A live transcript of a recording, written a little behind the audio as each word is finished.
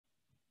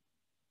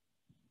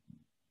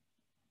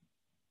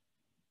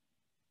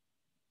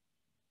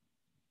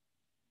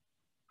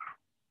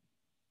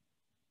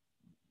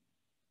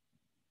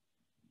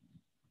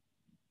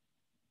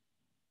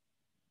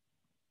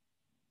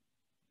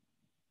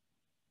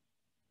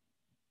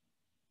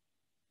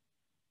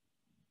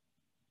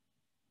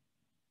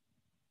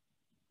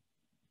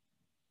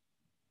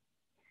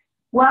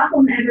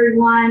Welcome,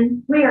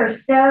 everyone. We are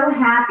so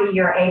happy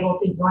you're able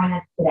to join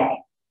us today.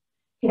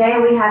 Today,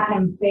 we have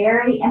some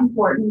very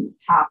important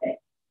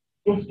topics.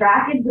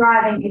 Distracted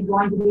driving is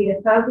going to be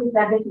the focus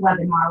of this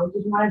webinar, which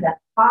is one of the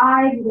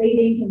 5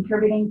 leading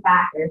contributing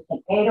factors to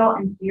fatal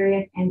and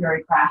serious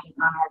injury crashes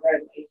on our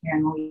roadways here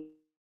in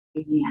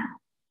Louisiana.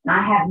 And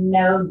I have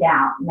no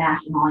doubt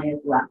nationally as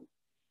well.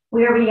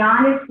 We are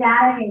beyond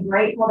ecstatic and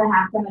grateful to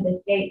have some of the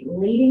state's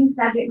leading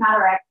subject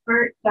matter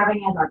experts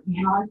serving as our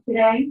panelists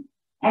today,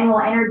 and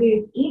we'll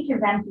introduce each of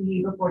them to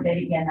you before they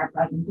begin their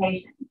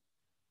presentations.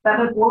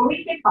 But before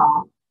we kick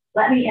off,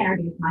 let me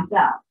introduce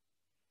myself.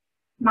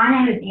 My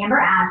name is Amber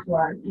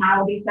Ashworth, and I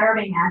will be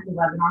serving as the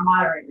webinar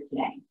moderator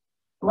today.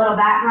 A little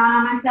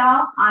background on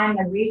myself: I am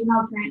the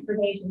Regional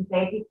Transportation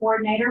Safety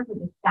Coordinator for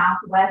the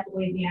Southwest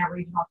Louisiana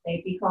Regional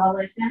Safety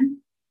Coalition.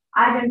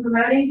 I've been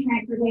promoting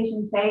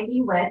transportation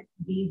safety with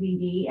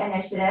DZD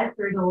initiatives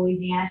through the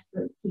Louisiana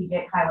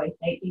Strategic Highway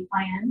Safety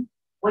Plan,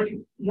 which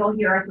you'll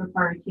hear us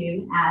refer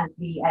to as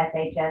the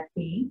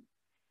SHSP,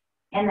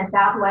 in the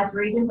Southwest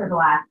region for the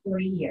last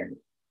 3 years.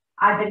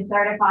 I've been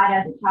certified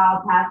as a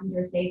Child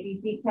Passenger Safety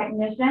Seat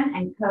Technician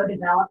and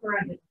co-developer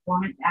of the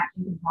Performance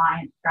Action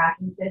Compliance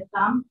Tracking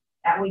System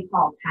that we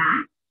call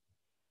PAC.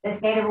 The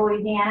state of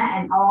Louisiana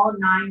and all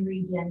 9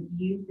 regions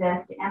use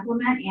this to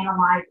implement,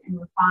 analyze, and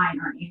refine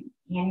our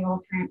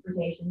annual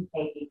transportation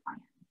safety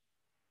plan.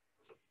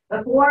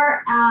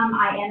 Before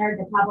I entered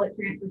the public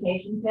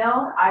transportation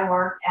field, I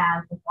worked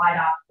as the Flight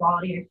Ops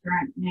Quality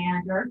Assurance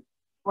Manager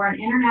for an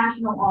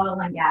international oil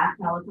and gas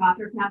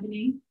helicopter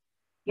company.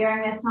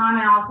 During this time,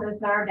 I also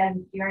served as a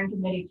steering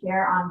committee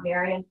chair on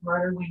various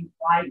rotor wing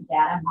flight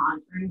data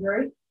monitoring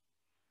groups.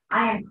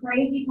 I am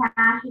crazy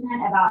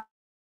passionate about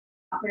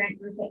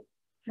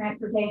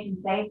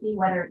transportation safety,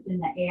 whether it's in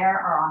the air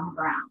or on the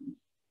ground.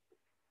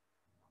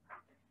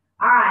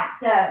 All right,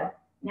 so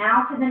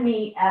now to the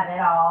meat of it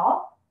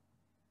all.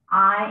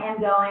 I am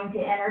going to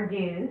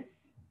introduce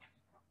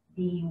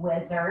the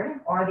wizard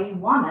or the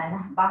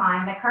woman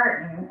behind the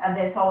curtain of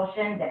this whole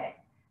shindig.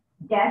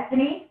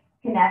 Destiny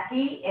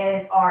Konecki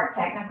is our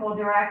technical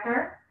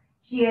director.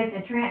 She is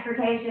the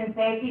transportation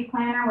safety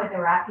planner with the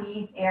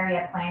Rapides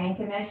Area Planning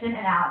Commission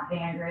in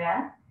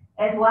Alexandria,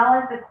 as well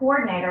as the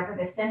coordinator for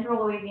the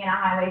Central Louisiana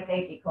Highway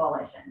Safety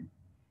Coalition.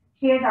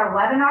 She is our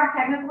webinar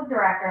technical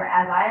director,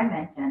 as I have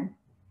mentioned,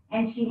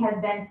 and she has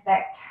been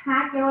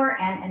spectacular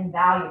and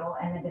invaluable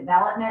in the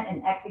development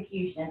and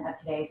execution of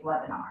today's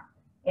webinar.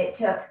 It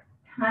took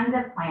tons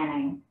of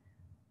planning,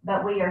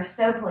 but we are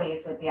so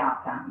pleased with the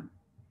outcome.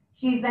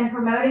 She's been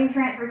promoting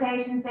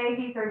transportation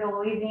safety through the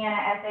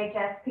Louisiana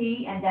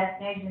SHSP and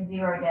Destination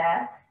Zero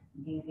Deaths,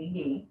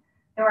 DZD,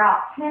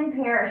 throughout 10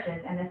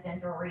 parishes in the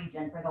central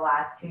region for the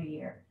last 2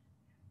 years.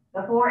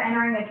 Before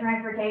entering the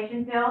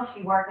transportation field,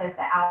 she worked as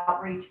the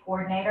outreach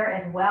coordinator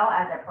as well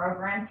as a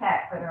program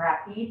tech for the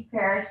Rapides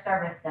Parish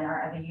Service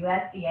Center of the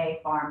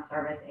USDA Farm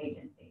Service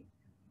Agency.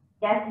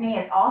 Destiny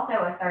is also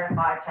a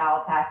certified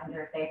child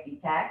passenger safety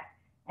tech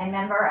and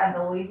member of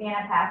the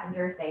Louisiana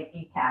Passenger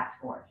Safety Task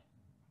Force.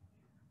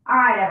 All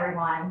right,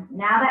 everyone,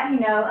 now that you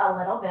know a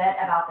little bit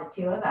about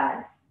the 2 of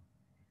us,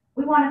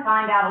 we want to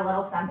find out a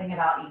little something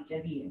about each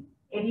of you.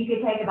 If you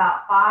could take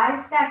about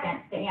 5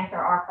 seconds to answer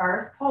our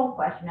first poll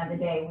question of the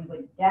day, we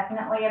would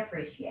definitely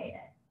appreciate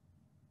it.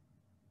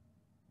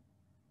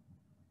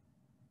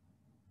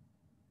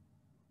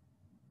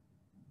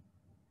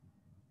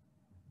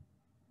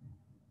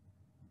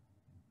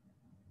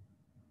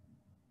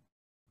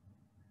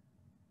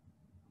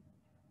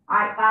 All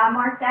right, 5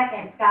 more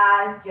seconds,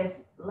 guys. Just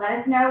let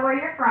us know where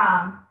you're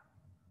from.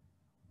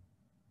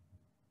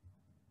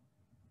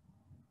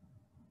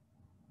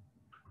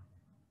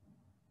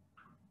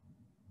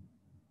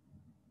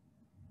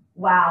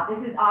 Wow,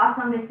 this is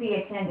awesome to see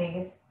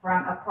attendees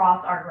from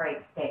across our great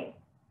state.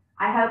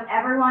 I hope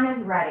everyone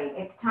is ready.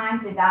 It's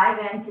time to dive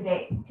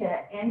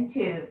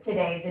into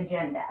today's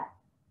agenda.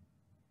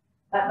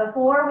 But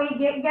before we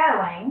get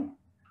going,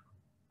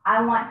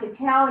 I want to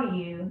tell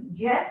you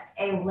just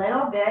a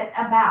little bit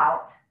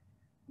about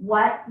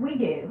what we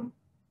do,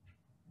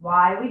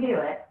 why we do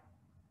it,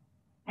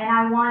 and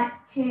I want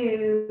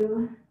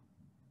to,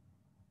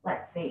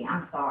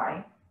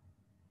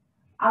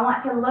 I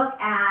want to look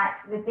at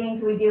the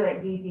things we do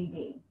at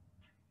DZD.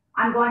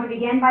 I'm going to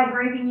begin by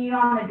briefing you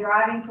on the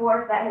driving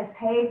force that has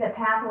paved the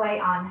pathway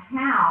on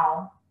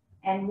how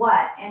and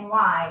what and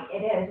why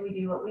it is we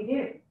do what we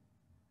do.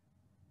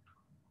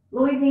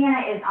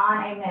 Louisiana is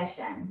on a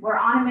mission. We're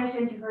on a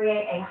mission to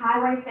create a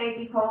highway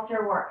safety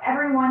culture where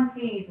everyone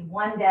sees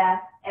one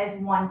death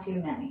as one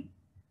too many.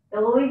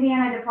 The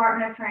Louisiana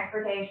Department of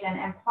Transportation,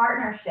 in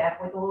partnership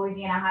with the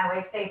Louisiana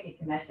Highway Safety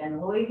Commission,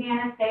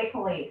 Louisiana State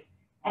Police,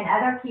 and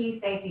other key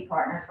safety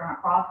partners from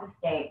across the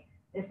state,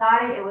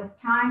 decided it was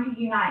time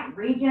to unite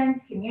regions,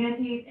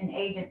 communities, and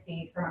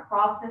agencies from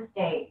across the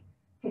state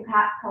to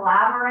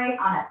collaborate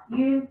on a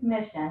fused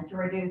mission to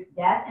reduce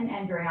death and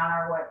injury on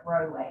our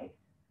roadways.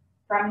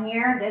 From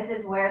here, this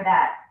is where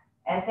that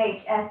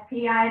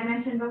SHSP I had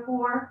mentioned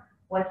before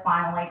was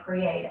finally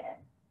created.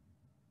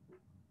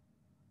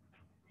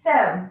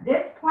 So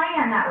this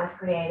plan that was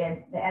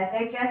created, the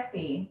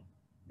SHSP,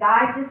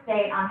 guides the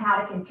state on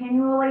how to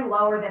continually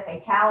lower the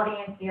fatality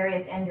and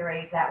serious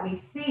injuries that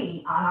we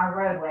see on our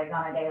roadways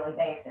on a daily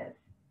basis,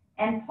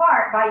 in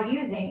part by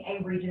using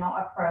a regional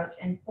approach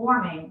and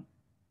forming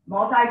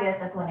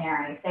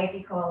multidisciplinary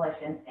safety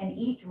coalitions in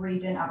each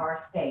region of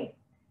our state.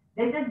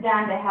 This is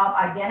done to help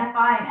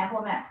identify and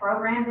implement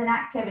programs and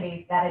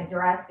activities that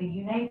address the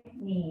unique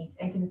needs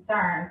and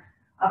concerns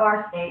of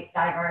our state's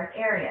diverse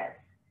areas.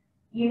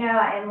 You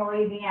know, in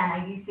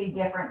Louisiana, you see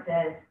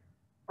differences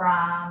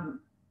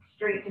from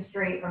street to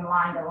street, from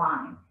line to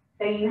line.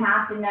 So you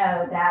have to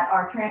know that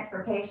our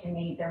transportation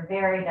needs are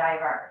very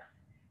diverse.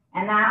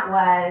 And that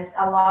was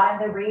a lot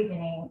of the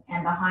reasoning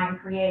and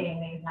behind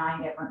creating these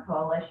 9 different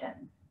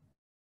coalitions.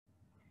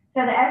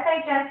 So the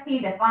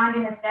SHSP defined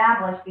and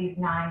established these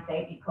 9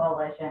 safety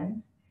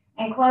coalitions.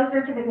 And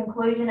closer to the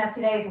conclusion of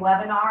today's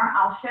webinar,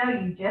 I'll show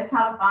you just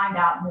how to find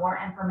out more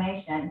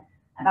information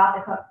about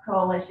the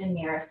coalition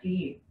nearest to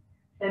you.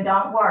 So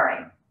don't worry,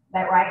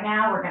 but right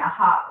now we're going to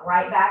hop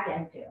right back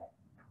into it.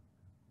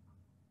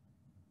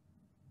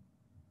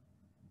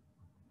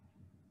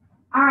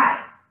 All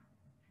right,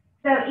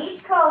 so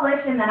each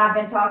coalition that I've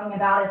been talking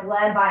about is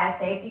led by a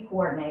safety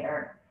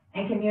coordinator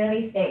and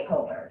community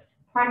stakeholders,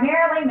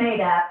 primarily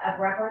made up of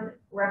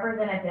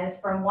representatives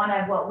from one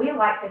of what we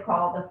like to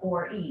call the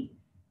 4 E's.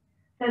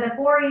 So the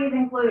 4 E's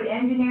include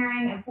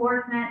engineering,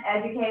 enforcement,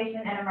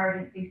 education, and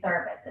emergency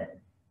services.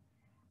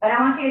 But I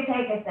want you to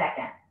take a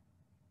second.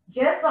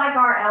 Just like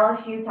our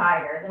LSU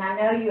Tigers, and I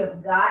know you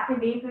have got to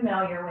be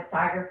familiar with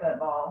Tiger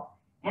football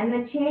and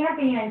the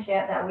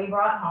championship that we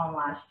brought home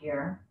last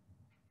year,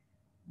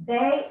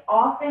 they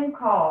often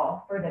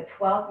call for the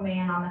 12th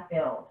man on the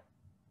field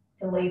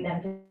to lead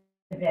them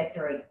to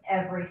victory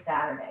every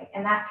Saturday.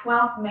 And that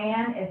 12th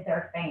man is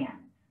their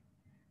fans.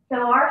 So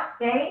our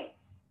state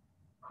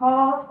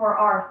calls for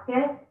our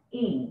 5th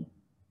E,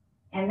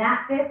 and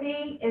that 5th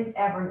E is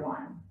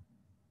everyone.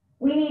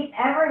 We need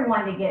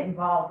everyone to get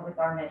involved with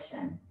our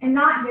mission, and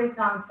not just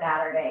on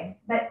Saturday,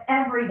 but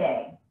every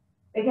day,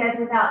 because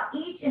without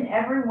each and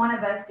every one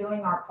of us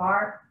doing our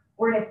part,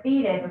 we're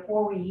defeated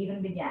before we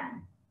even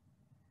begin.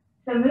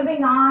 So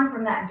moving on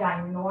from that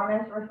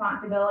ginormous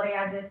responsibility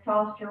I just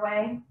tossed your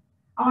way,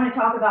 I want to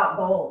talk about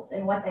goals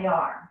and what they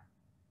are.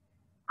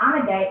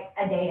 I'm a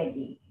data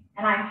geek,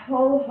 and I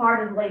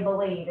wholeheartedly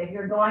believe if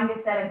you're going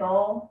to set a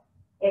goal,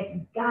 it's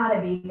got to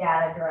be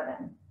data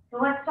driven. So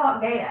let's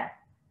talk data.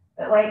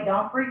 But wait,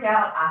 don't freak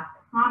out. I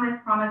promise,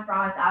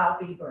 I'll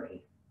be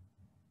brief.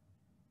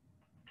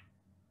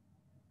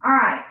 All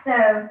right,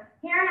 so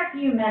here in a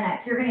few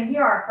minutes, you're going to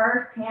hear our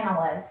first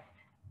panelist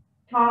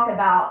talk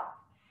about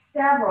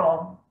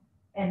several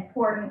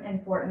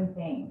important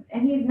things.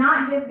 And he's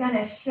not just going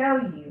to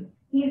show you,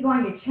 he's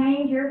going to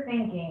change your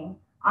thinking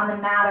on the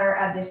matter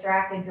of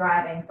distracted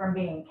driving from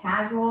being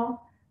casual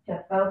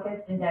to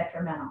focused and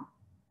detrimental.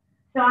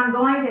 So I'm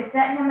going to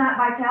set him up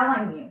by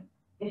telling you,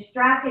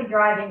 distracted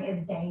driving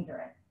is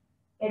dangerous.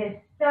 It is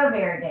so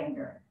very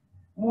dangerous,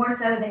 more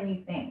so than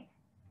you think.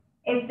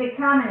 It's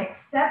become an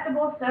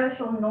acceptable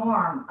social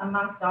norm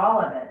amongst all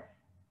of us,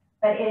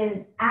 but it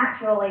is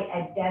actually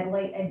a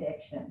deadly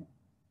addiction.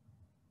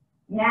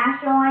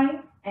 Nationally,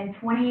 in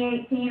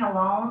 2018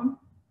 alone,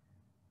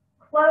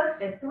 close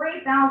to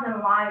 3,000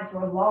 lives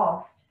were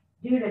lost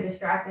due to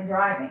distracted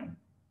driving.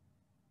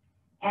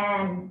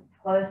 And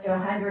close to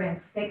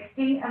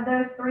 160 of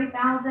those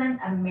 3,000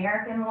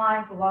 American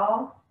lives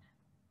lost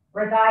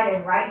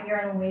resided right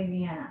here in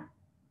Louisiana.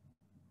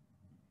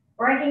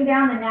 Breaking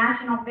down the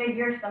national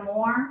figures some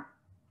more,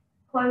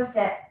 close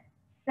to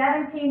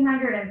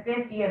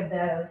 1,750 of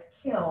those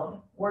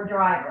killed were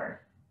drivers.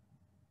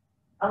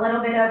 A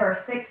little bit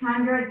over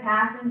 600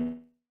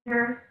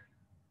 passengers,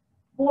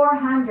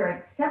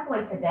 400 simply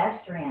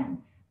pedestrians,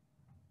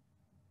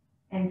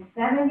 and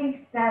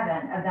 77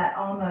 of that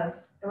almost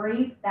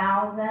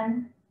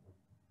 3,000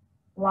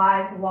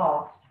 lives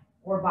lost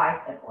were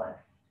bicyclists.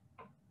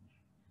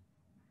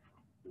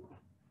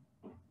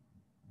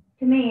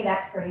 To me,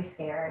 that's pretty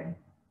scary.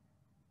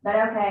 But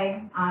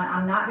okay,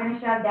 I'm not going to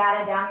shove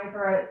data down your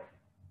throats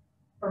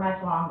for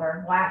much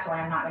longer. Well, actually,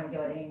 I'm not going to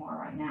do it anymore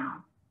right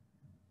now.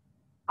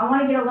 I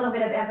want to get a little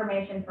bit of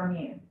information from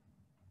you.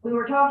 We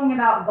were talking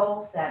about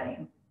goal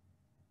setting.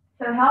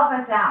 So help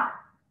us out.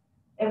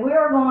 If we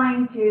are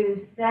going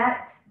to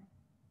set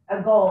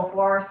a goal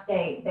for our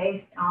state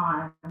based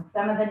on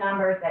some of the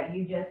numbers that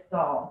you just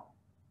saw,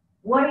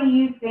 what do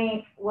you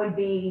think would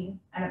be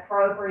an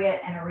appropriate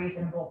and a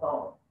reasonable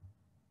goal?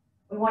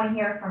 We want to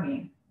hear from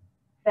you.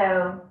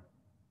 So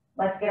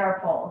let's get our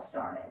poll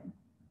started.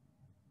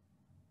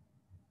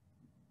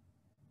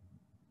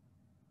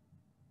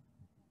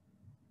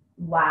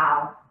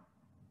 Wow.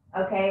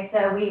 Okay,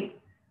 so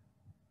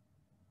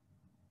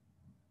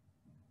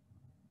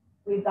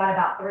we've got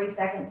about 3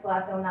 seconds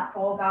left on that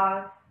poll,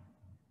 guys.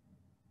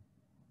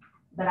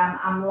 But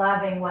I'm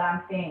loving what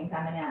I'm seeing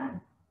coming in.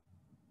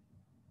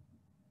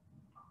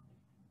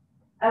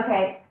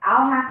 Okay,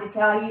 I'll have to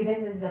tell you,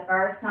 this is the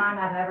first time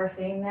I've ever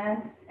seen this,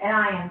 and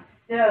I am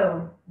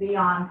so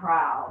beyond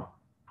proud.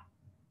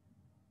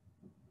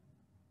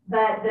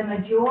 but the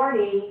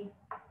majority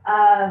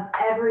of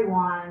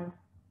everyone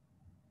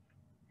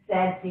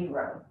said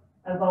 0,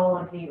 a goal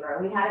of 0.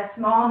 We had a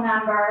small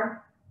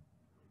number.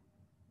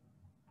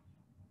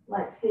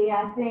 Let's see,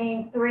 I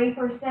think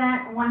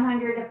 3%,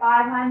 100 to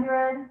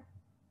 500,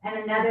 and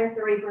another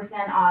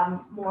 3%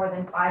 on more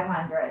than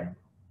 500.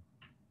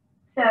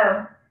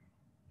 So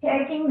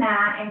taking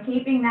that and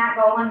keeping that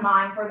goal in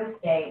mind for the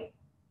state,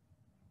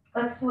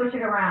 let's switch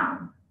it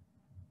around.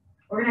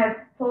 We're going to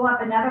pull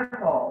up another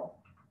goal.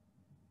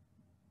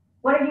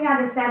 What if you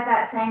had to set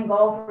that same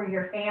goal for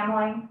your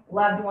family,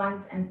 loved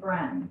ones, and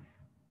friends?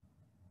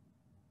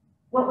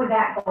 What would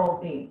that goal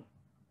be?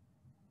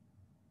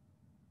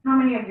 How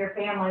many of your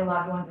family,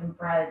 loved ones, and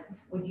friends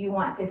would you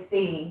want to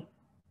see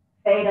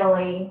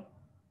fatally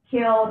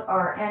killed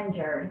or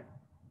injured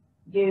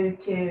due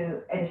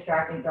to a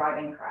distracted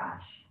driving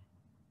crash?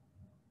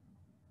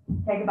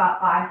 Take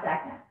about 5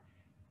 seconds.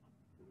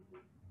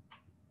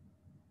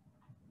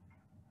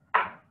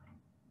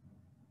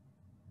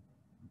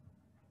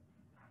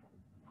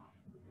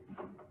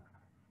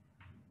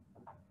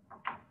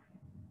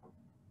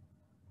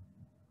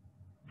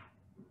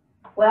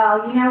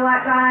 Well, you know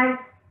what, guys?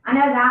 I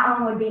know that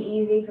one would be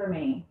easy for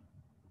me.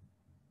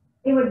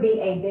 It would be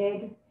a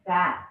big,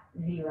 fat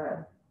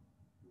 0.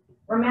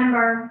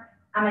 Remember,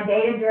 I'm a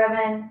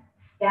data-driven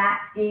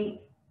stats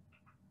geek.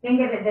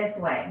 Think of it this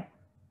way.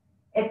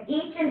 If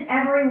each and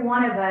every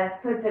one of us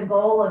puts a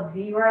goal of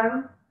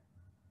 0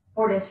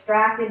 for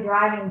distracted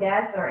driving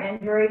deaths or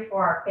injuries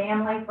for our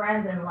family,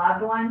 friends, and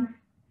loved ones,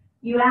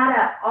 you add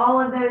up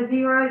all of those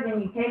zeros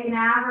and you take an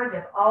average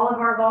of all of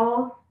our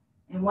goals,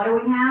 and what do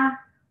we have?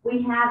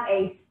 We have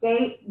a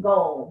state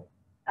goal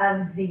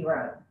of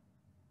 0.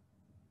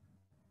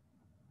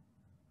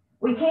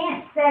 We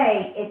can't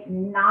say it's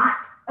not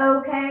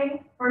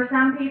okay for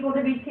some people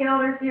to be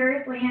killed or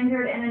seriously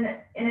injured in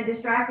a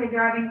distracted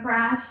driving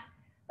crash,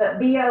 but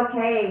be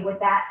okay with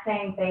that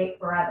same fate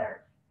for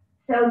others.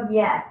 So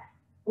yes,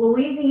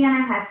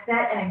 Louisiana has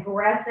set an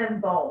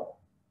aggressive goal,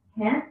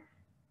 hence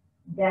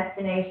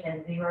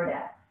destination 0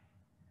 deaths.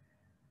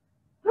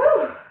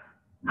 Whew.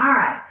 All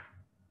right.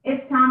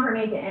 It's time for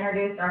me to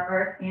introduce our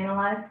first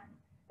panelist,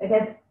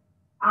 because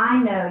I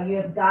know you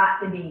have got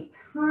to be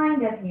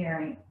kind of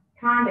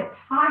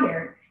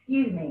tired,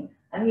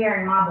 of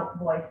hearing my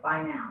voice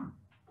by now.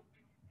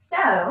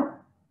 So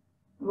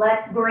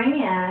let's bring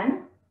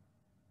in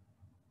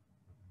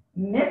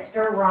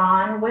Mr.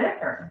 Ron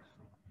Whitaker.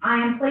 I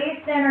am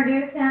pleased to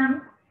introduce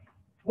him.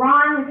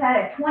 Ron has had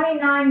a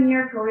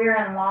 29-year career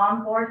in law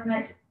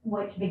enforcement,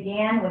 which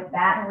began with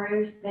Baton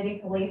Rouge City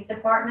Police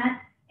Department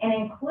and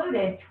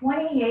included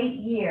 28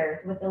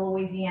 years with the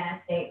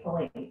Louisiana State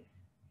Police.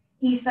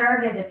 He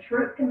served as a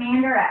troop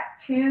commander at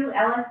 2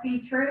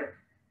 LSP troops,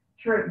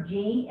 Troop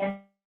G in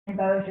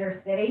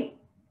Bossier City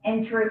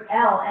and Troop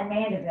L in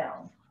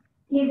Mandeville.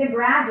 He's a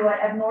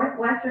graduate of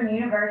Northwestern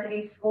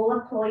University School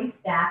of Police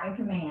Staff and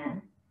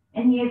Command,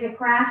 and he is a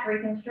crash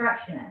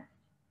reconstructionist.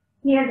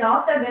 He has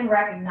also been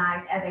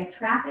recognized as a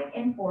traffic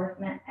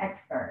enforcement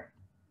expert.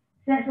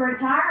 Since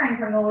retiring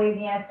from the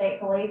Louisiana State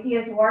Police, he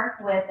has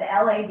worked with the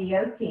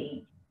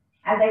LADOT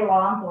as a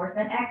law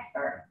enforcement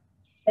expert.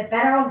 The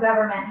federal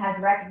government has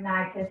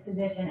recognized his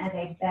position as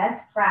a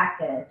best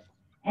practice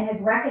and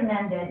has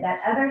recommended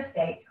that other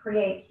states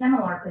create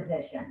similar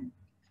positions.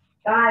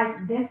 Guys,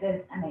 this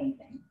is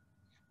amazing.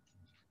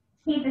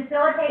 He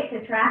facilitates the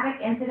traffic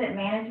incident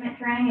management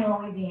training in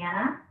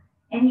Louisiana,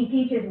 and he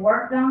teaches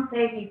work zone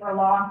safety for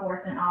law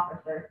enforcement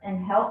officers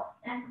and helps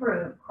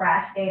improve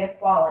crash data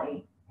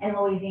quality in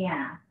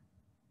Louisiana.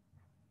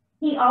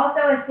 He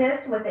also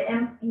assisted with the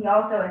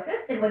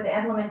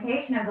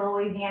implementation of the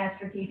Louisiana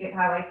Strategic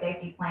Highway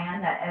Safety Plan,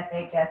 that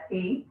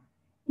SHSP.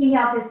 He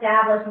helped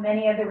establish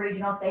many of the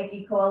regional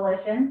safety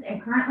coalitions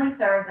and currently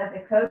serves as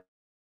the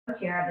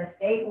co-chair of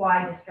the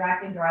statewide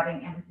Distracted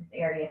Driving Emphasis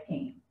Area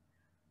team.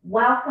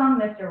 Welcome,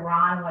 Mr.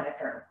 Ron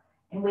Whitaker,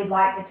 and we'd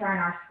like to turn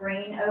our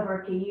screen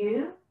over to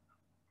you.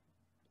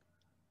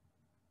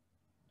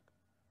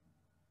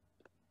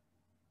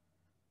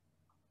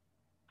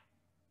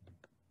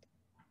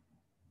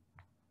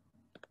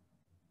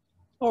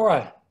 All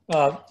right.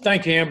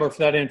 Thank you, Amber, for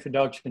that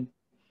introduction.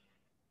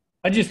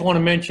 I just want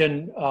to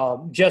mention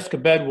Jessica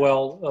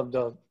Bedwell of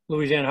the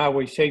Louisiana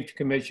Highway Safety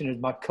Commission is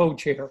my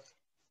co-chair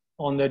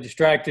on the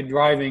Distracted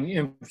Driving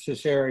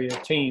Emphasis Area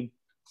team.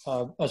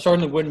 I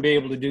certainly wouldn't be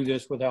able to do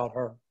this without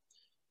her.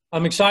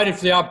 I'm excited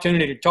for the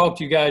opportunity to talk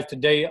to you guys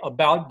today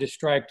about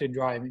distracted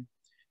driving.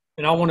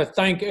 And I want to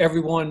thank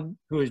everyone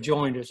who has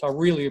joined us. I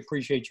really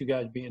appreciate you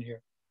guys being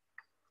here.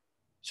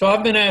 So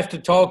I've been asked to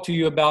talk to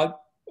you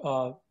about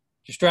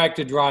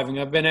distracted driving.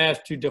 I've been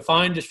asked to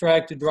define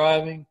distracted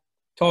driving,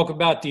 talk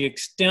about the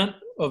extent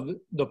of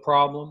the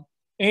problem,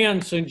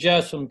 and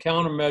suggest some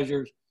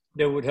countermeasures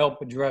that would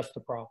help address the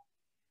problem.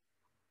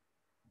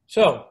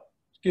 So let's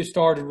get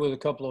started with a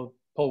couple of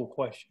poll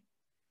questions.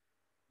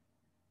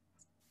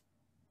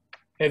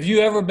 Have you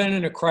ever been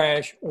in a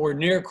crash or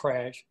near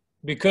crash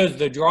because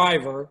the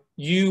driver,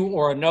 you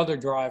or another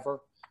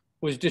driver,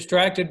 was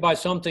distracted by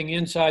something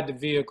inside the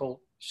vehicle,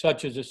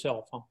 such as a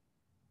cell phone?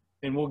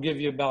 And we'll give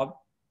you about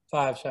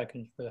 5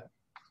 seconds for that.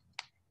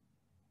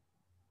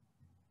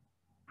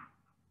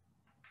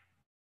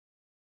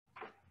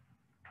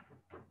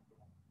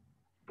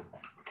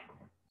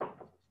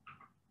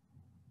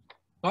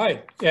 All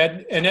right,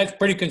 and that's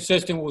pretty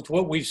consistent with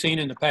what we've seen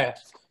in the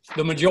past.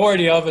 The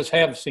majority of us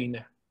have seen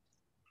that.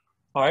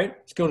 All right,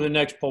 let's go to the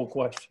next poll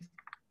question.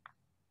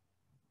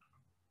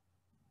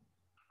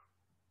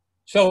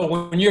 So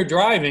when you're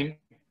driving,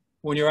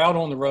 when you're out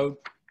on the road,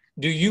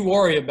 do you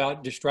worry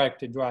about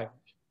distracted drivers?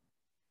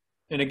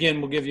 And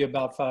again, we'll give you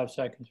about 5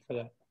 seconds for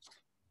that.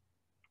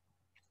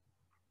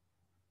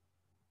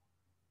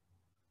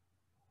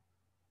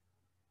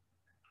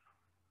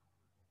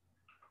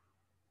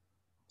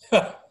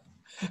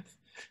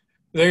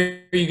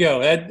 There you go.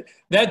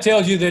 That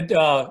tells you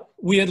that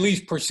we at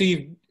least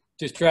perceive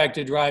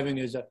distracted driving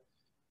as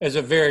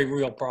a very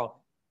real problem.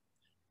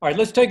 All right,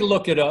 let's take a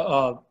look at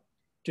a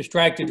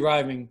distracted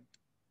driving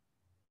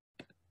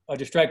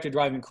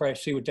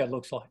crash, see what that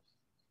looks like.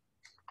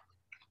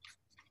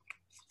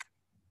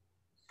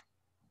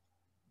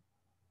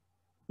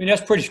 I mean,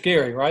 that's pretty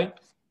scary, right?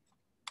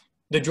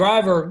 The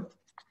driver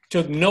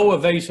took no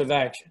evasive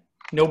action,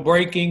 no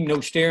braking,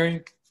 no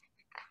steering.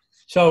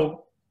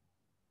 So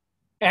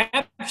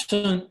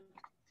absent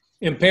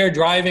impaired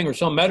driving or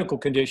some medical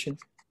condition,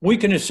 we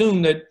can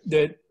assume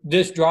that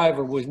this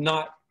driver was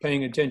not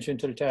paying attention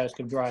to the task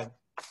of driving.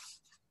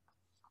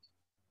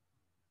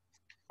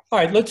 All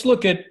right, let's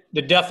look at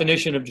the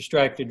definition of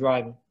distracted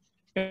driving.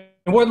 And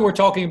whether we're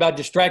talking about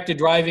distracted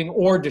driving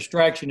or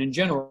distraction in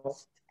general,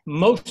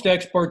 most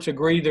experts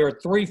agree there are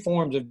 3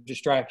 forms of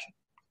distraction.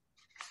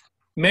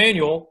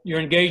 Manual,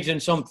 you're engaged in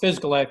some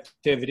physical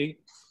activity,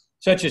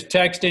 such as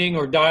texting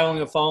or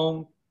dialing a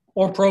phone,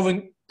 or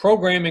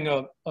programming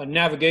a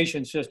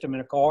navigation system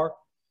in a car,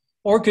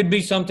 or it could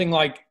be something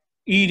like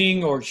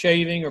eating or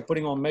shaving or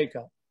putting on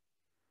makeup.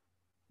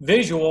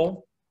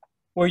 Visual,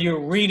 where you're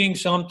reading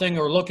something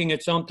or looking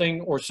at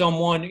something or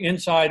someone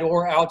inside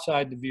or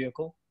outside the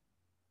vehicle.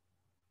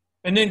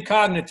 And then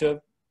cognitive,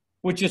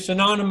 which is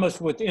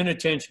synonymous with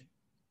inattention.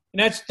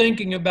 And that's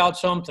thinking about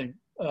something,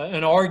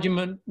 an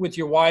argument with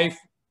your wife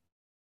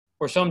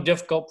or some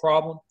difficult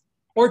problem,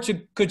 or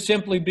it could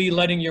simply be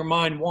letting your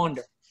mind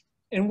wander.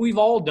 And we've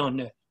all done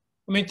that.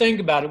 I mean,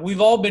 think about it.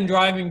 We've all been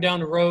driving down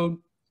the road,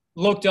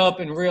 looked up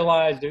and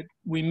realized that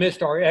we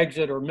missed our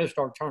exit or missed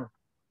our turn,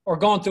 or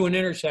gone through an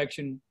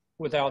intersection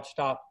without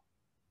stopping.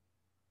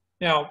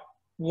 Now,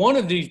 one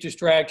of these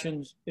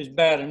distractions is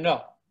bad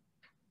enough,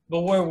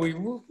 but where we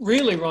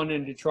really run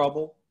into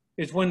trouble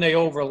is when they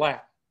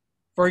overlap.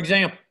 For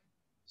example,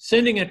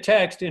 sending a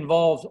text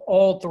involves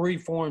all 3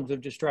 forms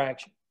of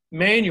distraction: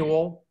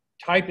 manual,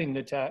 typing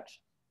the text;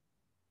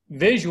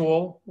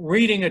 visual,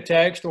 reading a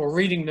text or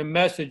reading the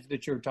message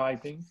that you're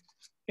typing;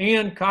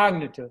 and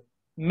cognitive,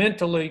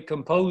 mentally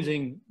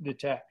composing the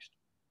text.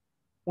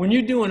 When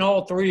you're doing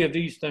all 3 of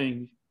these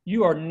things,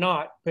 you are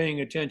not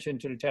paying attention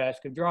to the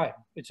task of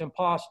driving. It's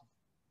impossible.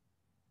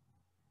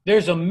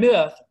 There's a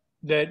myth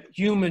that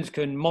humans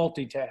can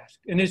multitask,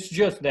 and it's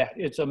just that.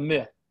 It's a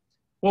myth.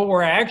 What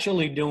we're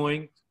actually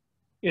doing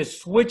is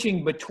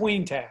switching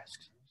between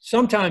tasks,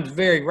 sometimes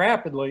very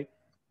rapidly,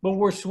 but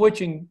we're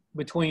switching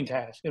between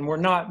tasks, and we're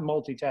not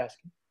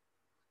multitasking.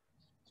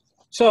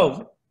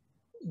 So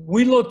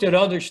we looked at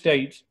other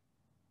states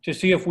to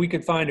see if we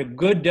could find a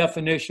good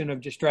definition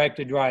of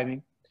distracted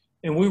driving,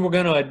 and we were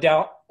going to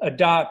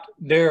adopt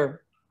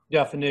their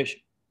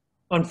definition.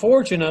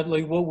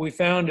 Unfortunately, what we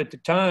found at the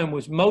time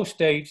was most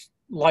states,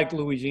 like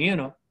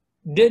Louisiana,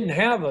 didn't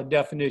have a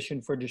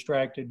definition for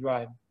distracted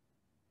driving.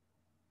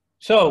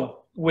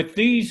 So with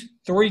these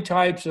 3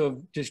 types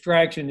of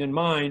distraction in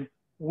mind,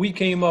 we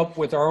came up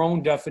with our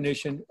own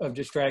definition of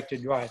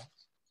distracted driving.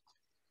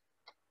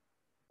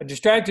 A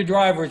distracted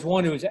driver is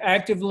one who is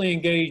actively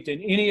engaged in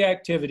any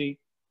activity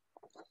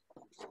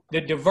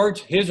that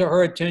diverts his or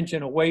her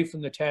attention away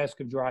from the task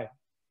of driving.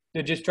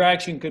 The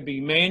distraction could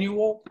be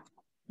manual,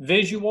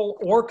 visual,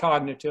 or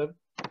cognitive,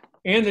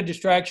 and the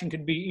distraction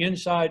could be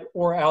inside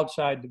or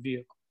outside the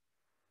vehicle.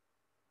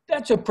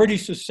 That's a pretty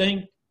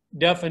succinct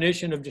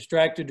definition of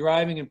distracted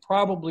driving, and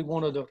probably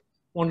one of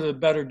the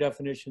better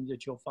definitions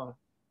that you'll find.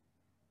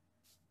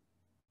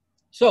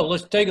 So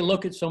let's take a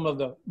look at some of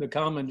the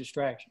common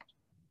distractions.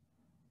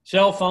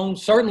 Cell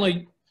phones,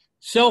 certainly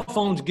cell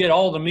phones get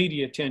all the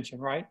media attention,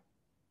 right?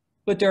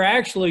 But they're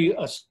actually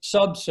a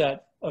subset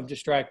of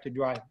distracted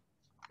driving.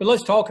 But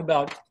let's talk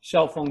about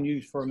cell phone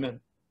use for a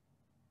minute.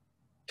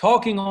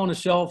 Talking on a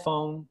cell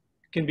phone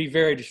can be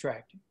very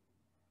distracting.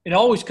 It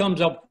always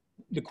comes up,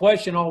 the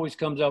question always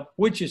comes up,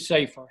 which is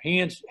safer,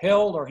 hands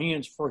held or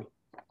hands free?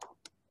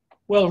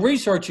 Well,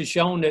 research has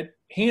shown that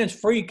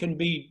hands-free can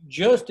be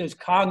just as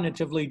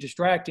cognitively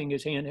distracting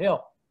as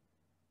handheld.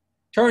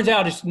 Turns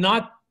out it's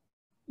not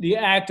the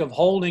act of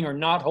holding or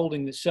not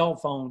holding the cell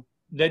phone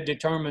that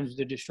determines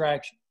the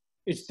distraction.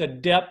 It's the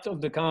depth of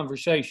the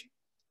conversation.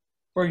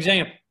 For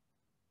example,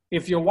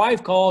 if your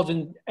wife calls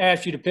and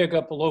asks you to pick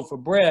up a loaf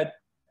of bread,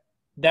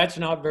 that's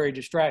not very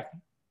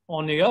distracting.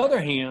 On the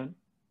other hand,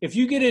 if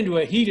you get into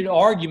a heated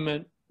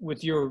argument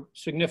with your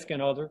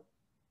significant other,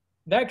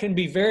 that can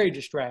be very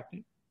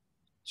distracting.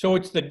 So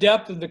it's the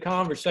depth of the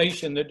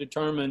conversation that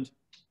determines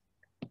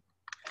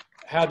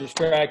how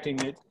distracting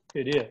it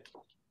is.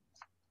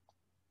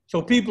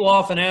 So people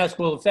often ask,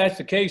 well, if that's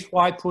the case,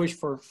 why push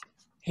for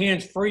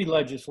hands-free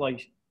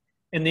legislation?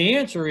 And the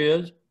answer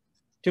is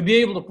to be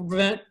able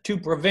to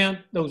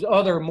prevent those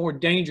other more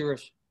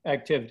dangerous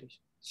activities,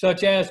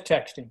 such as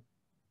texting.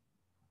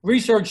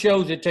 Research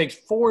shows it takes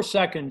 4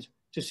 seconds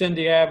to send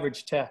the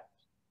average text.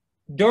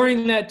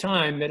 During that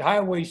time, at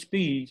highway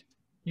speeds,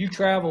 you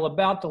travel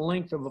about the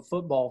length of a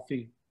football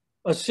field.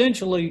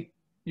 Essentially,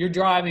 you're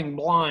driving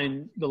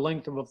blind the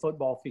length of a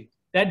football field.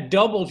 That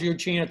doubles your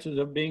chances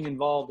of being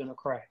involved in a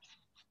crash.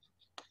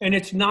 And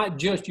it's not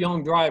just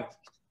young drivers.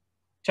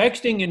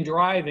 Texting and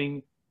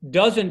driving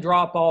doesn't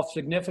drop off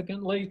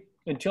significantly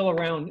until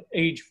around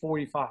age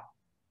 45.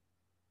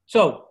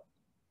 So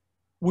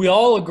we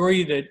all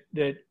agree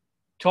that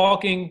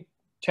talking,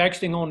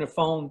 texting on the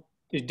phone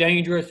is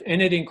dangerous,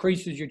 and it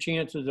increases your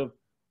chances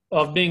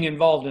of being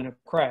involved in a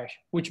crash,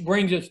 which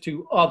brings us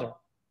to other.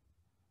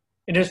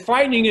 And as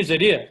frightening as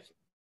it is,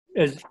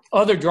 as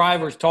other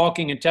drivers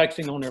talking and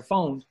texting on their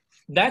phones,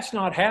 that's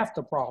not half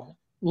the problem,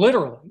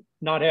 literally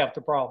not half the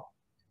problem.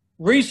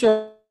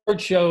 Research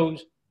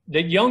shows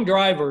that young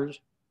drivers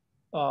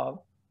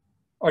are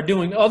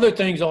doing other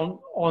things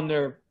on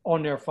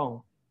their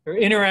phone. They're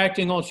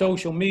interacting on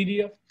social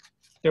media,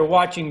 they're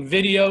watching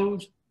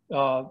videos,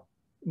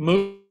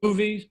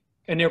 movies,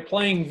 and they're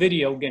playing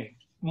video games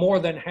more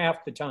than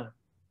half the time.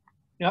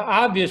 Now,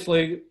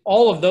 obviously,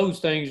 all of those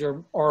things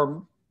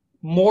are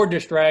more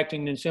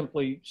distracting than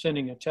simply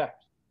sending a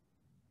text.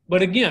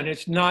 But again,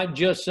 it's not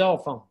just cell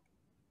phone.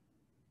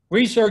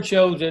 Research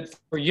shows that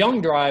for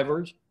young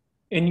drivers,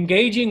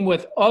 engaging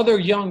with other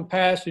young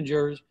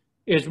passengers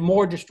is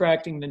more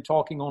distracting than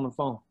talking on the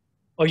phone.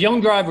 A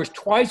young driver is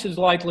twice as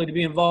likely to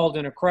be involved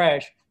in a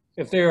crash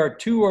if there are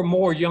 2 or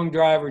more young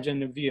drivers in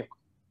the vehicle.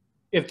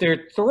 If there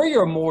are 3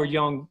 or more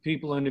young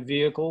people in the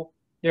vehicle,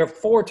 they're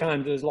 4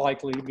 times as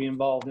likely to be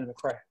involved in a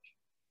crash.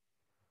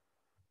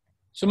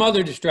 Some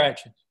other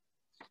distractions.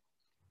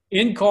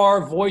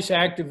 In-car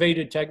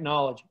voice-activated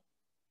technology.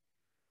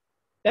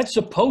 That's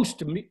supposed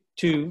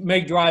to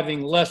make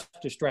driving less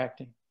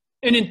distracting.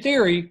 And in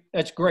theory,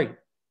 that's great.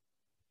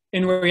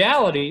 In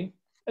reality,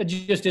 it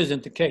just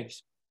isn't the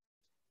case.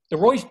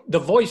 The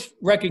voice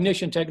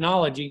recognition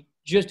technology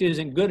just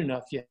isn't good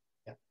enough yet.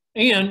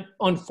 And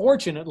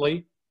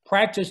unfortunately,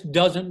 practice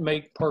doesn't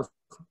make perfect.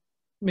 I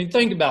mean,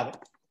 think about it.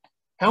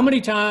 How many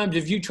times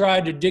have you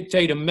tried to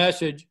dictate a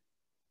message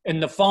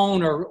and the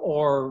phone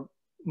or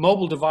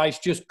mobile device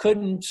just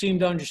couldn't seem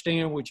to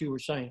understand what you were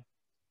saying?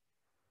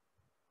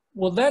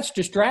 Well, that's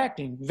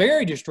distracting,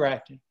 very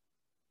distracting.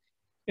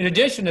 In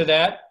addition to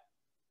that,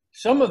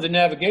 some of the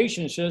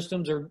navigation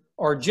systems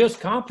are just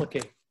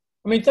complicated.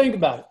 I mean, think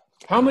about it.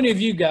 How many of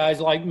you guys,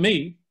 like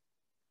me,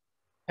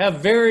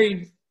 have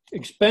very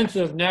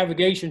expensive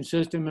navigation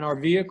system in our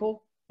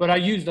vehicle, but I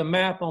use the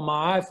map on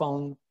my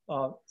iPhone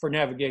for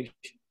navigation?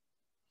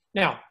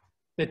 Now,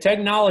 the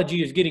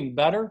technology is getting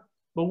better,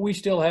 but we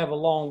still have a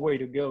long way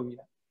to go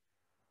yet.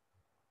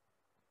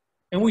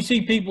 And we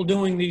see people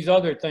doing these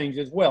other things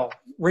as well.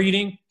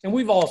 Reading, and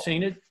we've all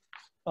seen it.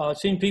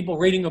 Seen people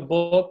reading a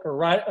book or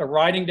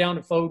riding down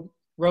the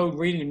road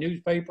reading a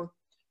newspaper,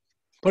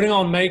 putting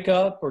on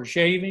makeup or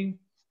shaving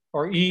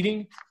or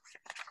eating.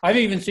 I've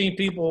even seen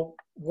people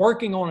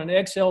working on an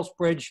Excel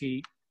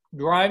spreadsheet,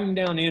 driving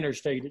down the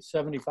interstate at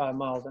 75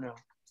 miles an hour.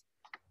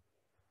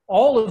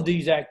 All of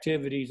these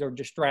activities are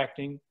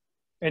distracting,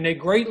 and they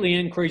greatly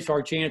increase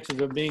our chances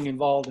of being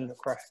involved in a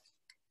crash.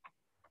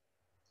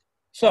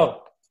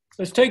 So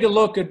let's take a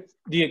look at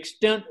the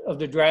extent of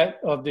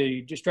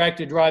the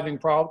distracted driving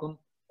problem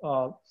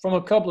from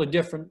a couple of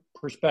different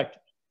perspectives.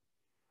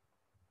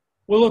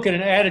 We'll look at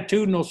an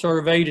attitudinal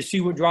survey to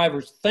see what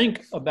drivers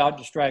think about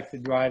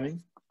distracted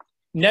driving.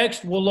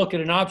 Next, we'll look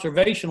at an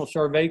observational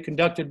survey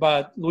conducted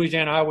by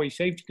Louisiana Highway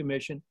Safety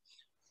Commission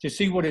to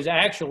see what is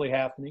actually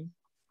happening.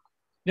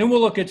 Then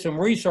we'll look at some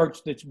research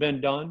that's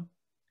been done.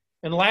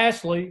 And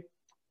lastly,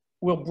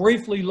 we'll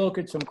briefly look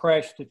at some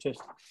crash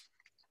statistics.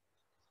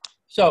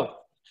 So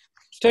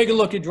let's take a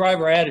look at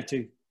driver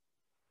attitude.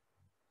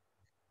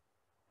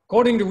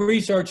 According to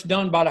research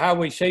done by the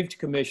Highway Safety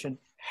Commission,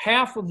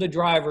 half of the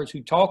drivers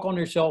who talk on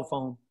their cell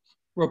phone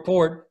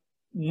report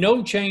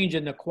no change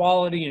in the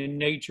quality and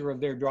nature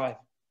of their driving.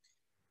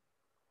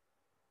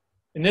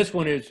 And this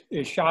one is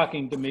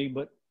shocking to me,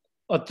 but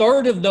a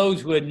third of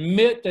those who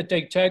admit that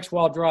they text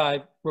while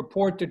drive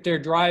report that their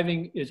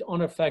driving is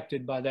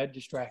unaffected by that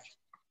distraction.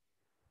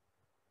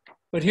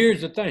 But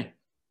here's the thing.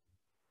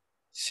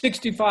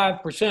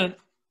 65%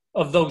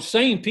 of those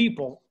same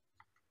people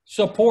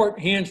support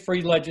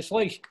hands-free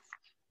legislation.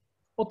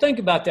 Well, think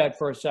about that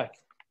for a second.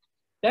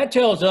 That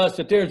tells us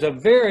that there's a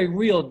very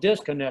real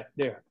disconnect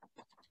there.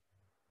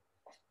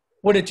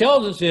 What it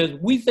tells us is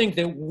we think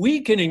that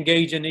we can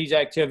engage in these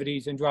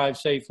activities and drive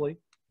safely,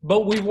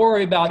 but we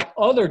worry about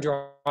other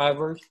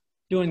drivers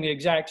doing the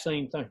exact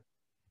same thing.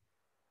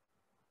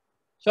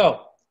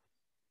 So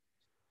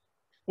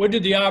What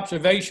did the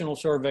observational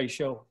survey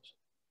show us?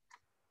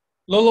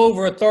 A little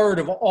over a third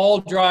of all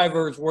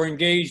drivers were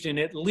engaged in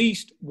at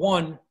least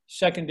one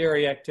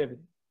secondary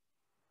activity.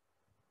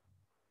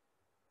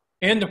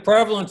 And the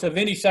prevalence of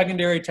any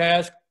secondary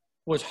task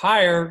was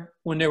higher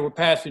when there were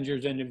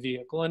passengers in the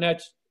vehicle, and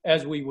that's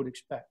as we would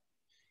expect.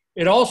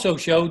 It also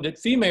showed that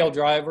female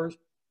drivers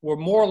were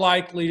more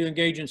likely to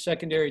engage in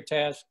secondary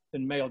tasks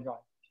than male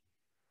drivers.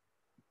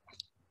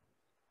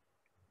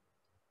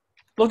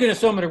 Looking at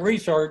some of the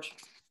research,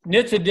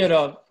 NHTSA did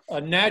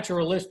a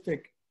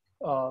naturalistic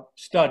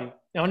study.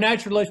 Now, a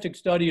naturalistic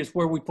study is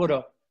where we put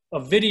a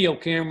video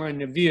camera in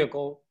the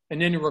vehicle and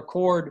then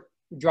record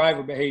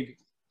driver behavior.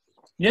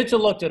 NHTSA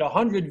looked at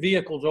 100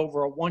 vehicles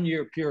over a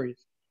one-year period.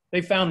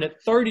 They found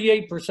that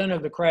 38%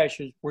 of the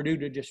crashes were due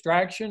to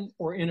distraction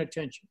or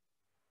inattention.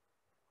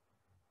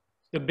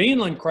 The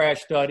Beanland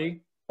crash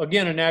study,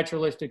 again a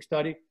naturalistic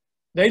study,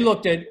 they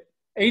looked at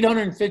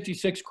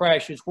 856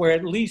 crashes where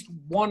at least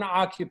one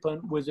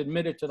occupant was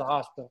admitted to the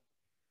hospital.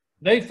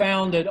 They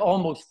found that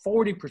almost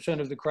 40%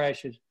 of the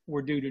crashes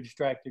were due to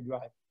distracted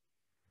driving.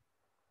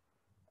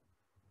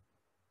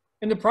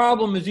 And the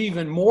problem is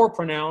even more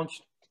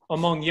pronounced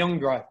among young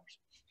drivers.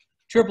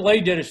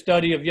 CenLA did a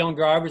study of young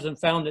drivers and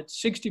found that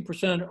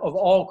 60% of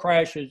all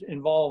crashes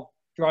involve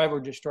driver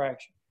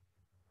distraction.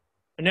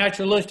 A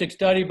naturalistic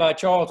study by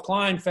Charles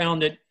Klein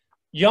found that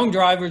young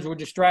drivers were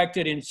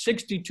distracted in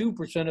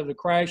 62% of the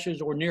crashes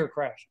or near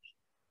crashes.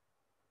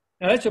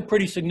 Now, that's a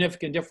pretty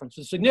significant difference.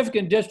 The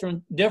significant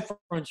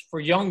difference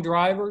for young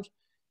drivers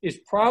is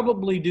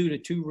probably due to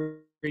two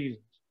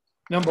reasons.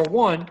 Number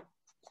one,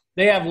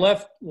 they have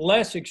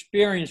less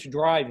experience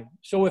driving.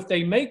 So if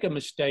they make a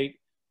mistake,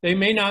 they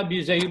may not be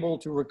able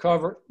to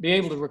recover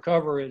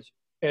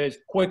as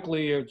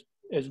quickly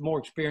as more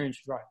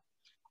experienced drivers.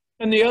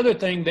 And the other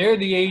thing, they're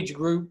the age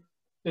group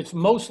that's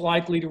most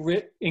likely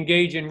to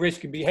engage in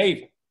risky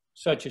behavior,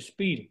 such as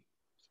speeding.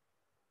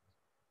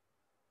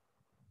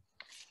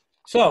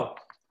 So,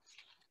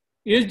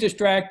 is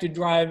distracted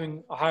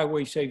driving a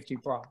highway safety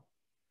problem?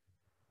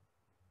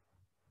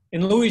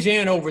 In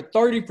Louisiana, over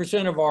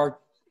 30% of our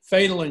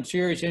fatal and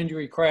serious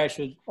injury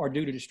crashes are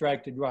due to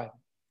distracted driving.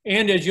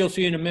 And as you'll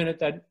see in a minute,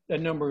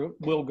 that number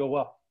will go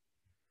up.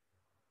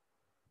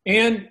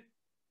 And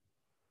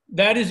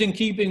that is in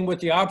keeping with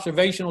the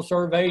observational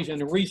surveys and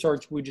the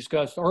research we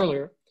discussed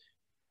earlier.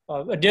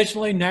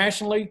 Additionally,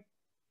 nationally,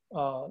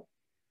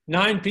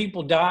 9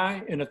 people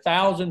die and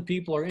 1,000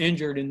 people are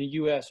injured in the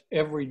U.S.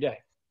 every day.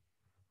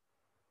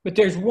 But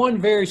there's one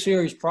very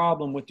serious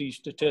problem with these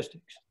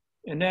statistics,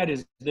 and that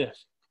is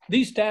this.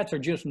 These stats are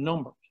just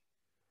numbers.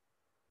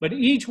 But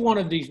each one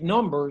of these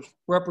numbers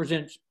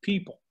represents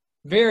people,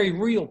 very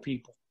real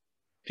people.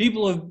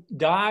 People have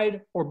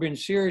died or been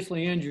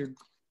seriously injured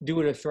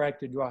due to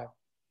distracted driving.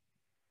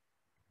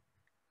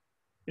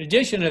 In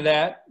addition to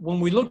that, when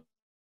we look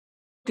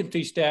at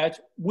these stats,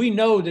 we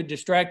know that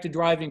distracted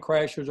driving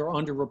crashes are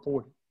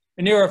underreported.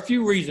 And there are a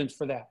few reasons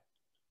for that.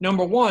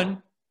 Number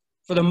one,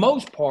 for the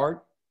most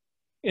part,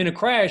 in a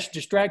crash,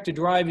 distracted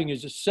driving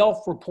is a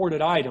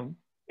self-reported item,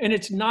 and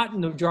it's not in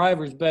the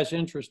driver's best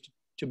interest,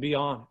 to be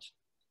honest.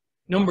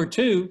 Number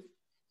two,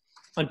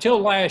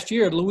 until last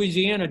year,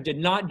 Louisiana did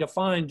not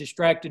define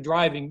distracted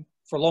driving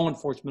for law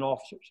enforcement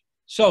officers.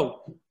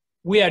 So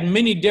we had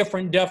many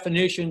different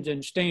definitions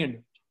and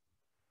standards.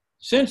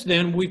 Since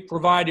then, we've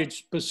provided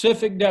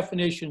specific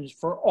definitions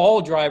for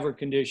all driver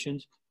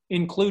conditions,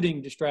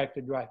 including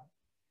distracted driving.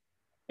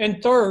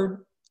 And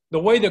third, the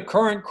way the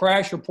current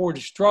crash report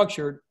is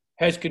structured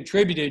has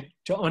contributed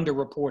to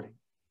underreporting.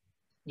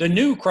 The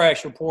new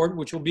crash report,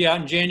 which will be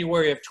out in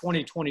January of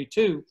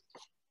 2022,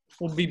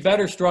 will be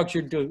better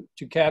structured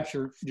to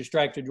capture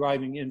distracted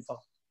driving info.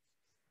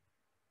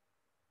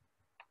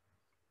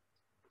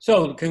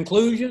 So the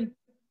conclusion,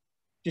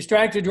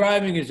 distracted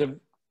driving is a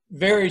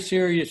very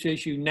serious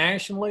issue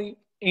nationally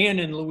and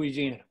in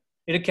Louisiana.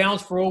 It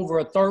accounts for over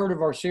a third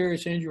of our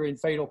serious injury and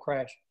fatal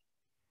crashes.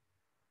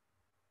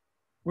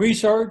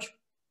 Research,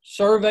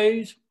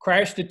 surveys,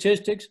 crash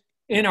statistics,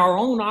 and our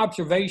own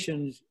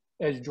observations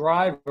as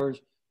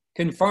drivers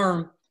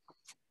confirm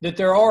that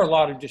there are a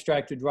lot of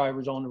distracted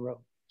drivers on the road.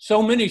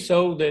 So many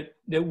so that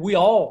we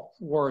all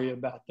worry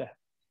about that.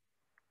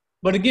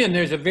 But again,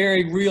 there's a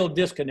very real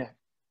disconnect.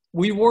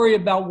 We worry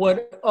about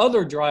what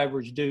other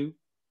drivers do,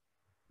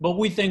 but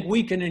we think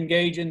we can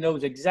engage in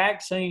those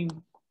exact same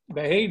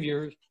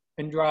behaviors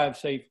and drive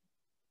safely.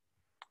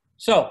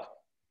 So,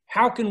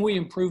 how can we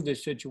improve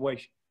this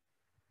situation?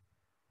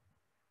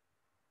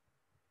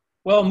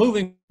 Well,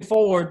 moving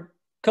forward,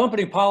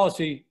 company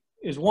policy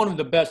is one of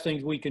the best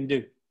things we can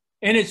do.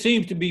 And it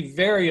seems to be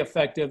very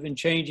effective in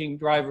changing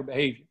driver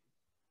behavior.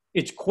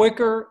 It's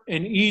quicker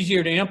and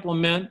easier to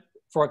implement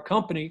for a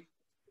company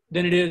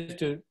than it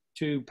is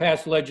to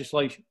pass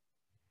legislation.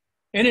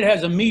 And it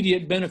has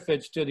immediate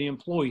benefits to the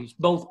employees,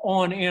 both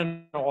on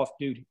and off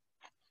duty.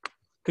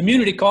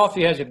 Community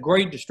Coffee has a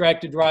great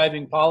distracted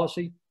driving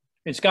policy,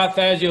 and Scott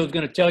Fazio is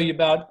going to tell you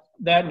about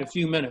that in a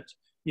few minutes.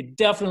 You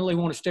definitely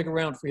want to stick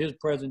around for his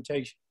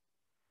presentation.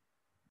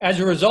 As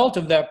a result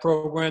of that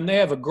program, they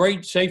have a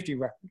great safety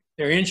record.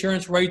 Their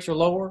insurance rates are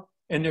lower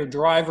and their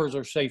drivers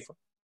are safer.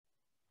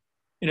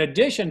 In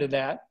addition to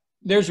that,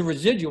 there's a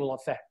residual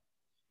effect.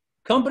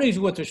 Companies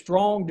with a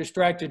strong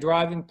distracted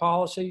driving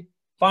policy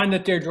find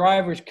that their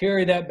drivers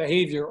carry that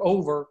behavior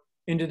over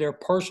into their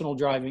personal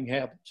driving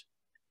habits.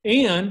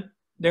 And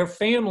their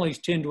families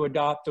tend to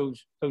adopt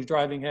those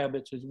driving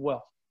habits as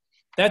well.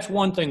 That's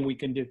one thing we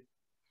can do.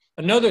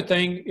 Another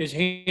thing is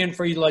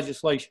hand-free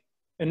legislation,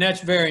 and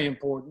that's very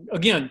important.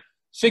 Again,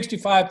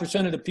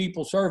 65% of the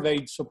people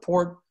surveyed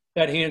support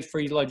that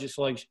hands-free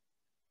legislation.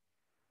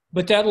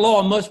 But that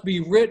law must be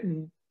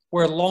written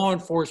where law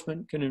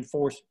enforcement can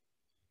enforce it.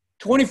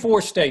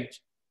 24 states,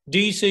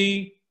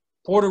 DC,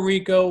 Puerto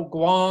Rico,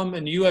 Guam,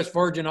 and the U.S.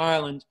 Virgin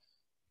Islands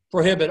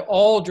prohibit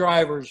all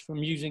drivers from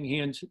using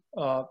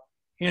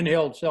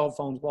handheld cell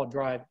phones while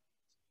driving.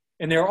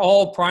 And they're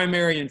all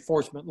primary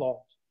enforcement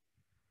laws.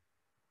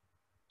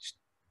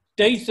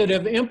 States that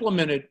have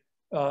implemented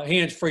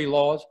hands-free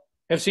laws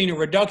have seen a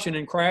reduction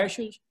in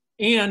crashes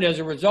and, as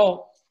a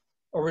result,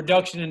 a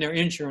reduction in their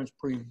insurance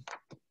premium.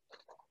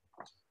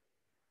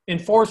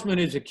 Enforcement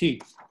is a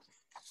key.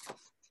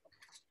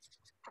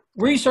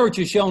 Research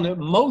has shown that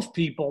most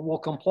people will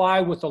comply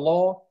with the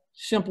law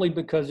simply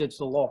because it's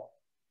the law.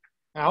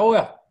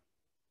 However,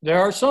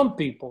 there are some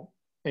people,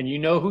 and you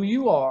know who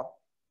you are,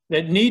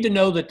 that need to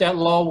know that that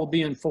law will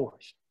be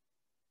enforced.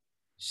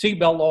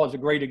 Seatbelt law is a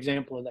great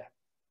example of that.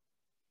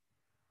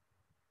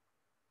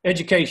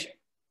 Education.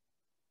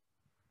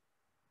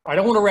 I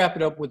don't want to wrap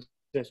it up with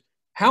this.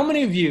 How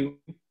many of you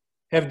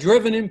have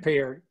driven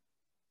impaired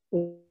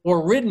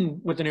or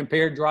ridden with an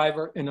impaired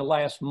driver in the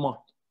last month?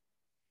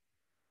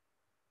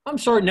 I'm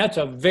certain that's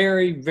a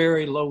very,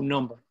 very low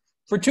number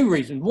for two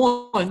reasons.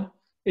 One,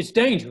 it's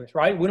dangerous,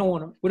 right? We don't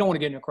want to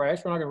get in a crash.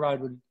 We're not going to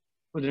ride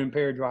with an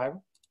impaired driver.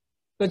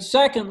 But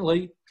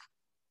secondly,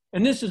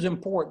 and this is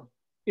important,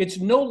 it's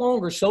no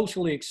longer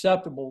socially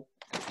acceptable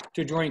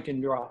to drink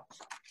and drive.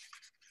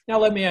 Now,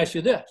 let me ask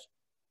you this.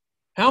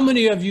 How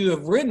many of you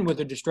have ridden with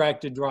a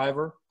distracted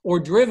driver or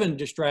driven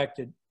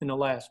distracted in the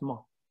last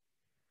month?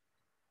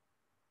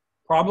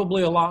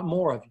 Probably a lot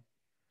more of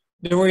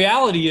you. The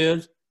reality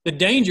is the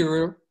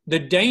danger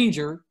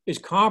is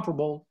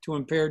comparable to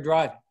impaired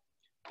driving.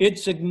 It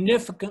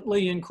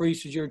significantly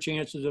increases your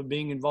chances of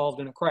being involved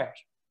in a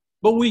crash.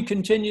 But we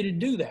continue to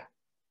do that.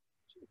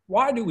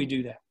 Why do we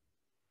do that?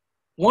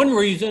 One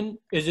reason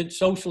is it's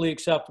socially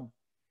acceptable.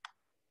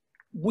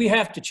 We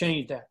have to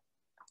change that.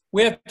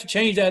 We have to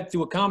change that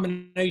through a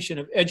combination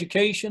of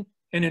education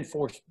and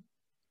enforcement.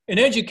 And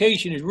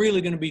education is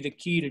really going to be the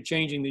key to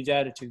changing these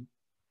attitudes.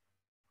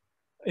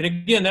 And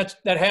again,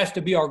 that has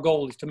to be our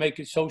goal, is to make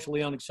it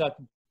socially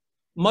unacceptable,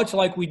 much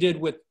like we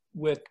did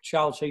with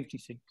child safety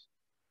seats.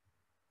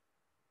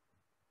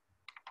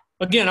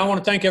 Again, I want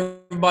to thank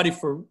everybody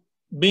for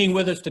being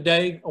with us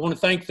today. I want to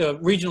thank the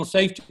Regional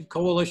Safety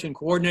Coalition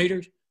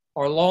coordinators,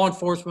 our law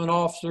enforcement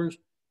officers,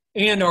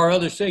 and our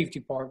other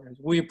safety partners.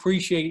 We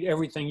appreciate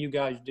everything you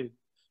guys do.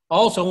 I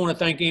also want to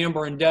thank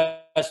Amber and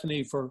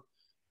Destiny for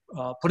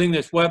putting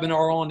this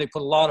webinar on. They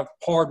put a lot of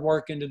hard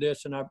work into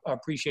this, and I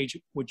appreciate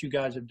what you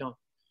guys have done.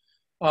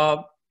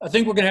 I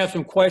think we're going to have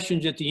some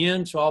questions at the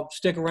end, so I'll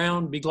stick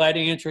around, be glad to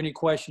answer any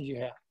questions you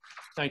have.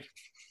 Thank you.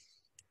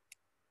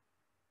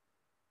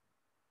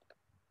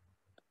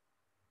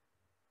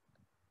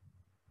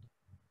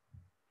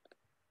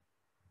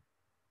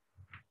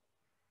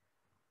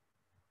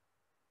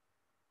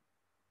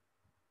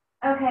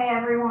 Okay,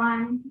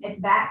 everyone,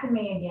 it's back to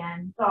me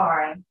again.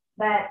 Sorry,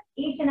 but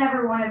each and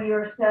every one of you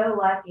are so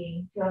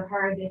lucky to have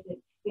heard this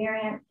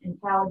experienced,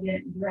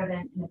 intelligent,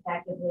 driven, and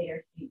effective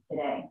leader speak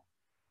today.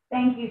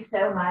 Thank you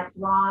so much,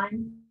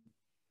 Ron.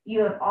 You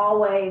have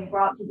always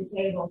brought to the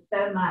table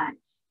so much,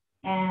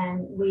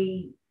 and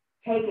we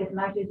take as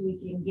much as we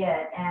can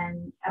get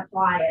and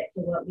apply it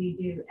to what we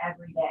do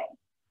every day.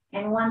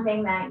 And one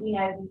thing that,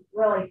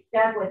 really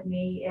stuck with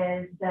me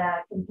is the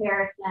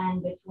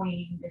comparison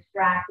between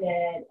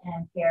distracted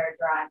and impaired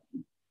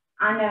driving.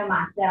 I know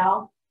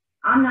myself,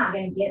 I'm not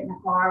going to get in the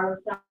car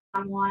with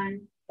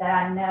someone that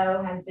I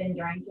know has been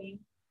drinking,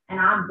 and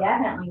I'm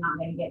definitely not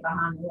going to get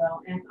behind the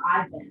wheel if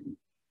I've been.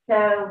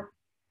 So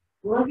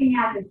looking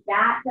at the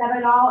stats of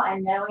it all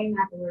and knowing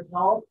that the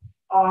results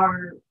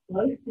are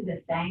close to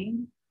the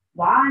same,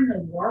 why in the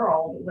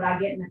world would I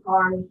get in the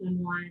car with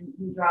someone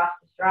who drives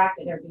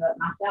distracted or do it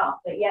myself?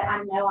 But yet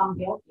I know I'm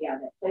guilty of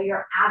it. So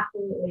you're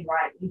absolutely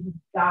right. We've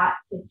got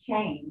to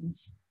change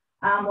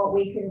what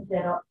we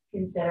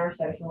consider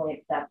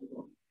socially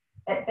acceptable.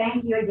 But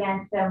thank you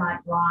again so much,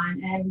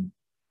 Ron. And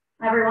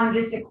everyone,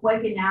 just a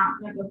quick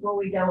announcement before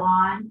we go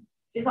on.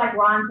 Just like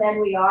Ron said,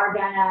 we are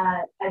going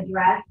to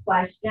address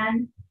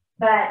questions.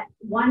 But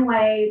one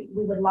way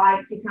we would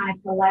like to kind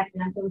of collect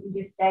them so we can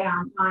just stay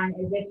on time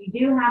is if you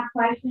do have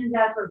questions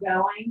as we're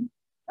going,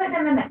 put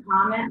them in the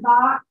comment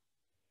box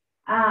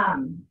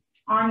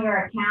on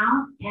your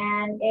account.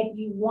 And if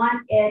you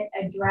want it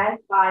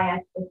addressed by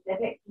a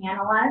specific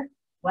panelist,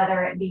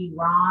 whether it be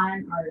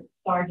Ron or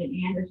Sergeant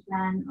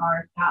Anderson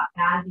or Scott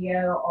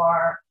Fazio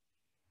or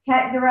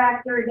tech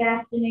director,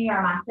 Destiny,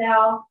 or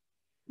myself,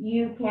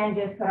 you can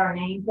just put our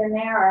names in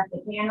there, or if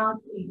the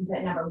panel, you can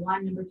put number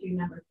 1, number 2,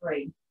 number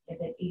 3, if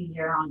it's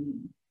easier on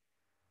you.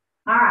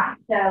 All right,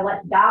 so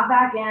let's dive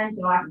back in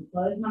so I can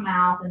close my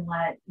mouth and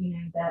let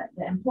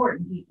the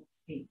important people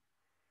speak.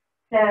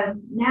 So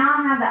now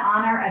I have the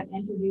honor of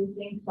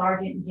introducing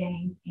Sergeant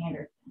James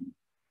Anderson.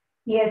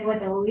 He is with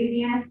the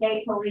Louisiana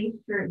State Police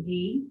Troop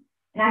D,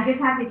 and I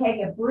just have to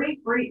take a brief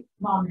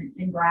moment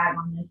and brag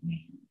on this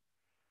man.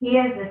 He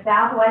is the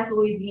Southwest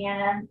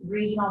Louisiana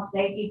Regional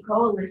Safety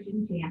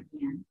Coalition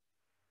champion,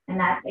 and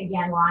that's,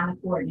 again, line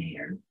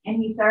coordinator,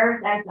 and he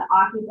serves as the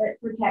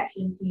occupant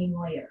protection team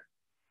leader.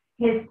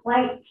 His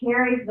plate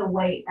carries the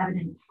weight of an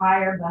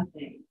entire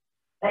buffet,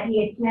 but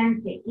he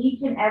attends to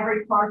each and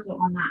every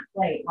parcel on that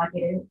plate like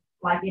it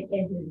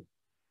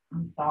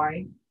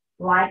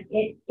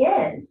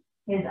is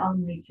his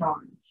only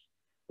charge.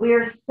 We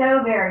are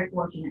so very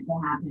fortunate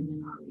to have him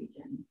in our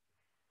region.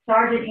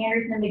 Sergeant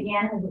Anderson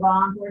began his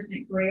law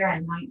enforcement career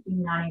in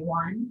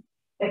 1991,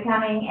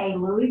 becoming a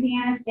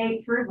Louisiana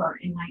State Trooper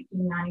in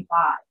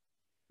 1995.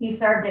 He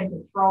served in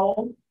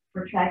patrol,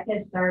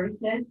 protective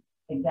services,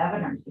 the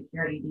governor's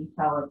security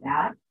detail of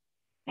that,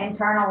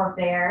 internal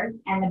affairs,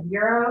 and the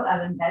Bureau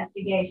of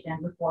Investigation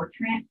before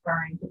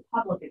transferring to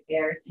public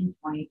affairs in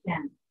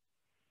 2010.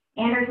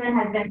 Anderson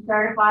has been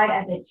certified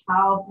as a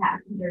child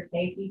passenger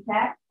safety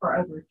tech for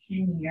over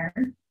 10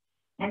 years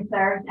and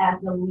serves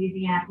as the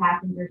Louisiana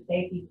Passenger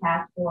Safety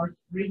Task Force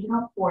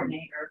Regional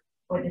Coordinator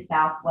for the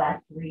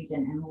Southwest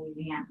region in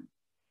Louisiana.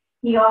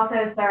 He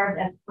also served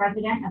as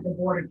president of the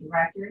Board of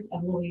Directors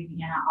of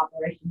Louisiana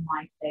Operation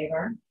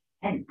Lifesaver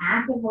and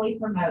actively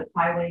promotes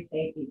highway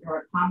safety through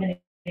a combination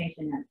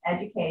of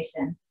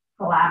education,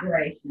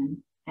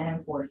 collaboration, and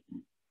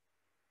enforcement.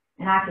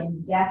 And I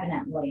can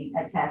definitely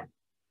attest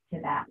to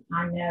that.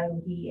 I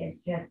know he is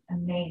just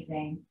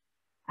amazing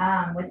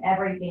with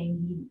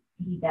everything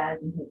he does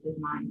and puts his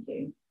mind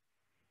to.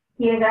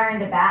 He has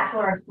earned a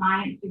Bachelor of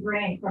Science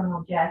degree in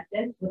Criminal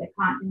Justice with a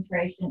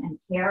concentration in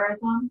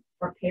terrorism,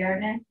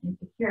 preparedness, and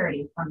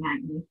security from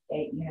McNeese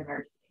State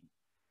University.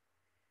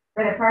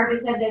 For the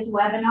purpose of this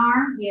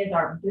webinar, he is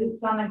our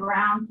boots on the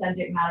ground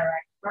subject matter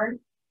expert.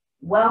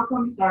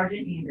 Welcome,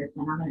 Sergeant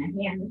Anderson. I'm going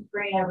to hand the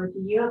screen over to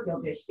you if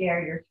you'll just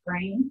share your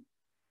screen.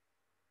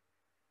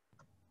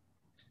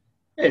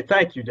 Hey,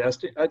 thank you,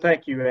 Dusty.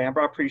 Thank you,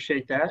 Amber. I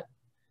appreciate that.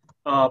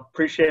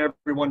 Appreciate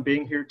everyone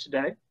being here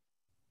today.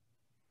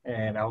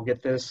 And I'll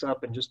get this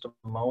up in just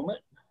a moment.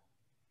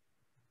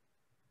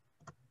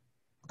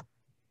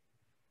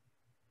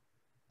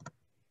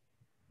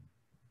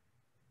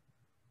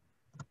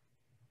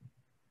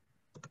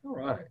 All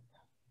right.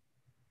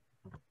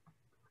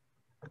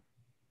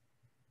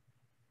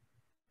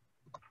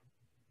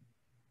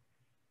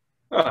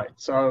 All right,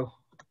 so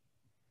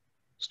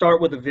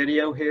start with a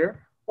video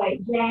here.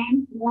 Wait,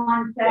 James,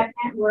 1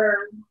 second.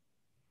 We're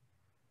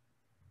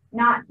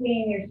not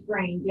seeing your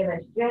screen. Give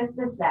us just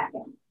a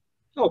second.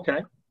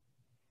 Okay.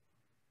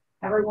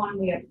 Everyone,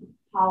 we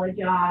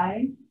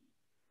apologize.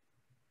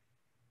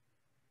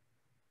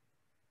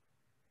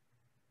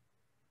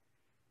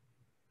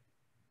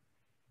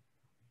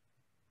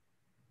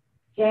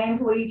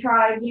 James, will you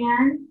try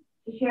again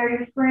to share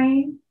your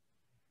screen?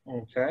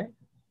 Okay,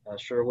 I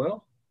sure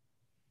will.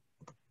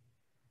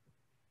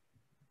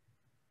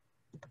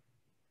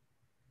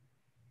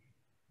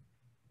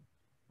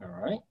 All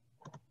right.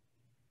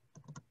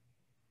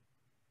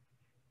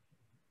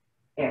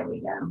 There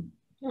we go.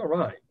 All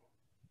right.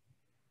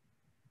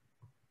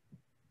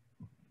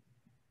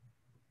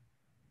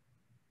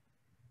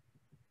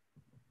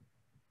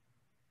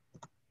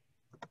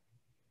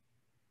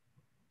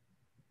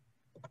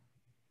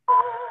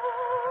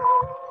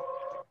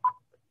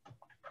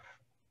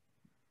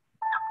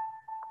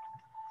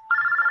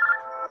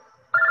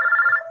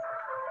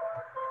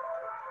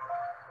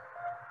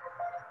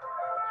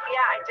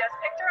 Yeah, I just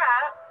picked her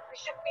up. We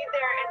should be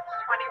there in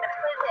 20 minutes.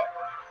 Who is it?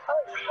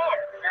 Oh,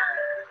 it's him.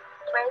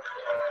 Where's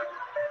he?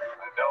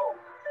 I know.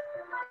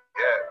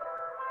 Yeah,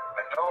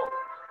 I know.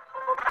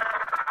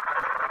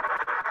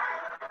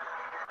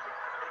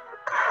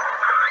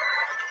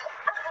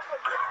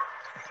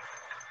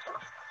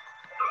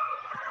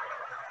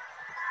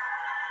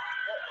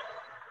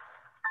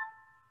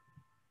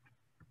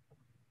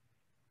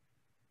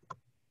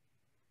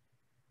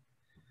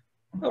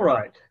 All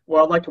right.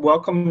 Well, I'd like to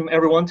welcome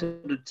everyone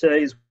to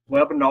today's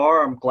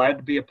webinar. I'm glad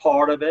to be a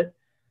part of it.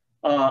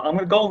 I'm going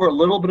to go over a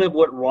little bit of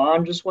what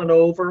Ron just went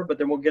over, but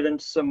then we'll get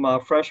into some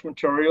fresh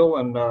material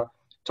and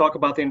talk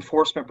about the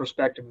enforcement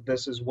perspective of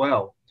this as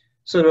well.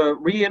 So to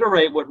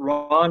reiterate what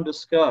Ron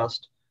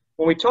discussed,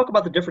 when we talk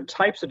about the different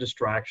types of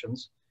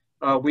distractions,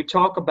 we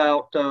talk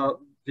about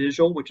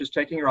visual, which is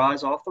taking your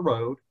eyes off the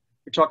road.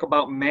 We talk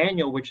about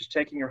manual, which is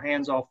taking your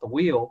hands off the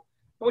wheel.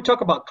 And we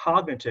talk about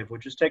cognitive,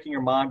 which is taking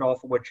your mind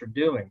off of what you're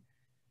doing.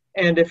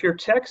 And if you're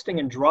texting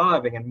and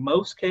driving, in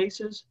most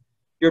cases,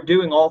 you're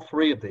doing all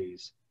three of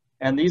these.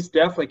 And these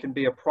definitely can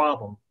be a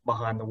problem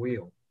behind the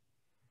wheel.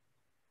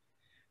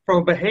 From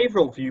a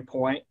behavioral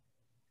viewpoint,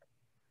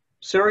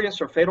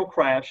 serious or fatal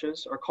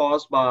crashes are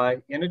caused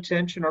by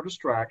inattention or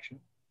distraction,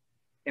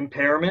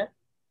 impairment,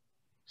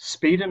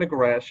 speed and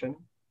aggression,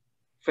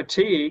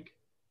 fatigue,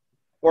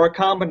 or a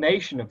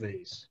combination of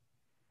these.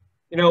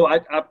 You know,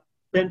 I've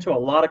been to a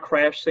lot of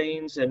crash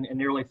scenes in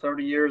nearly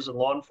 30 years in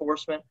law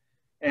enforcement,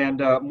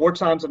 and more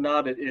times than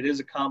not, it is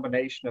a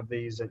combination of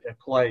these at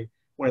play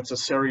when it's a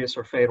serious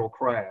or fatal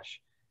crash.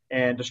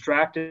 And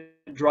distracted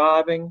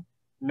driving,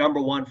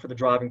 number one for the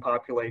driving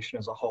population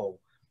as a whole.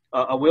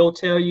 I will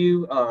tell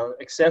you,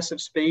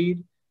 excessive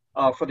speed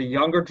for the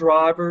younger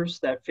drivers,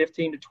 that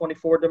 15 to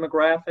 24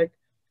 demographic,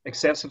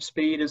 excessive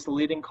speed is the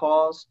leading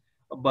cause,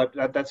 but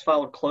that's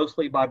followed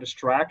closely by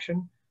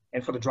distraction.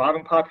 And for the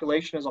driving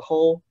population as a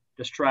whole,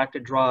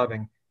 distracted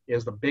driving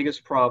is the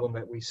biggest problem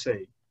that we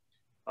see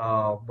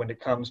when it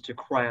comes to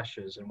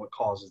crashes and what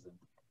causes them.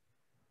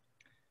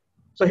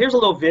 So here's a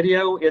little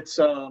video. It's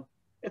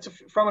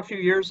from a few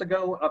years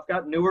ago. I've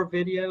got newer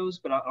videos,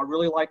 but I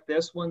really like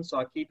this one, so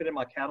I keep it in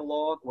my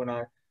catalog when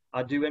I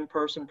do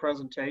in-person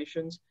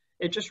presentations.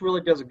 It just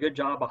really does a good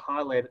job of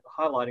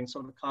highlighting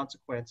some of the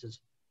consequences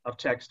of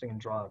texting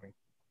and driving.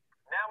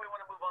 Now we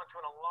want to move on to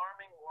an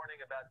alarming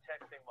warning about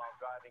texting while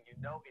driving. You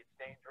know it's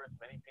dangerous.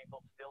 Many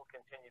people still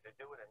continue to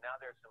do it, and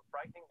now there's some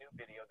frightening new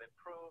video that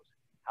proves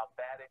how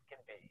bad it can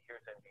be.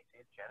 Here's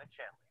NBC's Janet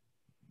Shanley.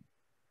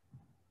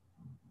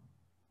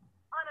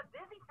 On a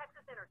busy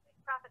Texas interstate,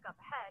 traffic up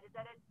ahead is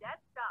at a dead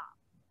stop.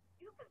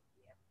 You can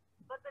see it,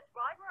 but the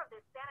driver of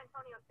this San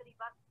Antonio city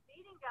bus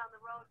speeding down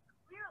the road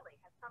clearly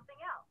has something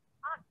else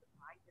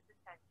occupying his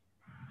attention.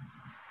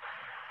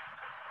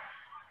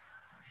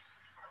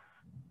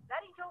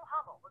 Betty Jo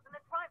Hummel was in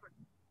the driver's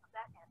seat of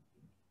that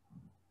SUV.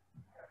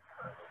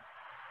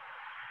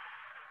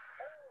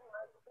 Oh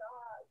my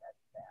God, that's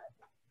bad.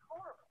 It's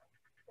horrible.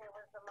 It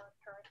was the most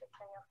horrific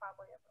thing I've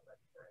probably ever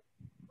lived through.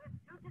 With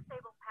two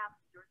disabled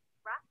passengers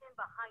strapped in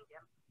behind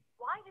him,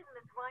 why didn't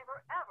the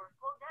driver ever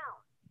slow down?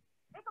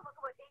 Take a look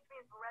at what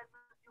Adrian Perez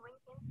was doing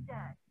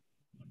instead.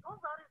 He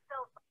pulls out his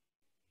cell phone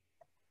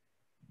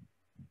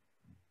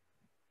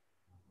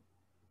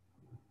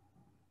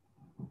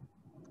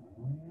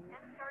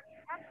and starts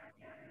texting,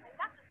 and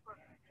not just for a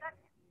few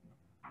seconds.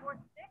 For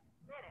 6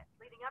 minutes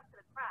leading up to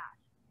the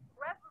crash,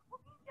 Perez was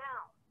looking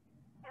down,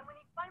 and when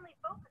he finally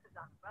focuses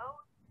on the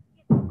road,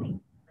 he's asleep.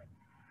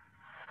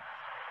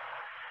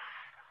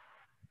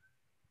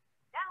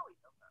 Now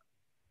he's alert,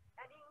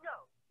 and he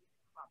knows he's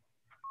in trouble.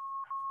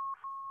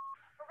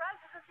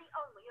 Perez isn't the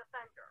only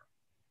offender.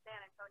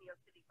 San Antonio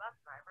city bus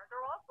drivers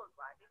are also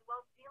driving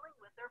while dealing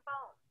with their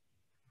phones.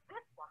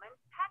 This woman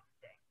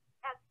texting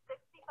at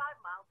 65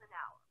 miles an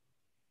hour.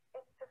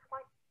 It's just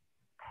like,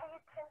 pay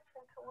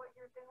attention to what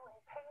you're doing.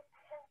 Pay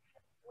attention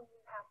when you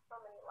have so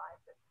many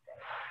lives at stake.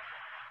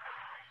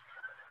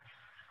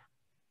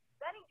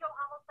 Betty Jo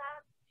Hummel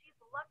says she's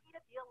lucky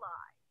to be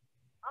alive.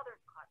 Others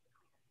caught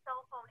between a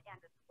cell phone and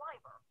a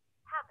driver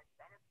haven't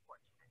been as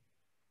fortunate.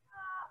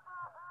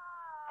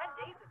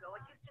 10 days ago, a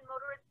Houston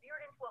motorist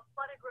veered into a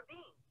flooded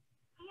ravine.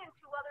 He and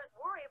two others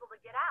were able to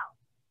get out,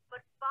 but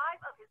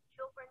 5 of his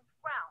children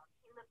drowned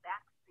in the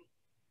back seat.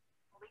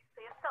 Police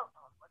say a cell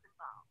phone was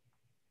involved.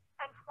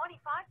 And 25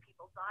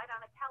 people died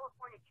on a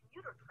California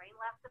commuter train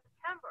last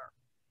September.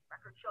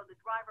 Records show the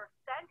driver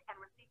sent and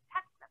received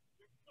text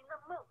messages in the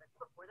moments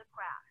before the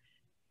crash.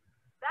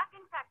 Back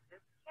in Texas,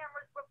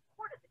 cameras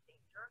reported the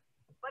danger,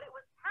 but it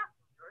was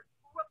passengers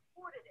who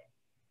reported it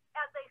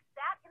as they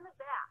sat in the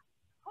back,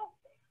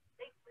 hoping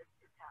they lived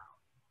to tell.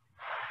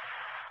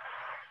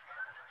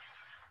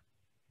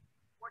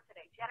 For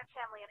today, Janet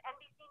Shanley and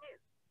NBC News,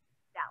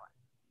 Dallas.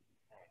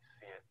 You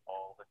see it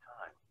all the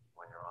time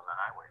when you're on the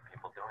highway.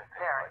 People doing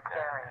things Very, like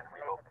very. that. And we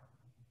hope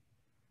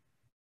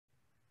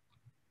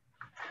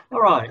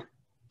All right.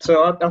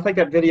 So I think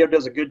that video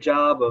does a good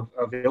job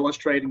of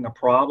illustrating the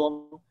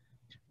problem.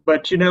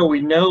 But, you know,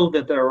 we know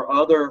that there are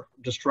other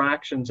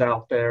distractions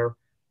out there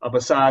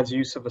besides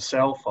use of a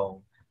cell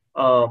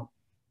phone.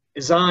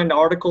 Design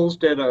Articles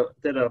did a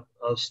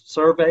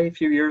survey a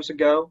few years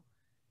ago,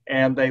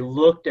 and they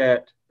looked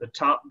at the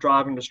top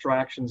driving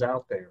distractions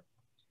out there.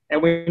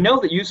 And we know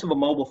that use of a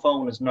mobile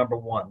phone is number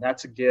one.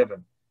 That's a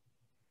given.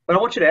 But I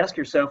want you to ask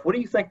yourself, what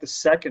do you think the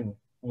second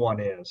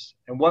one is?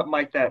 And what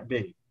might that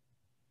be?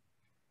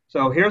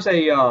 So here's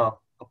a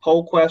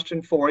poll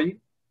question for you.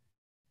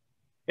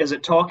 Is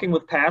it talking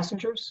with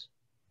passengers?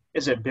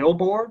 Is it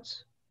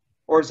billboards?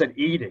 Or is it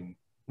eating?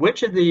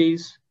 Which of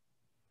these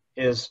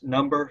is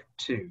number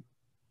 2?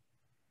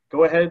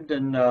 Go ahead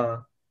and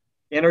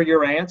enter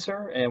your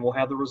answer, and we'll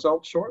have the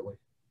results shortly.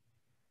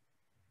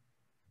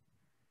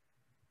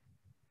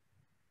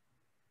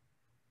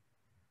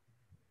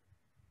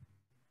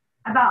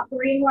 About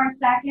 3 more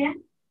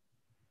seconds.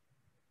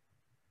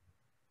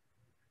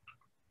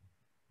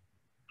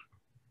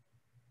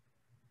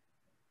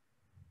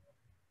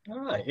 All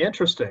right,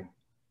 interesting.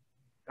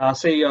 I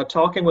see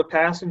talking with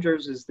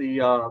passengers is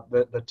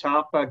the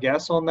top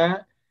guess on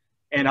that.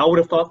 And I would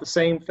have thought the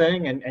same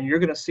thing, and you're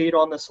going to see it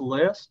on this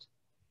list.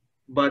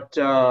 But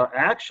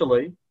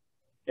actually,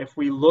 if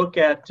we look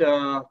at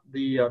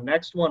the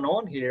next one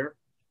on here,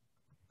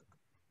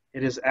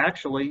 It is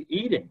actually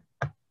eating.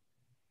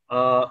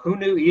 Who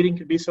knew eating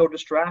could be so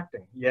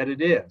distracting? Yet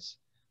it is.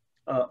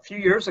 A few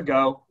years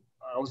ago,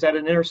 I was at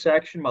an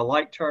intersection. My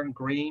light turned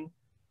green,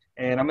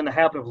 and I'm in the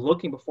habit of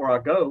looking before I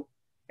go.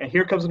 And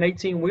here comes an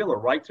 18-wheeler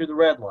right through the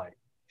red light.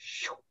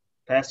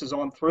 Passes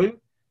on through.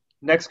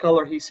 Next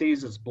color he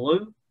sees is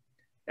blue.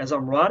 As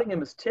I'm writing him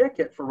his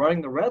ticket for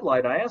running the red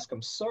light, I ask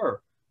him,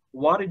 "Sir,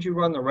 why did you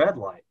run the red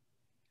light?"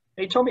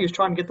 And he told me he was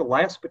trying to get the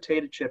last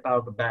potato chip out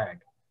of the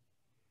bag.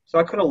 So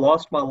I could have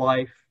lost my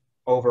life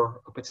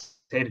over a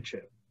potato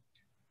chip.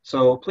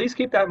 So please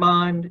keep that in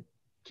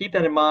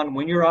mind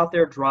when you're out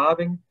there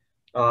driving.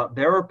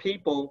 There are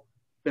people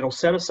that will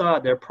set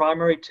aside their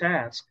primary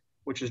task,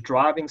 which is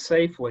driving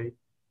safely,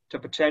 to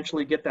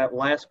potentially get that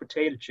last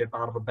potato chip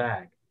out of a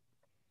bag.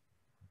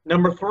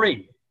 Number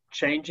 3,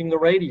 changing the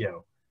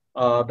radio.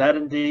 That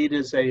indeed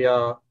is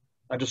a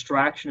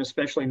distraction,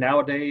 especially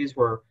nowadays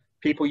where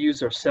people use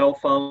their cell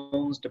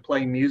phones to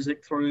play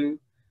music through.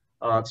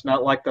 It's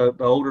not like the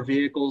older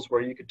vehicles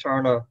where you could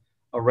turn a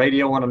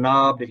radio on a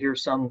knob to hear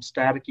some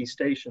staticky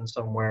station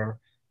somewhere,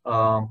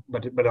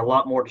 but a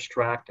lot more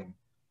distracting.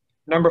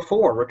 Number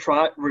 4,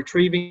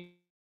 retrieving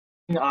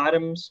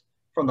items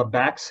from the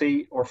back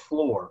seat or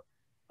floor.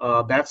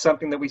 That's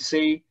something that we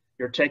see.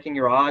 You're taking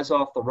your eyes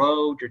off the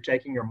road. You're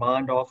taking your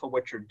mind off of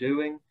what you're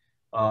doing.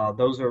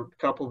 Those are a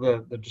couple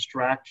of the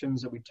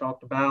distractions that we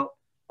talked about,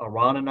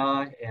 Ron and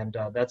I, and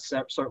that's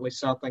certainly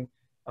something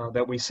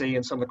that we see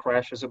in some of the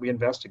crashes that we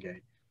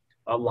investigate.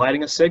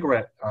 Lighting a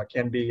cigarette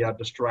can be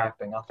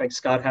distracting. I think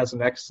Scott has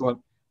an excellent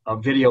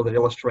video that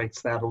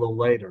illustrates that a little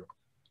later.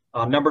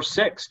 Number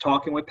 6,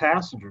 talking with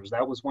passengers.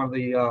 That was one of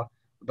the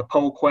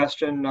poll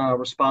question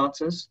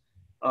responses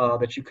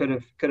that you could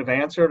have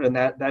answered, and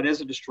that is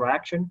a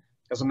distraction.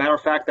 As a matter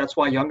of fact, that's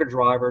why younger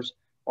drivers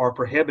are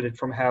prohibited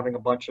from having a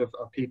bunch of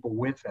people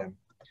with them.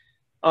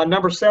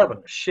 Number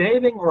 7,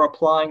 shaving or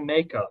applying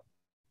makeup.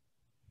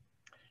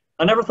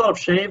 I never thought of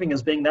shaving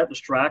as being that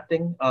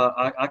distracting.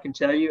 I can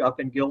tell you I've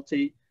been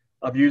guilty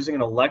of using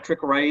an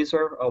electric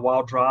razor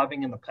while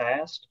driving in the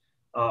past.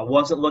 I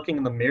wasn't looking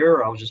in the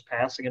mirror. I was just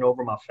passing it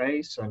over my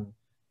face and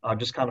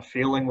just kind of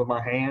feeling with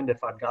my hand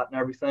if I'd gotten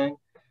everything.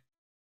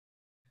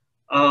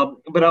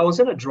 But I was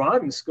at a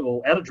driving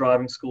school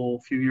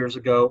a few years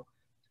ago.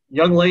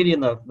 Young lady in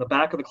the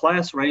back of the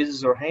class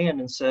raises her hand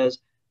and says,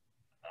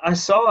 "I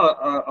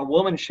saw a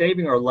woman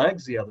shaving her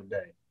legs the other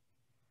day."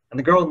 And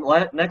the girl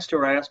next to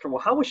her asked her,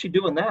 "Well, how was she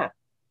doing that?"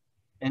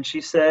 And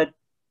she said,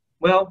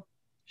 "Well,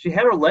 she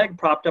had her leg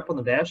propped up on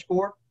the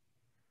dashboard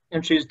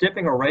and she was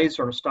dipping a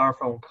razor in a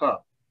styrofoam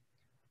cup."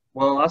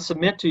 Well, I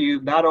submit to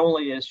you, not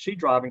only is she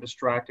driving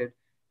distracted,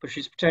 but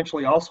she's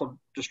potentially also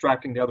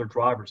distracting the other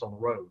drivers on the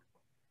road.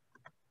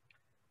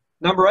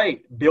 Number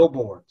 8,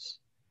 billboards.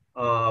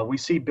 We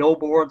see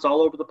billboards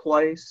all over the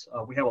place.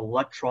 We have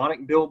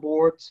electronic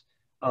billboards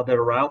that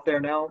are out there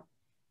now.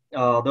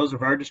 Those are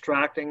very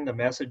distracting. The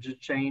messages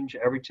change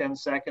every 10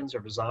 seconds.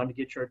 They're designed to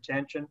get your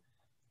attention.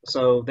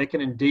 So they can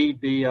indeed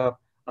be a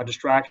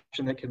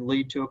distraction that can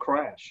lead to a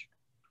crash.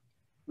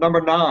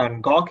 Number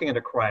 9, gawking at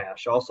a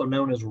crash, also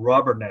known as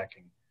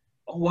rubbernecking.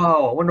 "Oh,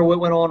 wow, I wonder what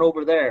went on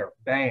over there."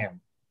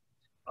 Bam.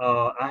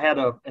 I had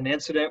an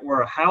incident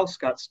where a house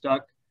got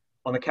stuck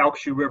on the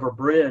Calcasieu River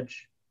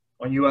Bridge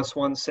on US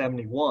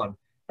 171.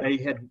 They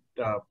had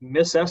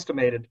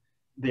misestimated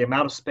the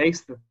amount of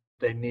space that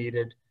they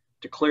needed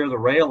to clear the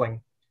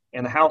railing,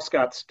 and the house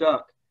got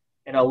stuck.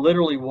 And I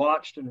literally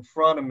watched in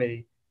front of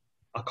me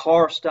a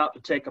car stop to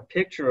take a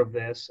picture of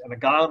this, and a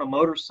guy on a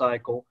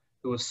motorcycle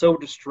who was so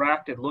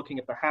distracted looking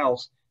at the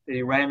house that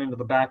he ran into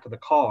the back of the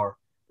car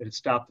that it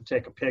stopped to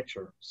take a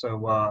picture.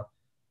 So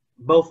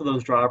both of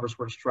those drivers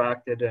were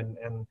distracted,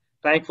 and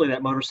thankfully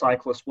that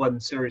motorcyclist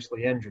wasn't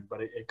seriously injured,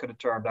 but it could have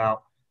turned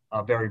out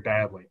very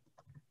badly.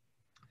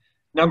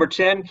 Number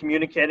 10,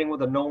 communicating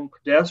with a known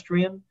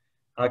pedestrian.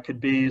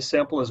 Could be as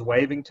simple as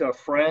waving to a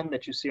friend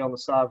that you see on the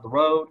side of the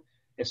road.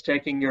 It's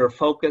taking your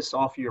focus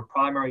off of your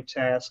primary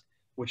task,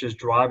 which is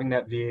driving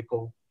that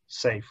vehicle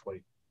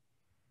safely.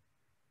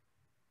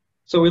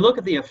 So we look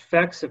at the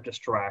effects of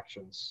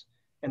distractions,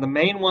 and the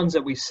main ones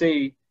that we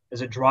see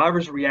is that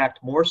drivers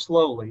react more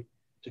slowly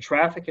to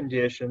traffic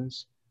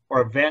conditions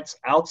or events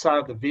outside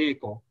of the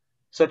vehicle,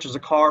 such as a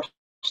car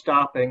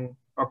stopping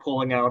or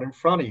pulling out in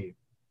front of you.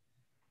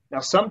 Now,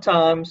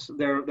 sometimes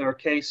there are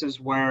cases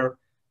where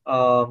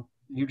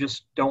you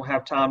just don't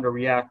have time to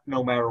react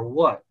no matter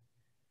what.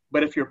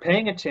 But if you're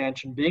paying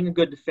attention, being a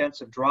good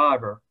defensive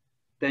driver,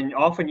 then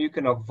often you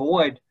can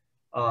avoid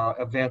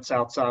events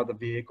outside of the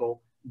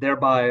vehicle,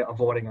 thereby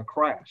avoiding a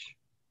crash.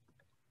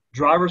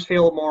 Drivers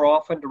fail more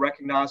often to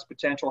recognize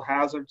potential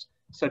hazards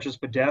such as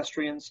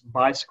pedestrians,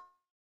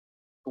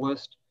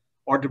 bicyclists,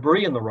 or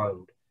debris in the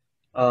road.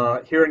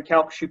 Here in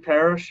Calcasieu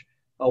Parish,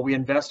 we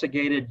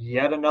investigated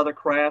yet another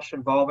crash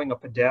involving a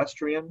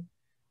pedestrian.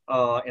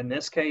 In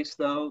this case,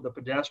 though, the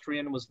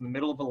pedestrian was in the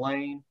middle of a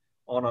lane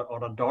on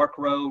a dark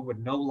road with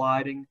no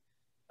lighting.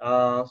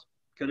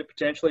 Could it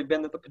potentially have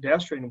been that the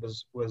pedestrian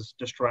was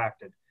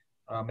distracted?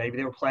 Maybe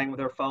they were playing with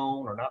their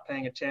phone or not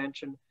paying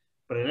attention.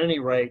 But at any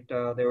rate,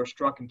 they were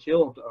struck and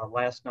killed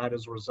last night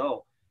as a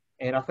result.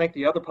 And I think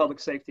the other public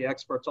safety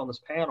experts on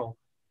this panel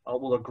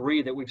will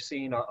agree that we've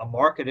seen a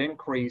marked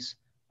increase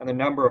in the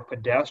number of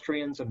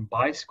pedestrians and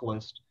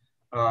bicyclists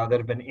that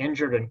have been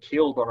injured and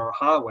killed on our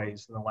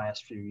highways in the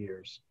last few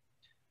years.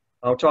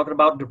 We're talking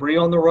about debris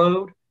on the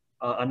road.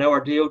 I know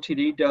our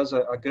DOTD does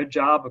a good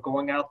job of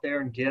going out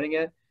there and getting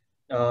it,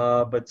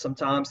 but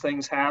sometimes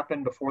things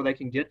happen before they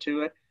can get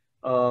to it.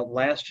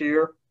 Last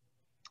year,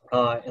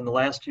 in the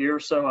last year or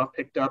so, I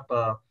picked up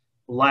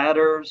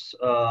ladders,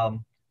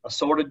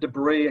 assorted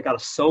debris. I got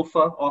a sofa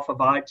off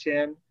of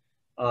I-10.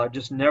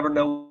 Just never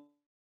know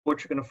what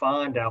you're going to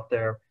find out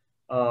there.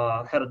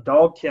 Had a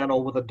dog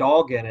kennel with a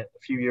dog in it a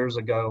few years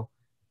ago,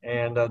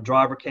 and a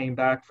driver came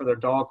back for their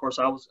dog. Of course,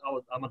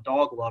 I'm a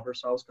dog lover,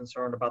 so I was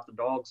concerned about the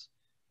dog's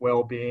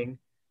well-being,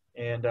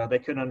 and they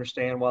couldn't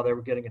understand why they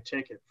were getting a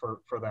ticket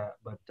for that.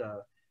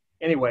 But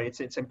anyway,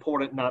 it's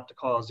important not to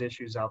cause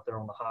issues out there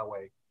on the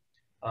highway.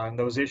 And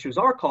those issues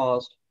are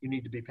caused, you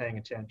need to be paying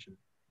attention.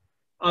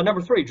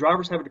 Number 3,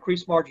 drivers have a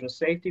decreased margin of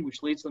safety,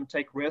 which leads them to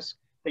take risks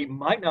they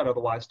might not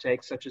otherwise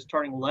take, such as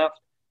turning left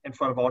in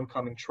front of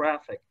oncoming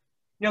traffic.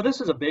 You know,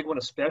 this is a big one,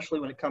 especially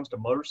when it comes to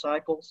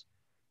motorcycles.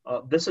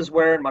 This is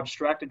where in my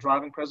distracted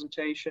driving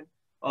presentation,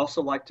 I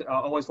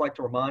always like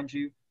to remind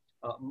you,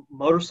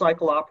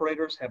 motorcycle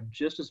operators have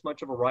just as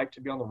much of a right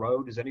to be on the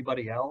road as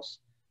anybody else.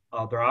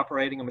 They're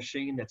operating a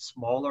machine that's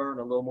smaller and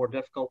a little more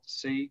difficult to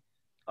see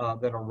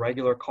than a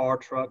regular car,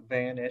 truck,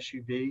 van,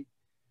 SUV.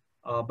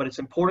 But it's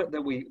important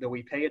that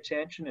we pay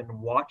attention and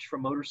watch for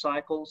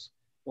motorcycles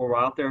when we're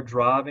out there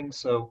driving.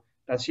 So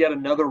that's yet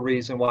another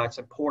reason why it's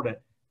important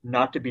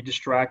not to be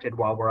distracted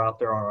while we're out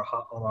there on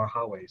our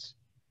highways.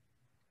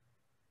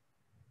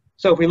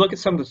 So if we look at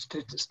some of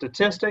the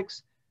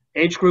statistics,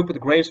 age group with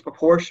the greatest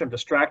proportion of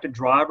distracted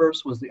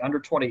drivers was the under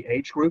 20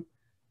 age group.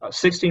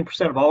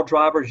 16% of all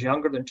drivers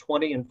younger than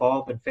 20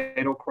 involved in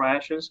fatal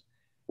crashes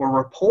were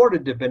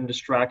reported to have been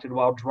distracted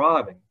while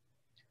driving.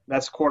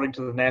 That's according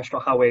to the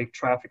National Highway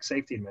Traffic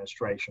Safety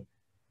Administration.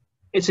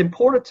 It's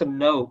important to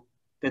note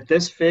that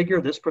this figure,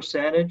 this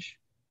percentage,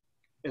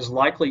 is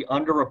likely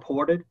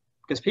underreported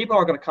because people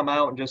are going to come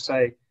out and just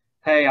say,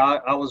 hey,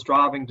 I was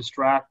driving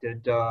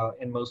distracted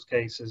in most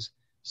cases.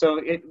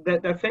 So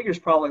that figure is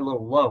probably a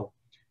little low.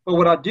 But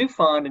what I do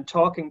find in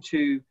talking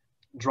to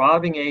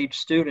driving age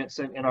students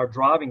in our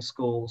driving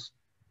schools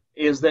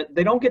is that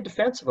they don't get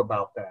defensive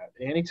about that.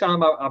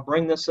 Anytime I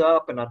bring this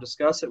up and I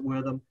discuss it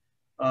with them,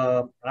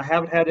 I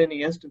haven't had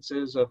any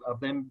instances of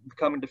them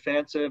becoming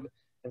defensive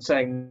and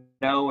saying,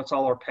 no, it's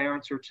all our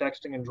parents who are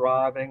texting and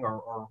driving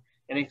or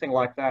anything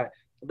like that.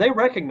 They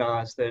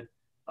recognize that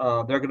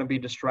they're going to be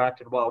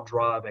distracted while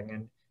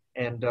driving.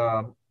 And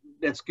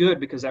it's good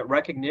because that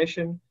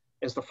recognition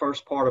is the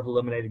first part of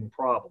eliminating the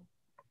problem.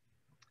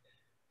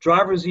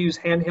 Drivers who use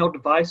handheld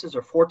devices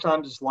are 4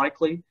 times as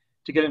likely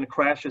to get in a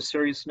crash that's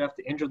serious enough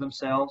to injure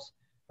themselves,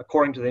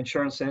 according to the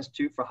Insurance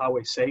Institute for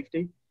Highway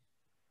Safety.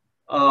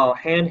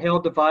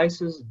 Handheld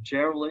devices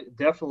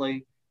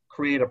definitely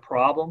create a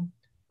problem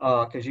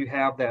because you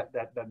have that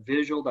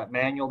visual, that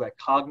manual, that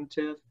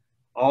cognitive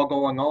all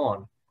going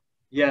on.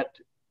 Yet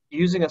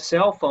using a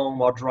cell phone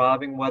while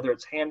driving, whether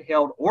it's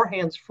handheld or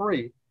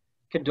hands-free,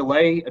 can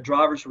delay a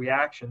driver's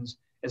reactions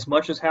as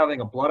much as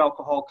having a blood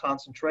alcohol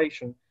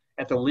concentration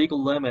at the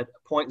legal limit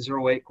of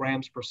 0.08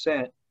 grams per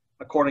cent,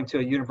 according to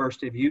a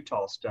University of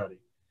Utah study.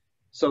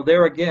 So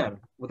there again,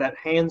 with that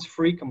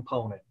hands-free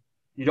component,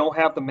 you don't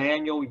have the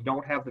manual, you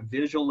don't have the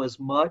visual as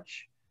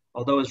much,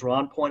 although as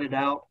Ron pointed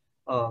out,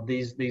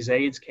 these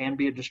aids can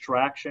be a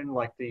distraction,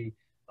 like the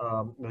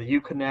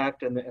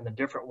Uconnect and the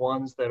different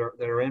ones that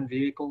are in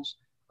vehicles.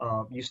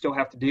 You still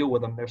have to deal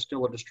with them. They're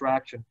still a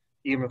distraction,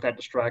 even if that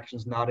distraction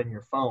is not in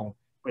your phone.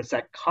 But it's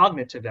that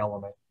cognitive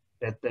element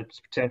that's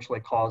potentially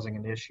causing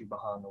an issue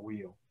behind the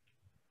wheel.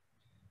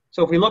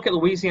 So if we look at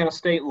Louisiana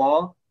state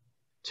law,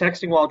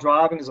 texting while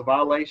driving is a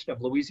violation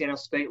of Louisiana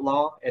state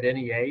law at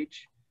any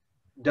age.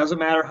 Doesn't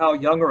matter how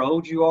young or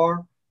old you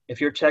are, if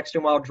you're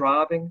texting while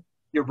driving,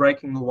 you're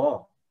breaking the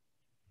law.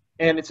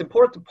 And it's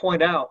important to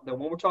point out that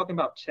when we're talking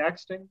about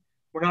texting,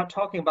 we're not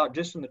talking about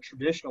just in the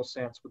traditional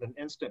sense with an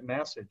instant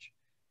message.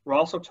 We're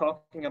also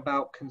talking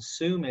about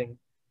consuming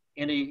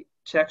any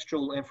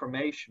textual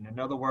information. In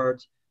other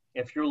words,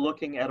 if you're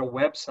looking at a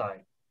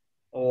website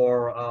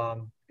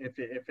or if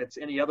it's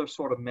any other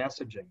sort of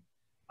messaging,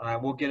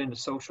 we'll get into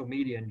social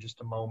media in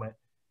just a moment.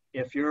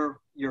 If you're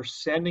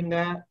sending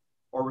that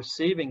or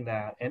receiving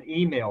that, an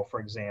email, for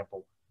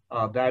example,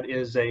 that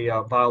is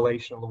a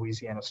violation of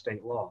Louisiana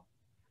state law.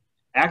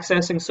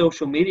 Accessing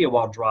social media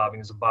while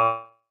driving is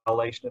a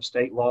violation of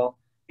state law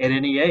at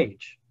any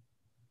age.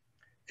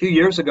 A few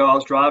years ago, I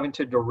was driving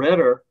to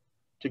DeRidder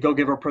to go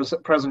give a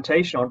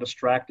presentation on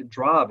distracted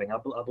driving. I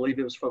believe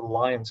it was for the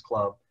Lions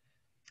Club.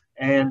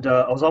 And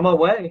I was on my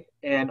way,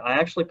 and I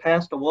actually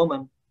passed a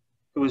woman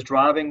who was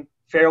driving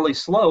fairly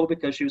slow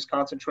because she was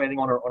concentrating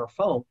on her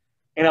phone,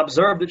 and I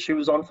observed that she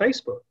was on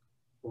Facebook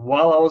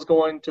while I was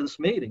going to this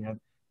meeting. And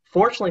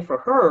fortunately for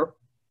her,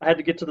 I had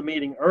to get to the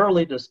meeting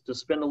early to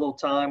spend a little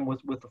time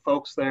with the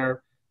folks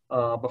there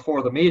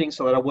before the meeting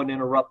so that I wouldn't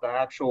interrupt the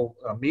actual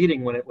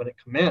meeting when it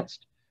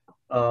commenced.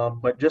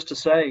 But just to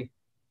say,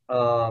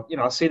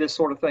 I see this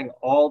sort of thing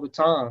all the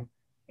time,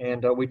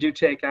 and we do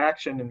take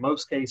action in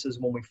most cases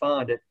when we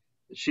find it.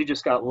 She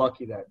just got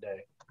lucky that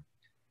day.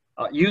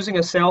 Using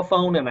a cell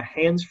phone in a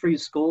hands-free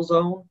school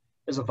zone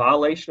is a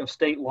violation of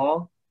state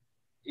law.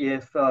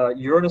 If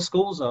you're in a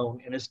school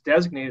zone and it's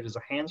designated as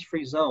a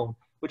hands-free zone,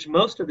 which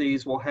most of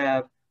these will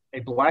have a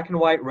black and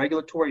white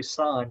regulatory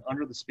sign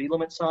under the speed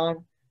limit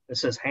sign that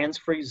says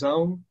hands-free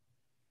zone,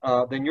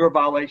 then you're a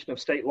violation of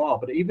state law.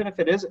 But even if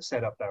it isn't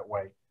set up that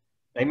way,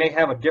 they may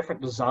have a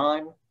different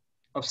design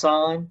of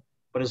sign,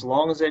 but as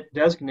long as it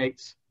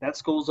designates that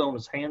school zone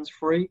as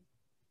hands-free,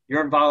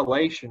 you're in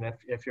violation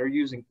if you're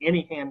using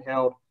any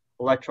handheld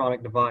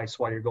electronic device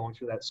while you're going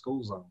through that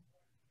school zone.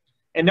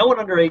 And no one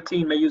under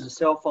 18 may use a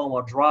cell phone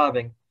while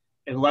driving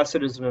unless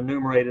it is an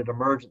enumerated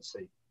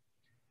emergency.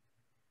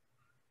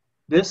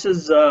 This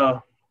is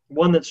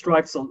one that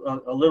strikes a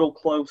little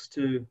close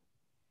to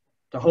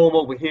home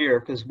over here,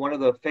 because one of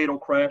the fatal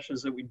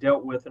crashes that we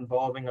dealt with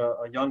involving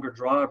a younger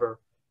driver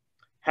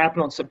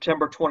happened on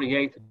September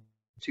 28th,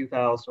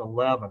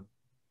 2011.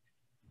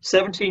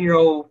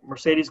 17-year-old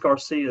Mercedes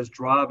Garcia is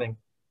driving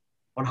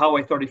on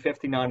Highway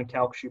 3059 in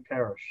Calcasieu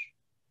Parish.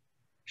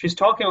 She's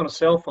talking on a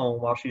cell phone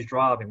while she's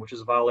driving, which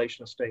is a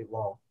violation of state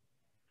law.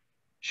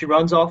 She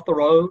runs off the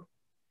road.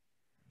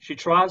 She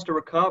tries to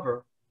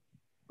recover,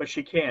 but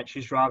she can't.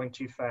 She's driving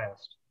too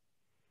fast.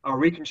 Our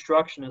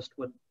reconstructionist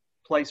would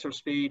place her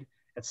speed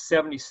at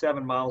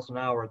 77 miles an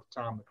hour at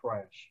the time of the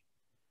crash.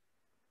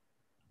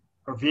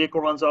 Her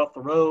vehicle runs off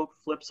the road,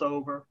 flips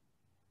over.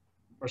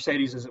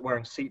 Mercedes isn't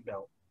wearing a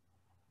seatbelt.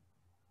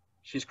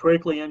 She's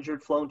critically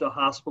injured, flown to a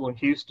hospital in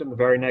Houston the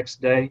very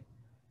next day,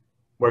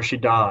 where she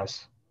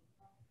dies.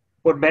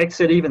 What makes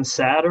it even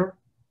sadder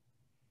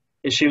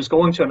is she was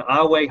going to an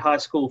Iowa High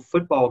School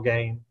football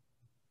game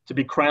to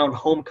be crowned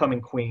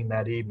homecoming queen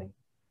that evening.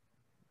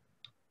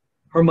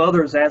 Her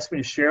mother has asked me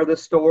to share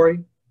this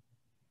story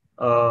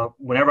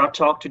whenever I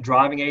talk to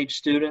driving age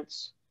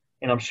students,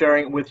 and I'm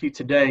sharing it with you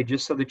today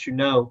just so that you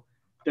know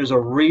there's a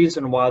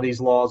reason why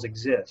these laws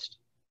exist.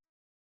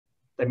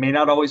 They may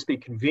not always be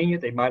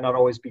convenient, they might not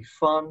always be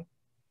fun,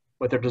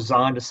 but they're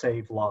designed to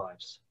save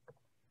lives.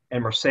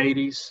 And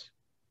Mercedes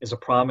is a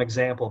prime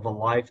example of a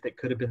life that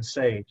could have been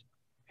saved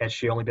had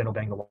she only been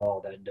obeying the law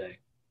that day.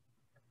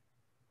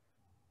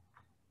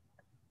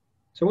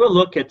 So we'll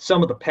look at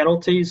some of the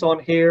penalties on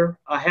here.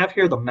 I have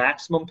here the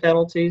maximum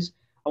penalties.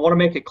 I want to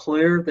make it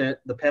clear that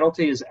the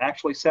penalty is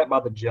actually set by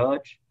the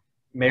judge.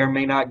 May or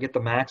may not get the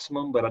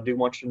maximum, but I do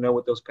want you to know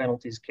what those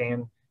penalties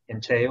can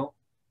entail.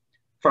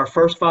 For our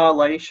first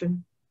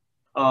violation,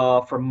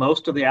 for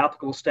most of the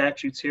applicable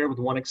statutes here, with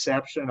one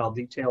exception, I'll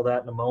detail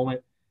that in a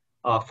moment,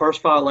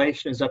 first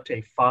violation is up to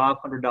a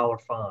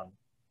 $500 fine.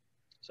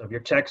 So if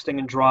you're texting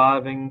and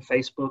driving,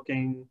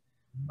 Facebooking,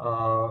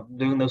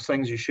 doing those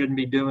things you shouldn't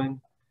be doing,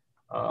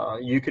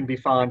 you can be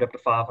fined up to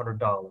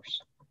 $500.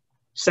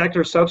 Second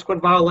or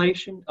subsequent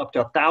violation, up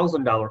to a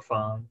 $1,000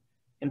 fine,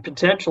 and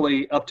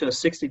potentially up to a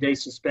 60-day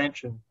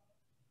suspension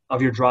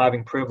of your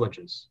driving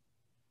privileges.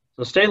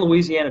 So the state of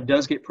Louisiana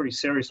does get pretty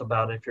serious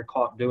about it if you're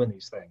caught doing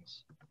these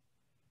things.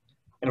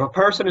 And if a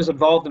person is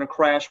involved in a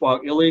crash while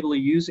illegally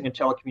using a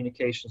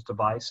telecommunications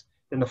device,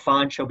 then the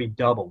fine shall be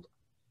doubled.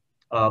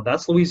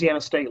 That's Louisiana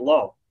state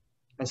law.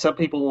 And some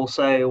people will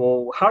say,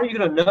 well, how are you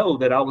going to know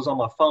that I was on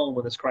my phone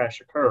when this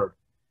crash occurred?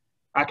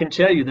 I can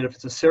tell you that if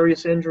it's a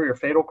serious injury or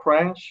fatal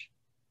crash,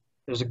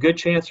 there's a good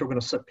chance we're going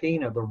to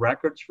subpoena the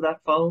records for that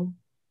phone,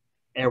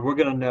 and we're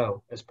going to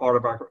know as part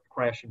of our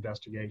crash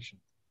investigation.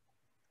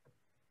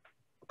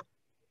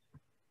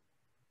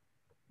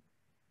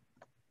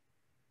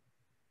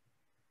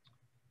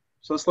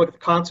 So let's look at the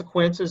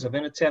consequences of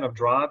inattentive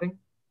driving.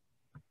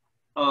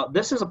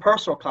 This is a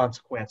personal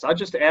consequence. I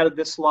just added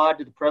this slide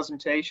to the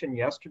presentation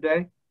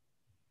yesterday.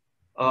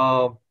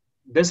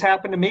 This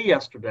happened to me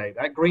yesterday.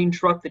 That green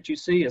truck that you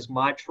see is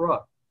my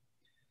truck.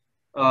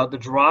 The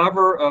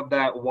driver of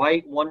that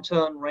white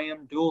one-ton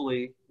Ram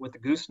dually with the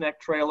gooseneck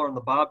trailer and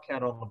the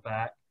Bobcat on the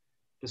back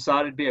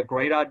decided it'd be a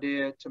great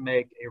idea to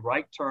make a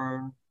right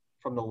turn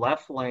from the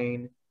left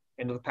lane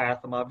into the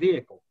path of my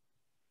vehicle.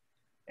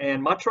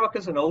 And my truck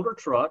is an older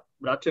truck,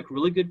 but I took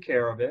really good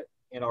care of it,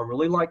 and I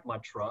really like my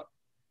truck.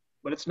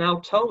 But it's now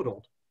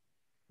totaled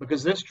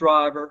because this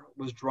driver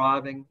was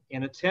driving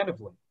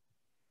inattentively.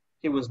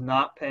 He was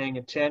not paying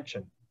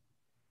attention.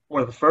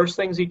 One of the first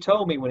things he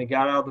told me when he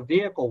got out of the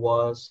vehicle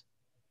was,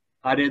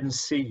 "I didn't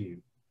see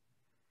you."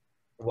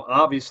 Well,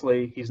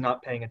 obviously, he's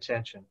not paying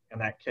attention in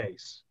that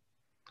case.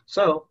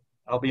 So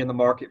I'll be in the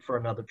market for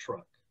another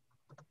truck.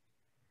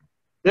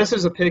 This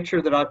is a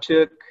picture that I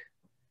took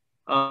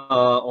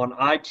on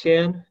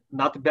I-10.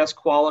 Not the best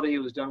quality. It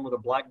was done with a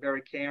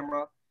BlackBerry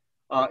camera.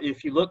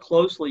 If you look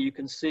closely, you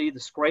can see the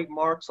scrape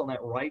marks on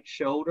that right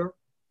shoulder.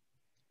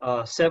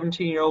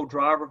 17-year-old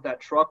driver of that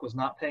truck was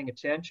not paying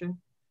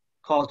attention,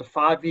 caused a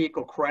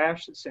 5-vehicle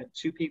crash that sent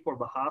 2 people to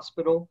the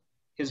hospital.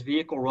 His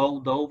vehicle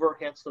rolled over,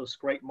 hence those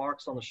scrape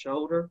marks on the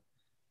shoulder.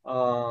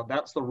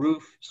 That's the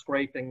roof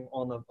scraping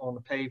on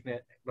the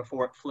pavement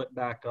before it flipped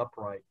back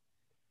upright.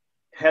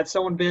 Had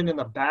someone been in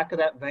the back of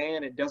that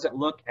van, it doesn't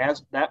look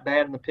as that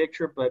bad in the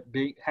picture, but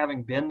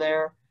having been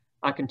there,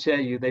 I can tell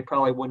you they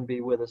probably wouldn't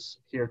be with us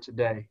here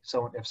today.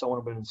 So if someone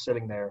had been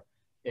sitting there,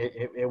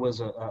 it was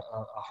a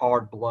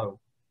hard blow.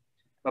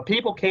 But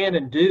people can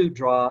and do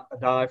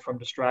die from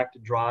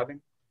distracted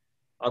driving.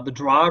 The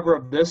driver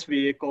of this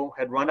vehicle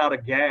had run out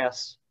of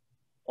gas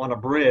on a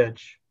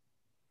bridge,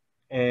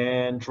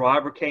 and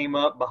driver came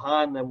up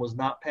behind them, was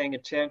not paying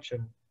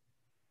attention,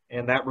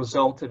 and that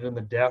resulted in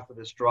the death of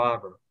this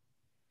driver.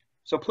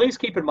 So please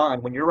keep in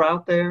mind, when you're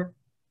out there,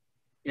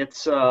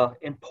 it's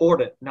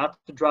important not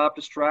to drive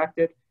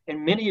distracted.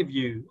 And many of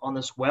you on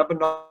this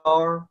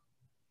webinar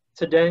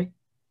today,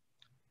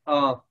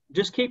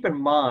 just keep in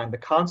mind the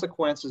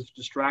consequences of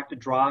distracted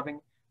driving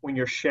when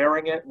you're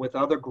sharing it with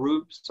other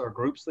groups or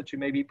groups that you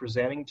may be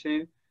presenting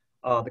to.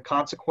 The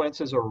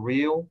consequences are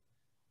real.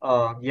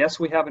 Yes,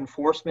 we have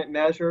enforcement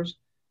measures,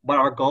 but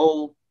our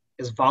goal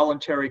is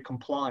voluntary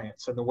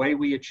compliance. And the way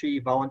we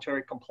achieve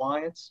voluntary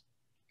compliance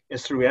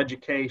is through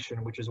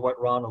education, which is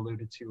what Ron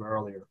alluded to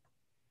earlier.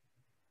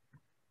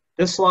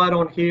 This slide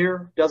on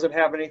here doesn't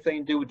have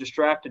anything to do with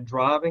distracted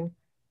driving,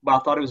 but I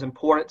thought it was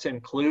important to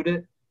include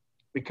it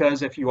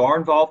because if you are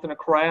involved in a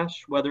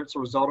crash, whether it's a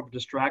result of a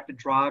distracted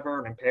driver,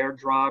 an impaired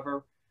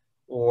driver,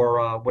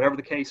 or whatever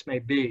the case may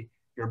be,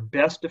 your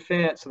best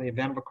defense in the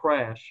event of a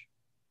crash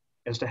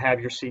is to have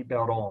your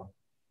seatbelt on.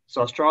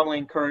 So I strongly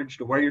encourage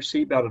you to wear your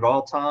seatbelt at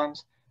all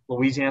times.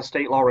 Louisiana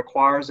state law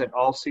requires it in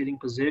all seating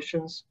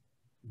positions,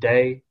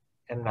 day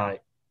and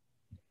night.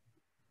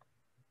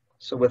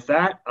 So with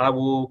that, I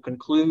will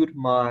conclude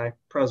my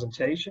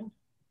presentation,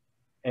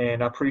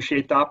 and I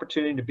appreciate the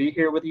opportunity to be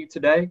here with you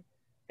today,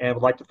 and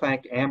would like to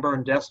thank Amber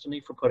and Destiny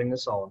for putting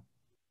this on.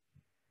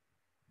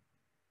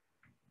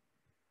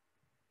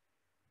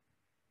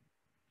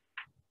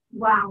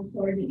 Wow,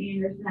 Sergeant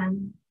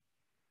Anderson.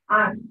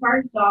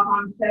 First off,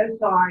 I'm so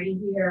sorry to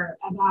hear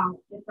about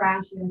the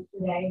crash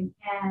yesterday,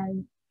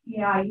 and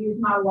I use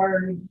my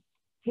words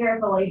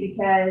carefully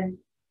because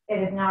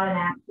it is not an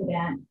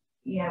accident.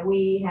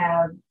 We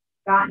have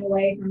gotten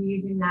away from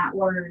using that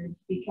word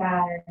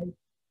because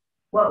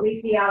what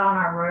we see out on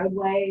our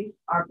roadways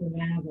are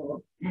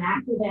preventable. An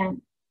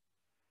accident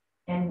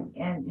and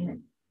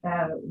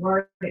the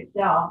word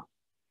itself,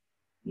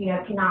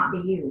 cannot be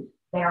used.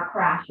 They are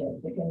crashes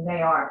because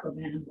they are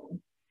preventable.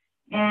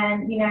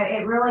 And,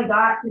 it really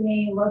got to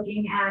me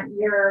looking at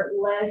your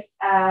list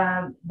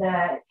of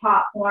the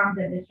top forms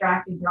of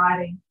distracted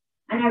driving.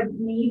 I know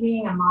me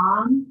being a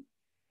mom,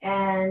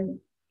 and,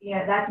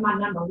 that's my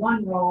number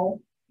one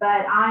role, but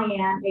I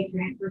am a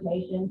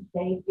transportation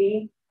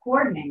safety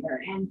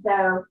coordinator. And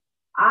so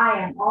I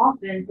am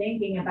often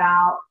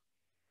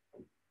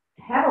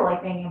heavily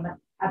thinking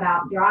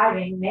about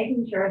driving,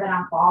 making sure that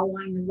I'm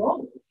following the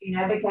rules,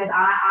 because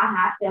I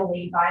have to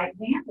lead by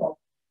example.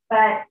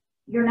 But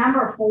your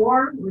number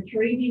 4,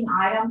 retrieving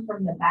items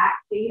from the back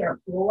seat or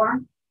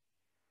floor.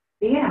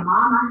 Being a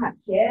mom, I have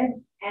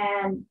kids,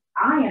 and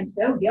I am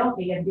so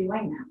guilty of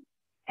doing that.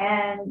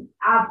 And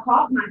I've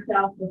caught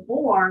myself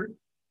before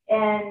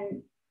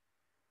in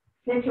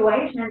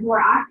situations where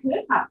I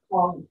could have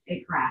caused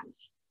a crash.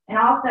 And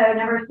also,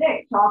 number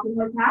 6, talking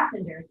with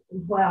passengers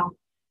as well.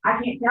 I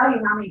can't tell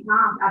you how many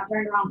times I've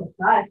turned around to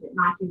fuss at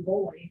my 2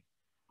 boys.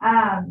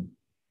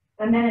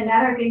 And then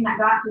another thing that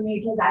got to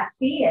me, because I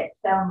see it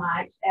so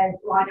much, as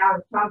like I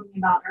was talking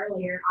about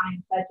earlier, I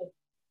am such a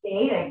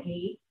data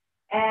geek,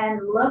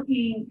 and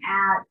looking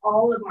at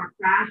all of our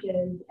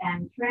crashes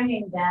and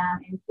trending them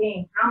and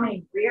seeing how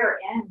many rear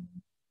ends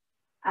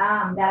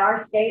that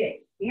our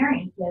state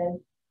experiences.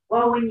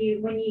 Well, when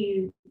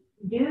you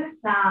do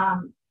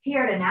some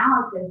tiered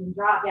analysis and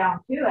drop down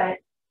to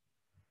it,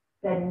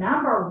 the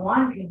number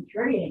 1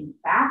 contributing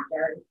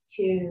factor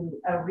to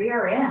a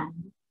rear end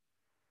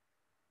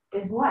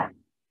is what?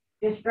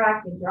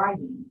 Distracted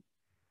driving.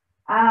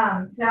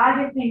 So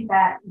I just think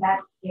that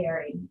that's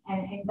scary.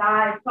 And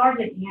guys,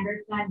 Sergeant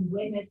Anderson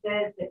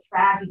witnesses the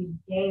tragedies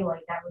daily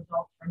that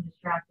results from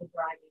distracted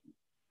driving.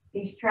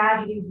 These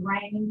tragedies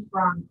range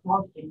from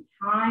costing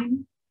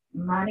time,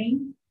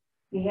 money,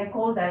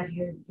 vehicles, as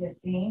you've just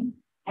seen,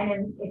 and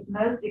in its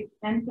most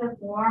expensive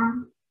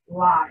form,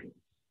 lives.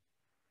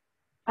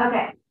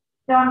 Okay,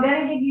 so I'm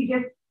going to give you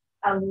just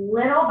a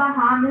little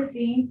behind the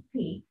scenes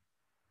peek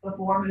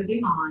before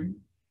moving on.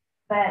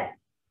 But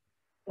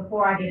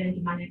before I get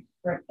into my next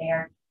script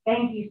there,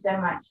 thank you so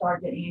much,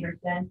 Sergeant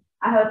Anderson.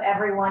 I hope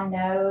everyone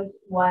knows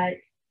what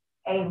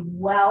a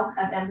wealth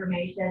of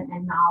information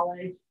and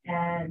knowledge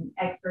and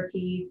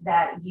expertise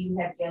that you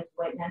have just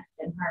witnessed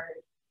and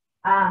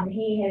heard.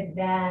 He has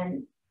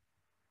been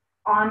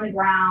on the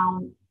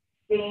ground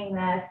seeing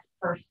this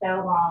for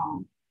so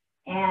long,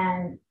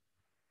 and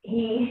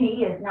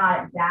he is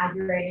not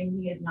exaggerating.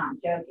 He is not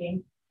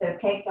joking. So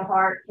take to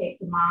heart, take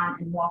to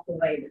mind, and walk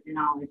away with the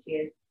knowledge he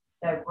has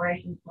so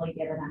graciously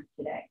given us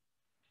today.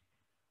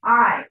 All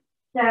right,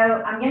 so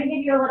I'm going to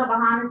give you a little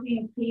behind the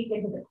scenes peek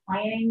into the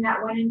planning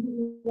that went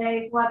into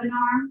today's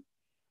webinar.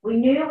 We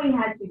knew we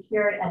had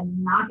secured a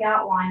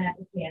knockout lineup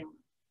of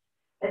panelists,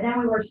 but then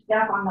we were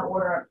stuck on the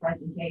order of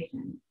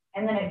presentation,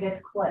 and then it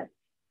just clicked.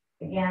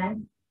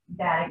 Again,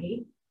 data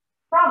geek,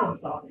 problem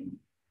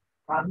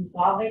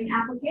solving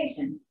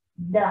application.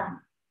 Done.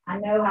 I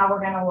know how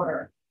we're going to order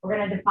it. We're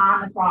going to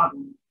define the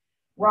problem.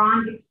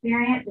 Ron's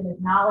experience and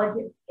his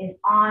knowledge is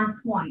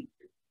on point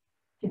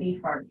to be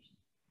first.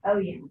 Oh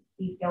yeah,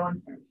 he's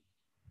going first.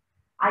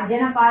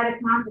 Identify the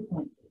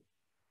consequences.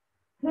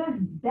 Who's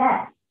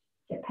best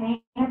to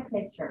paint a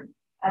picture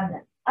of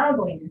the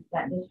ugliness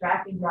that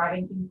distracted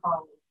driving can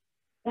cause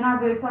than our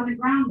boots on the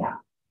ground guy?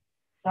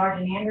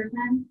 Sergeant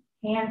Anderson,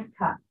 hands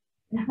cuffed.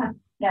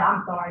 No,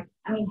 I'm sorry.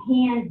 I mean,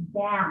 hands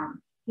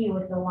down, he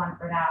was the one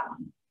for that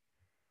one.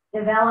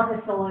 Develop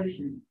a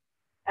solution,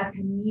 a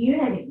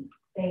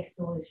community-based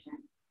solution.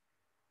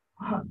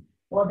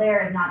 Well,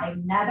 there is not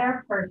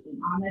another person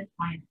on this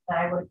planet that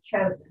I would have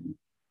chosen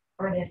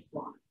for this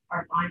one,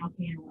 our final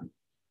panelist.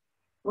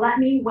 Let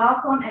me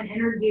welcome and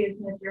introduce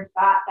Mr.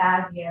 Scott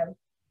Fazio,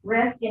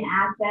 Risk and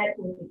Assets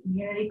with the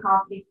Community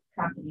Coffee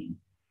Company.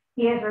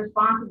 He is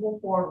responsible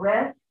for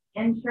risk,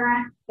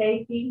 insurance,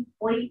 safety,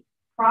 fleet,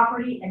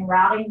 property, and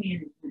routing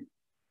management.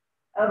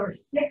 Over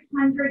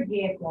 600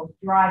 vehicles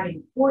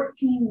driving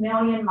 14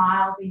 million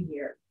miles a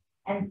year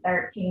and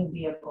 13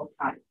 vehicle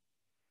types.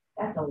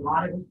 That's a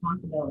lot of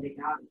responsibility,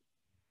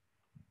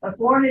 guys.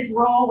 Before his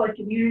role with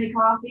Community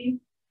Coffee,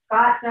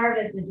 Scott served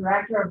as the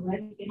Director of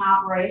Risk and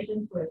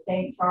Operations for the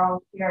St.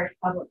 Charles Parish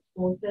Public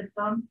School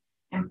System,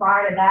 and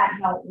prior to that,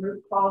 held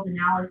root cause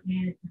analysis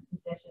management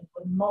positions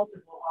with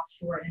multiple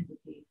offshore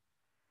entities.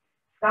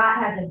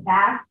 Scott has a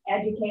vast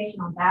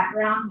educational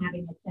background,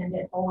 having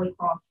attended Holy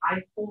Cross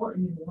High School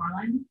in New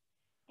Orleans,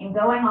 and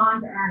going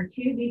on to earn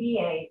 2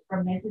 BBAs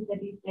from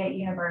Mississippi State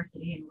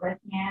University in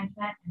Risk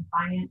Management and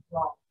Finance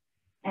Law,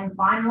 and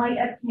finally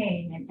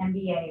obtained an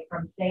MBA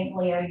from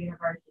CenLA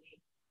University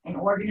in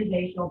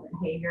Organizational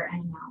Behavior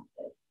and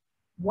Analysis.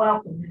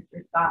 Welcome,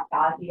 Mr. Scott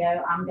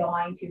Fazio. I'm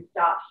going to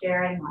stop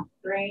sharing my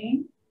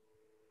screen.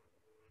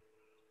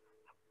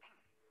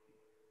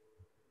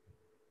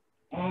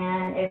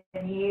 And if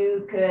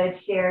you could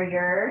share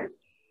yours.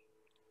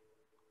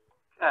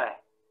 Okay.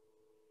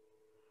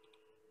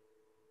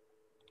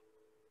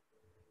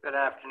 Good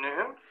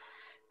afternoon.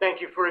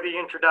 Thank you for the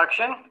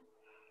introduction.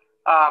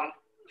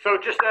 So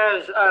just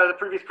as the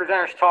previous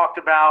presenters talked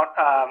about,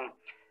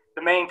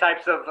 the main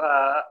types of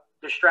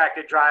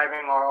distracted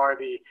driving are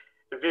the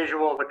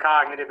visual, the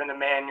cognitive, and the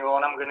manual,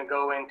 and I'm going to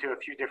go into a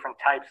few different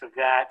types of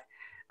that.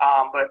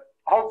 But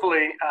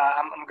hopefully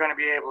I'm going to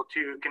be able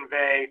to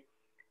convey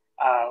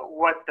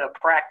what the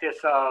practice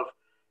of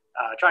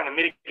trying to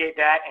mitigate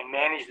that and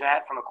manage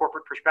that from a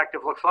corporate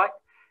perspective looks like,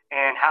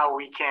 and how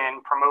we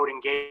can promote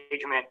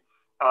engagement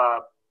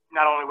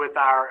not only with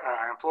our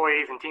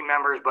employees and team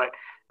members, but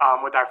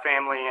with our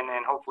family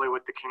and hopefully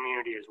with the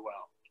community as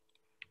well.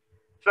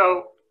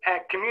 So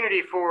at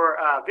Community for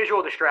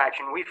Visual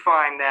Distraction, we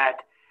find that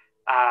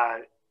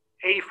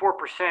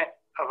 84%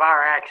 of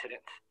our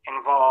accidents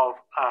involve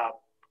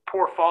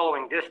poor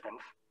following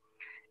distance.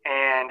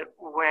 And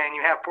when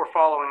you have poor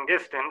following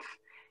distance,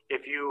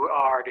 if you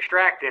are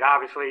distracted,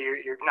 obviously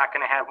you're not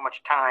going to have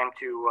much time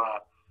to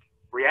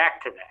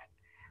react to that.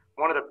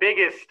 One of the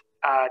biggest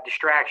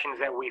distractions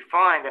that we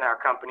find in our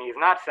company is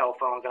not cell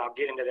phones, and I'll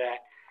get into that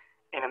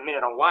in a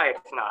minute on why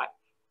it's not.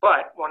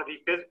 But one of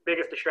the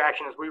biggest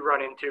distractions we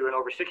run into, and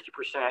over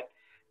 60%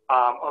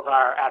 of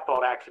our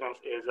at-fault accidents,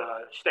 is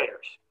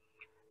stairs.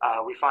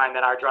 We find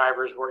that our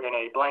drivers were in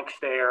a blank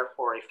stare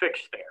or a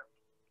fixed stare.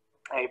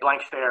 A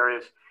blank stare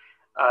is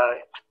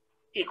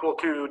equal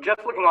to just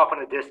looking off in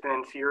the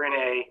distance. You're in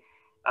a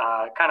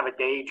kind of a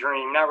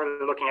daydream, not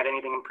really looking at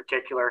anything in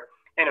particular.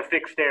 And a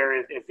fixed stare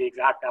is the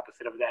exact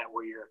opposite of that,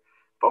 where you're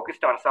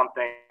focused on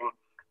something.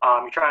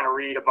 You're trying to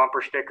read a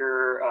bumper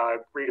sticker,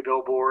 read a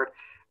billboard,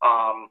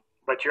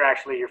 but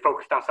you're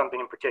focused on something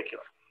in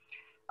particular.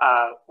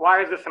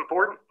 Why is this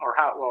important? Or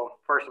how? Well,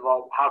 first of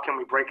all, how can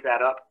we break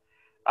that up?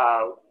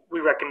 We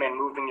recommend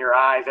moving your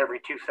eyes every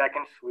 2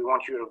 seconds. We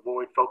want you to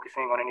avoid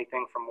focusing on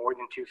anything for more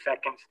than 2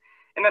 seconds.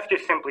 And that's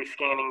just simply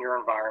scanning your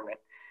environment.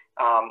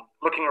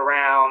 Looking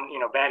around,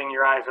 batting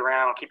your eyes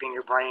around, keeping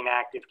your brain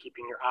active,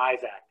 keeping your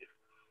eyes active.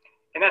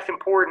 And that's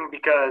important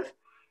because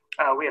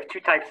we have 2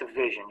 types of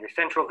vision. Your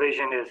central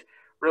vision is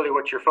really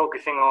what you're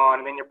focusing on,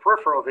 and then your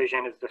peripheral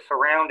vision is the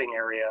surrounding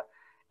area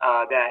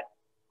that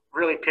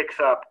really picks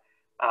up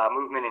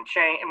movement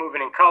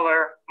in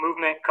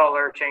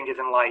color, changes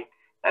in light,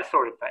 that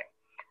sort of thing.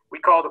 We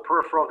call the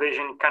peripheral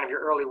vision kind of your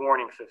early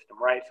warning system,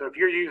 right? So if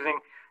you're using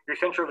your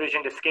central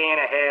vision to scan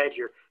ahead,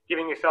 you're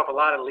giving yourself a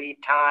lot of lead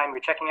time,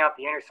 you're checking out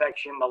the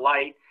intersection, the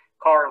light,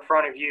 car in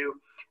front of you,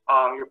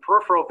 your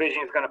peripheral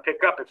vision is going to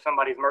pick up if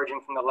somebody's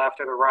merging from the left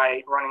or the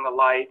right, running the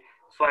light,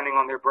 slamming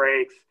on their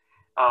brakes,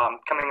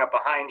 coming up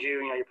behind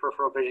you, your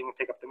peripheral vision can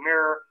pick up the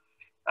mirror.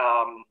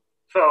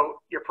 So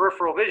your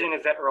peripheral vision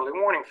is that early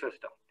warning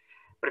system.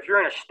 But if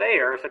you're in a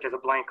stare, such as a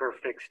blank or a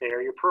fixed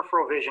stare, your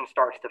peripheral vision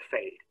starts to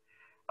fade.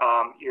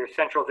 Your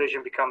central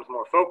vision becomes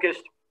more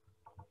focused,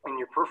 and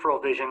your peripheral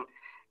vision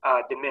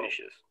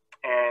diminishes.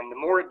 And the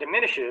more it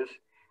diminishes,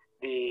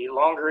 the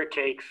longer it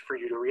takes for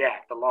you to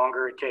react, the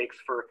longer it takes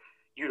for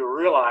you to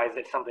realize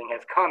that something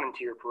has come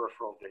into your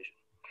peripheral vision.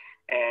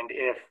 And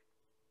if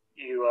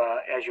you,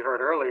 as you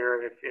heard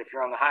earlier, if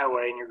you're on the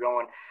highway and you're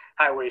going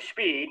highway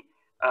speed,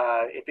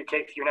 if it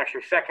takes you an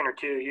extra second or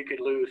two, you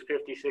could lose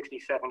 50, 60,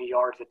 70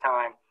 yards of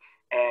time.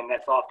 And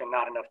that's often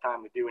not enough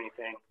time to do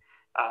anything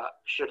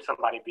should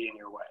somebody be in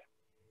your way.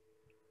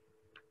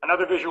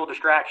 Another visual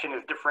distraction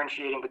is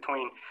differentiating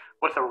between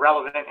what's a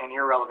relevant and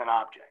irrelevant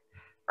object.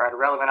 Right? A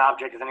relevant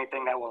object is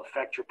anything that will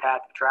affect your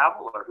path of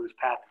travel or whose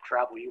path of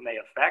travel you may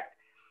affect.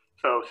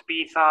 So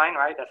speed sign,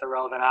 right? That's a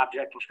relevant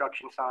object.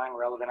 Construction sign,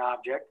 relevant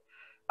object.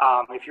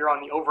 If you're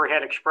on the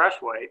overhead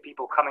expressway,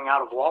 people coming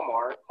out of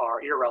Walmart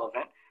are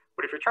irrelevant.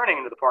 But if you're turning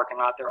into the parking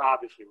lot, they're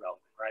obviously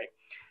relevant, right?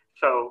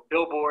 So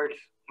billboards,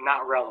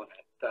 not relevant.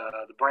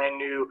 The brand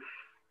new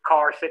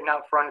car sitting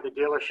out front of the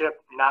dealership,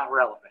 not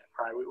relevant,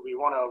 right? We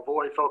want to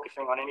avoid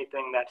focusing on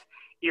anything that's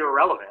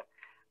irrelevant.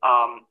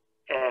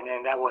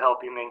 And that will help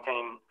you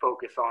maintain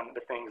focus on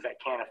the things that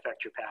can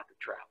affect your path of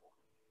travel.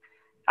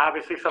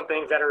 Obviously, some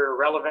things that are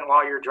irrelevant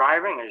while you're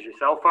driving is your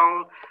cell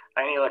phone,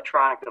 any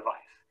electronic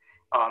device.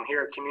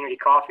 Here at Community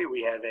Coffee,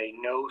 we have a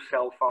no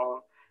cell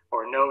phone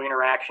or no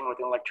interaction with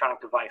an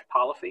electronic device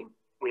policy.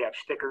 We have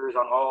stickers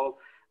on all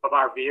of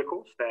our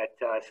vehicles that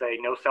say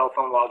no cell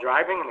phone while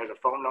driving, and there's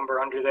a phone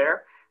number under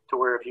there to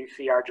where if you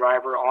see our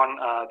driver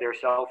on their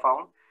cell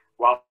phone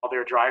while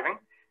they're driving,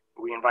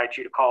 we invite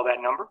you to call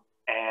that number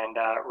and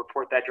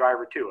report that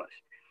driver to us.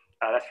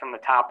 That's from the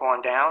top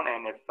on down,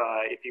 and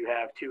if you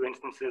have 2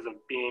 instances of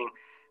being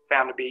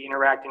found to be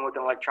interacting with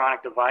an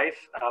electronic device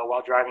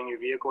while driving your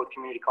vehicle with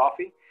Community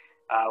Coffee,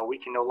 we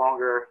can no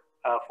longer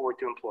afford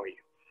to employ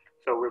you.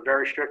 So we're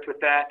very strict with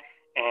that,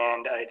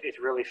 and it's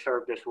really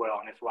served us well,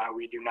 and it's why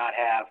we do not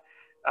have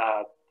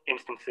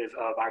instances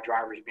of our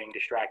drivers being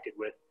distracted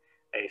with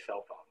a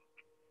cell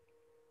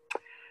phone.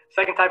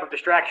 Second type of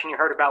distraction you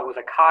heard about was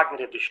a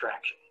cognitive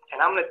distraction.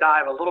 And I'm going to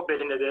dive a little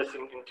bit into this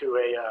into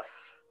a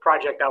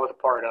project I was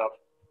a part of.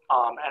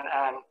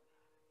 And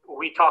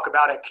we talk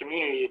about at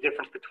Community the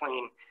difference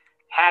between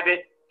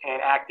habit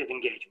and active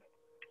engagement.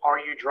 Are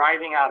you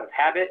driving out of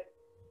habit,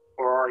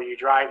 or are you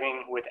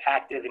driving with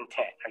active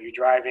intent? Are you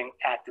driving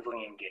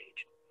actively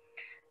engaged?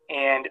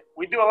 And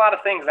we do a lot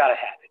of things out of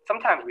habit.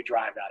 Sometimes we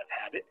drive out of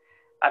habit.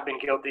 I've been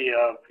guilty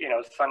of,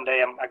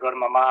 Sunday, I go to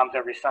my mom's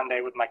every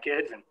Sunday with my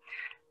kids, and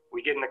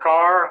we get in the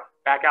car,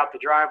 back out the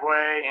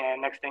driveway, and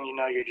next thing you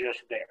know, you're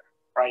just there,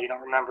 right? You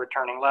don't remember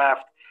turning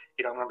left.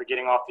 You don't remember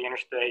getting off the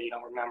interstate. You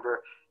don't remember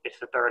it's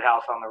the third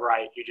house on the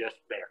right. You're just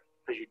there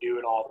because you do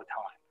it all the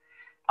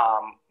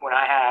time. When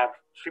I have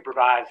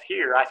supervised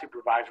here, I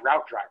supervise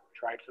route drivers,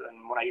 right? So,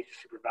 and when I used to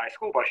supervise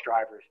school bus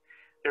drivers,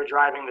 they're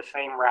driving the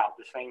same route,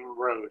 the same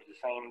roads, the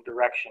same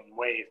direction,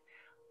 ways,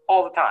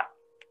 all the time.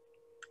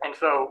 And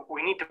so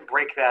we need to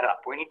break that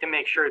up. We need to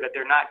make sure that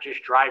they're not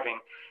just driving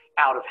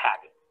out of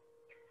habit.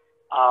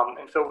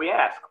 And so we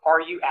ask,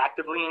 are you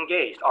actively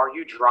engaged? Are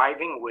you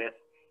driving with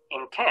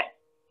intent?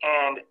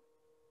 And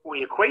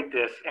we equate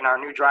this in our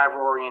new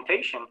driver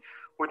orientation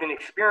with an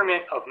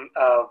experiment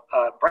of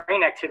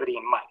brain activity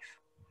in mice.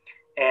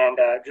 And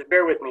just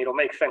bear with me, it'll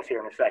make sense here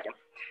in a second.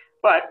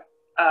 But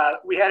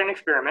we had an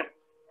experiment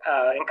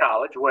in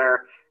college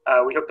where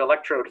we hooked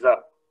electrodes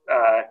up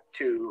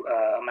to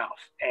a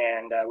mouse,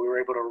 and we were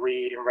able to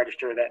read and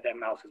register that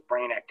mouse's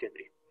brain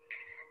activity.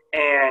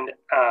 And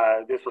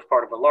this was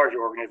part of a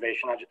larger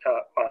organization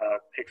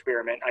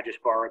experiment. I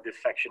just borrowed this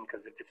section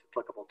because it's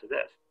applicable to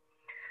this.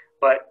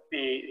 But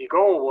the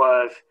goal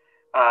was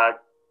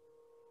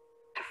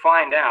to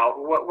find out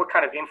what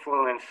kind of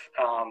influence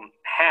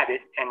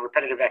habit and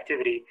repetitive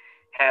activity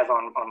has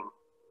on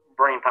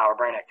brain power,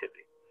 brain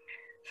activity.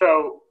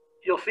 So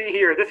you'll see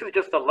here, this is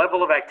just a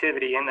level of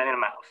activity in a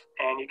mouse.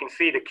 And you can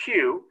see the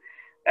cue,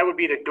 that would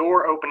be the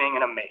door opening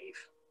in a maze.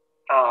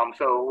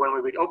 So when we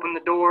would open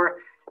the door,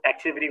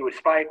 activity would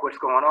spike, what's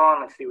going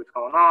on, let's see what's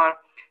going on,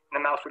 and the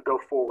mouse would go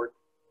forward,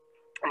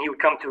 and he would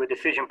come to a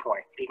decision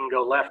point. He can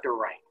go left or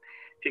right.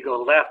 If he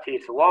goes left, he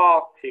hits the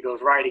wall. If he goes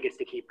right, he gets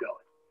to keep going.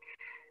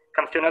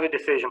 Comes to another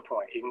decision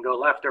point. He can go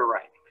left or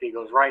right. If he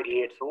goes right,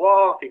 he hits the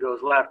wall. If he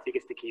goes left, he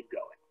gets to keep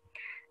going.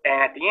 And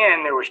at the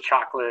end, there was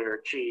chocolate or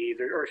cheese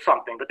or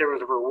something, but there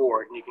was a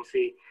reward, and you can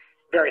see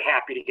very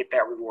happy to get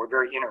that reward,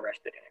 very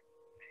interested in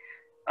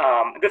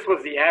it. This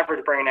was the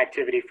average brain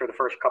activity for the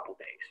first couple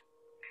days.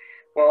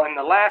 Well, in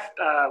the last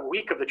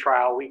week of the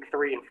trial, week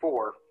 3 and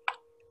 4,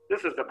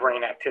 this is the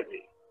brain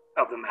activity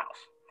of the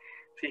mouse.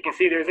 So you can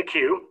see there's a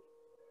cue.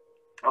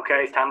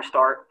 Okay, it's time to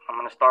start. I'm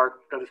going to start,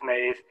 go this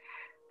maze.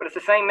 But it's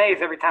the same maze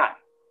every time.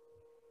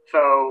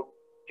 So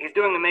he's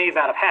doing the maze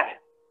out of habit.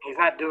 He's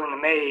not doing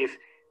the maze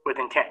with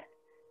intent.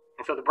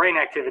 And so the brain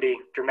activity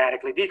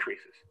dramatically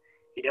decreases.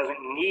 He doesn't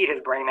need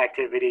his brain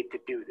activity to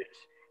do this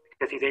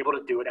because he's able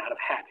to do it out of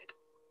habit.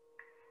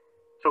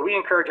 So we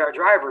encourage our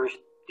drivers,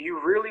 do you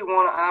really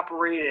want to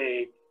operate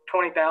a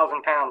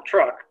 20,000-pound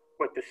truck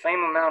with the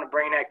same amount of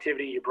brain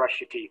activity you brush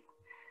your teeth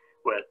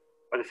with,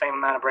 or the same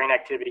amount of brain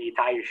activity you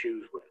tie your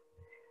shoes with?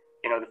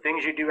 You know, the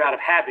things you do out of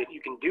habit,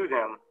 you can do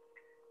them,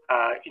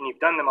 and you've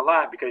done them a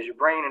lot because your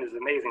brain is an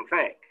amazing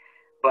thing.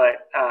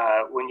 But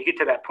when you get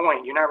to that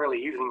point, you're not really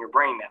using your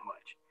brain that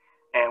much.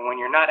 And when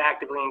you're not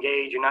actively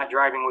engaged, you're not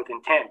driving with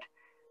intent,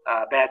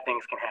 bad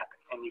things can happen,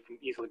 and you can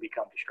easily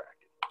become distracted.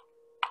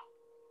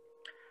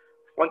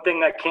 One thing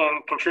that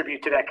can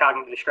contribute to that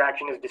cognitive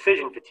distraction is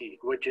decision fatigue,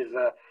 which is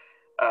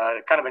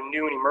kind of a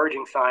new and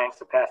emerging science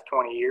the past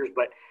 20 years.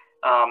 But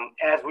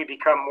as we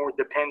become more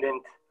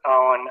dependent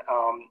on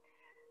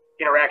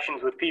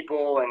interactions with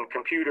people and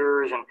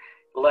computers and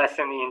less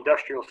in the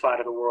industrial side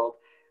of the world,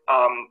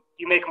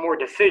 you make more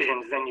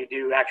decisions than you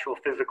do actual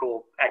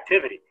physical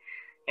activity.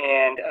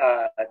 And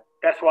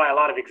that's why a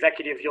lot of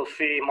executives you'll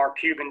see, Mark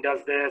Cuban does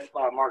this,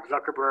 Mark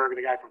Zuckerberg,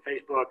 the guy from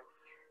Facebook,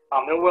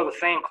 they'll wear the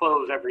same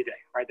clothes every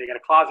day, right? They got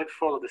a closet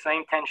full of the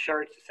same 10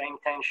 shirts, the same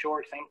 10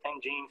 shorts, same 10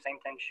 jeans, same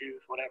 10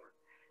 shoes, whatever.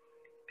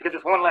 Because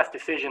it's one less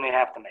decision they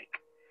have to make.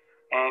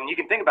 And you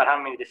can think about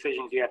how many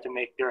decisions you have to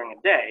make during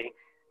a day.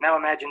 Now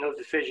imagine those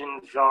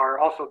decisions are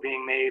also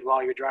being made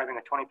while you're driving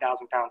a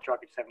 20,000-pound truck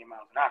at 70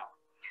 miles an hour.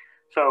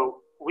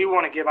 So we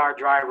want to give our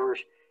drivers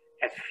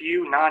as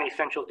few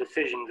non-essential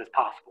decisions as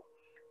possible.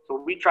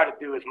 So we try to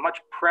do as much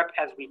prep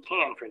as we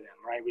can for them,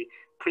 right? We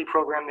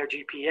pre-program their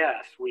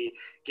GPS. We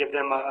give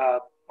them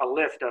a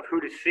list of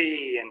who to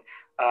see and,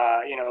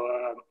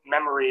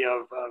 memory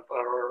of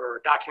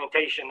or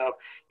documentation of,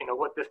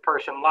 what this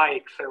person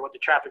likes or what the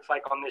traffic's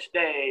like on this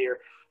day or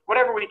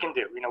whatever we can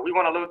do. We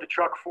want to load the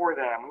truck for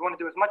them. We want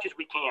to do as much as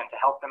we can to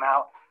help them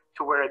out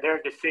to where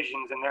their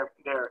decisions and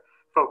their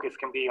focus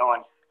can be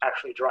on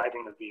actually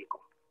driving the vehicle.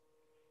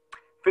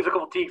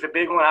 Physical fatigue is a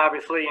big one,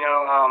 obviously.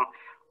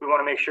 We want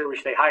to make sure we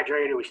stay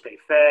hydrated, we stay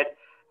fed.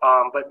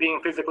 But being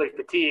physically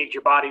fatigued,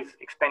 your body's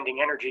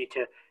expending energy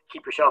to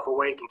keep yourself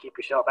awake and keep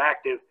yourself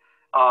active.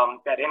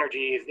 That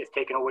energy is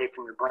taken away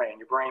from your brain.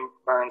 Your brain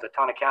burns a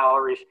ton of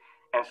calories.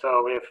 And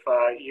so if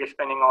you're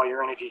spending all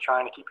your energy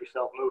trying to keep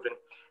yourself moving,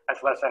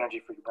 that's less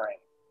energy for your brain.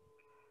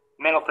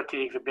 Mental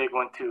fatigue is a big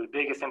one too. The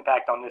biggest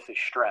impact on this is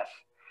stress.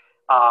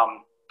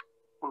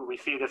 We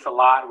see this a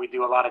lot. We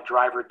do a lot of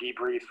driver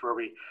debriefs where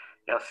we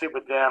sit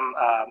with them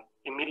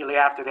immediately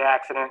after the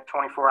accident,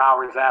 24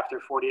 hours after,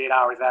 48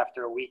 hours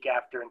after, a week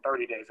after, and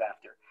 30 days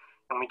after.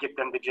 And we get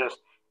them to just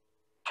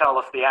tell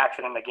us the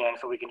accident again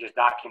so we can just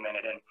document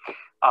it. And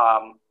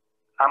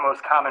our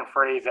most common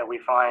phrase that we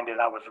find is,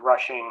 I was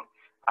rushing,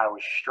 I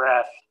was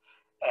stressed,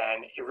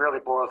 and it really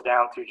boils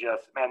down to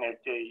just, man,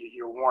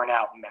 you're worn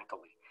out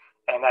mentally.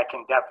 And that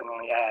can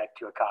definitely add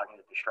to a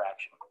cognitive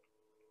distraction.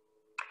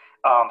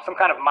 Some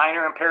kind of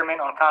minor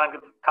impairment on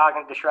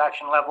cognitive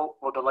distraction level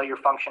will delay your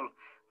function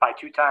by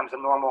 2 times the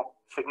normal.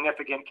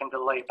 Significant can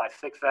delay by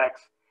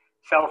 6x.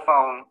 Cell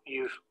phone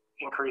use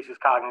increases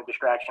cognitive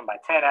distraction by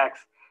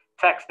 10x.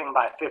 Texting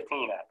by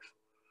 15x.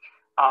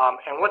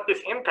 And what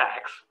this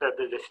impacts,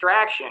 the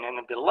distraction and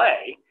the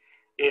delay,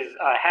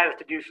 has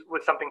to do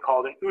with something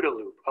called an OODA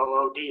loop.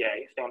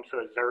 OODA stands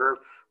for Observe,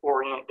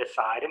 Orient,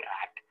 Decide, and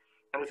Act.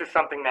 And this is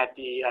something that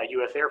the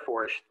U.S. Air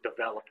Force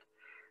developed.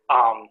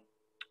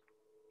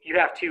 You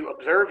have to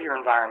observe your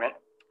environment,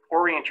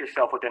 orient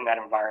yourself within that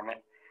environment,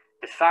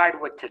 decide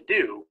what to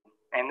do,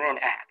 and then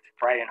act,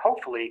 right? And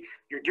hopefully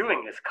you're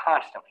doing this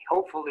constantly.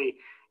 Hopefully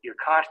you're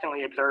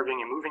constantly observing,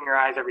 you're moving your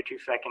eyes every 2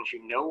 seconds,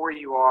 you know where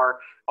you are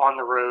on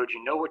the road,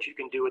 you know what you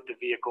can do with the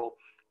vehicle,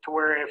 to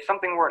where if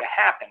something were to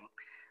happen,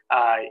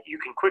 you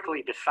can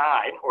quickly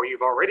decide, or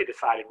you've already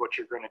decided what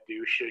you're going to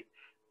do should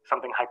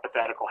something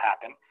hypothetical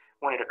happen.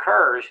 When it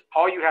occurs,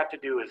 all you have to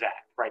do is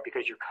act, right?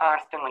 Because you're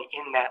constantly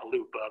in that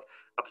loop of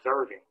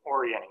observing,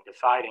 orienting,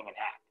 deciding, and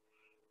act.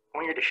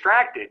 When you're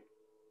distracted,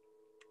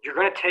 you're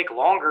going to take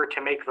longer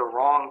to make the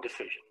wrong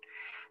decision.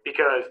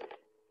 Because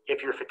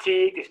if you're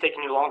fatigued, it's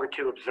taking you longer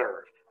to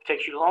observe. If it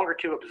takes you longer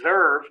to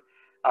observe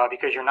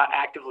because you're not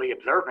actively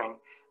observing,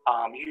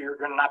 you're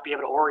going to not be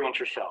able to orient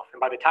yourself. And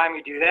by the time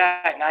you do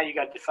that, now you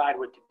got to decide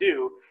what to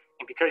do.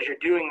 And because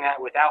you're doing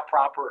that without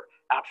proper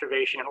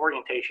observation and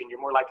orientation,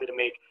 you're more likely to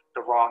make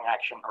the wrong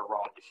action or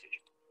wrong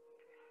decision.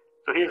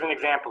 So here's an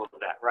example of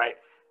that, right?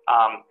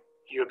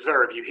 You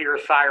observe, you hear a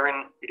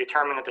siren, you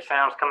determine that the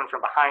sound's coming from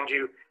behind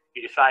you,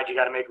 you decide you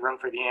got to make room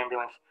for the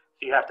ambulance,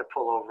 so you have to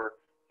pull over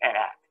and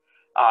act.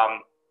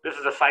 This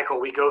is a cycle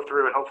we go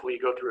through, and hopefully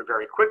you go through it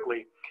very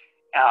quickly.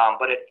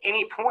 But at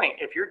any point,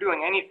 if you're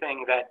doing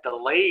anything that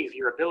delays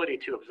your ability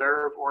to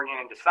observe, orient,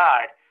 and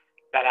decide,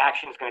 that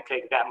action is going to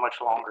take that much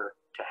longer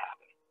to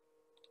happen.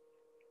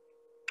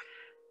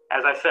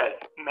 As I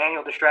said,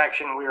 manual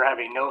distraction, we are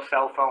having no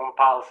cell phone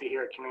policy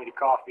here at Community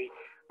Coffee.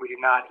 We do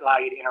not allow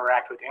you to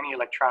interact with any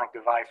electronic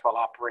device while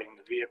operating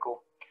the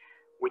vehicle.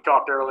 We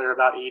talked earlier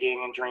about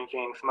eating and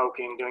drinking,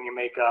 smoking, doing your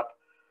makeup,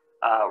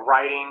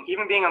 writing,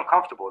 even being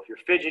uncomfortable. If you're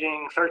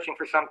fidgeting, searching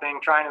for something,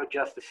 trying to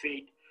adjust the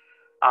seat.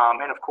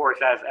 And of course,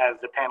 as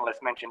the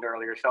panelists mentioned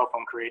earlier, cell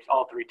phone creates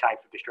all 3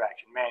 types of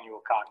distraction: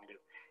 manual,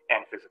 cognitive,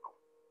 and physical.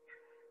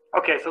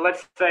 Okay, so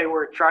let's say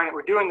we're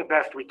doing the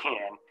best we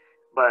can,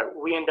 but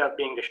we end up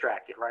being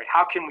distracted, right?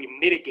 How can we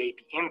mitigate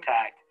the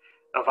impact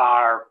of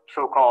our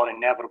so-called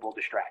inevitable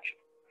distraction?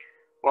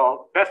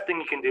 Well, best thing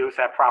you can do is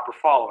have proper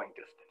following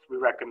distance. We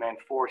recommend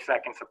 4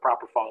 seconds of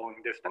proper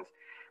following distance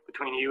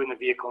between you and the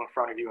vehicle in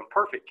front of you in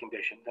perfect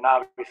conditions. And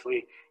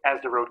obviously,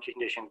 as the road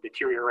conditions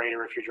deteriorate,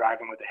 or if you're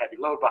driving with a heavy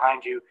load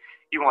behind you,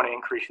 you want to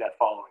increase that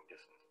following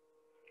distance.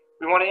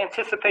 We want to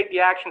anticipate the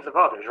actions of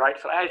others, right?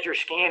 So as you're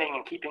scanning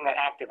and keeping that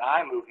active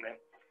eye movement,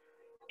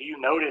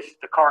 you notice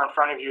the car in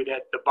front of you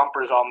that the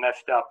bumper's all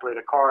messed up, or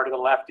the car to the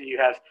left of you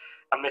has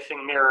a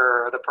missing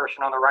mirror, or the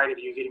person on the right of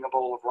you is eating a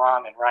bowl of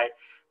ramen, right?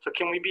 So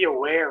can we be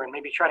aware and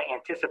maybe try to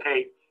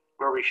anticipate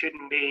where we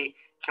shouldn't be?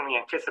 Can we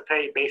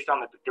anticipate based on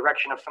the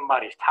direction of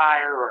somebody's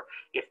tire, or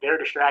if they're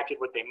distracted,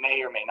 what they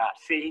may or may not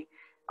see?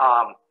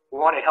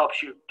 One, it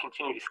helps you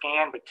continue to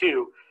scan, but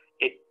two,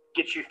 it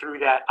gets you through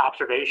that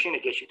observation.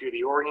 It gets you through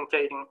the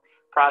orientating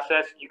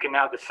process. You can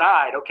now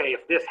decide, okay,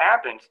 if this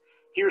happens,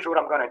 here's what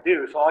I'm going to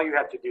do. So all you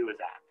have to do is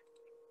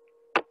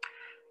act.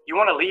 You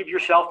want to leave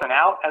yourself an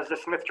out, as the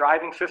Smith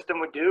driving system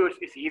would do.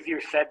 It's easier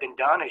said than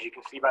done, as you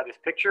can see by this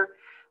picture.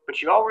 But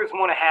you always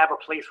want to have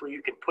a place where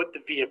you can put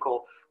the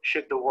vehicle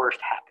should the worst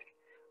happen,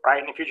 right?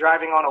 And if you're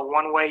driving on a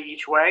one-way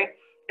each way,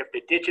 if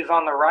the ditch is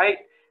on the right,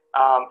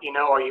 are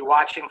you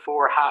watching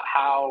for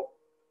how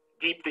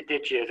deep the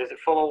ditch is? Is it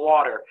full of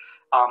water?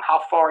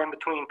 How far in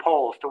between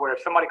poles, to where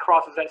if somebody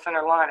crosses that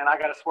center line and I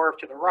got to swerve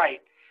to the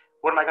right,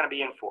 what am I going to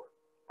be in for,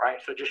 right?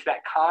 So just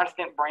that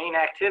constant brain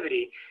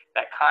activity,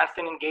 that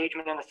constant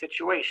engagement in the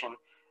situation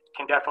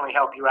can definitely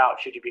help you out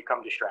should you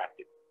become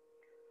distracted.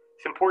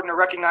 It's important to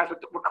recognize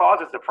what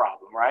causes the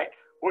problem, right?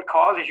 What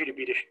causes you to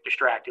be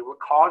distracted? What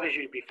causes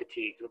you to be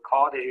fatigued? What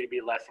causes you to be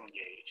less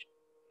engaged?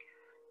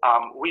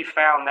 We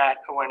found that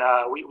when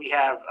we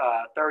have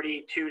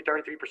 32,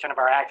 33% of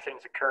our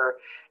accidents occur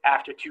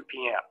after 2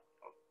 p.m.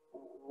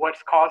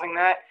 What's causing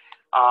that?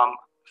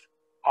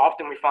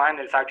 Often we find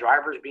that it's our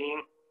drivers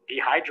being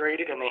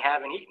dehydrated and they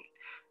haven't eaten.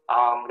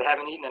 They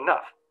haven't eaten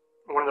enough.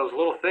 One of those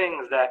little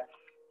things that,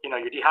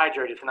 you're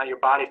dehydrated, so now your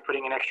body's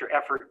putting an extra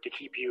effort to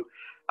keep you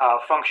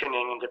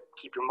functioning and to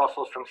keep your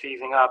muscles from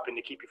seizing up and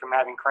to keep you from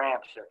having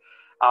cramps.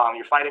 Or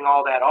you're fighting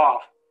all that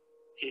off.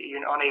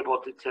 You're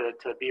unable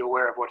to be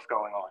aware of what's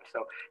going on.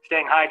 So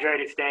staying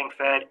hydrated, staying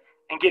fed,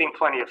 and getting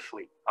plenty of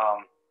sleep.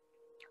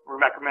 We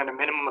recommend a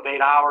minimum of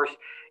 8 hours,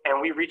 and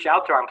we reach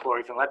out to our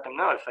employees and let them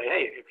know, say,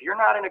 hey, if you're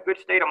not in a good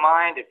state of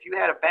mind, if you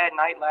had a bad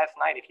night last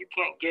night, if you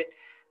can't get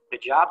the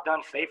job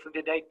done safely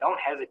today, don't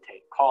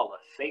hesitate. Call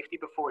us. Safety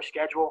before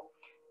schedule,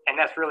 and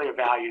that's really a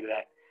value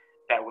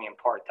that we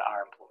impart to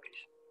our employees.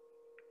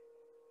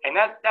 And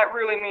that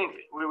really means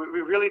it.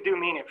 We really do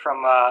mean it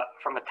from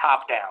the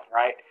top down,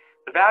 right?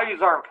 The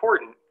values are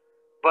important,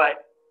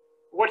 but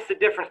what's the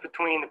difference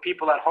between the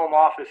people at home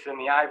office and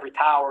the ivory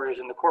towers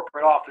and the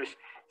corporate office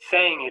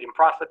saying it and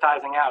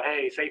proselytizing out,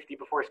 hey, safety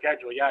before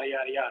schedule, yada,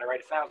 yada, yada, right?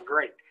 It sounds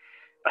great.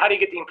 But how do you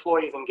get the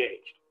employees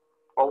engaged?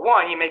 Well,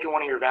 one, you make it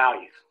one of your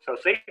values. So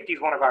safety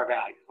is one of our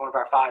values, one of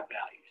our 5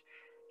 values.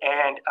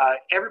 And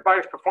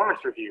everybody's performance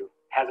review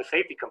has a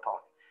safety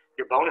component.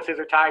 Your bonuses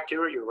are tied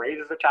to it, your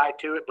raises are tied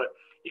to it, but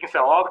you can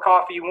sell all the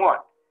coffee you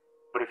want.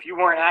 But if you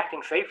weren't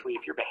acting safely,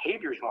 if your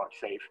behaviors weren't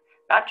safe,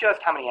 not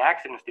just how many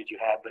accidents did you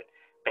have, but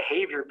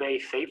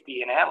behavior-based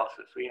safety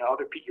analysis.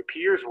 Your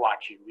peers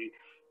watch you.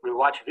 We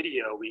watch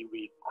video.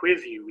 We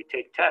quiz you. We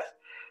take tests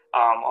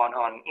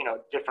on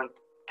different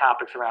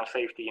topics around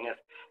safety. And if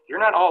you're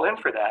not all in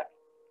for that,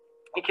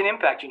 it can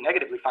impact you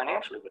negatively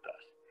financially with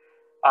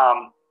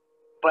us.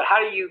 But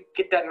how do you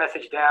get that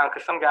message down?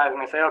 Because some guys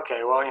may say,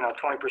 okay, well, 20%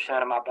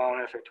 of my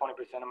bonus or 20%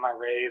 of my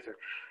raise, or,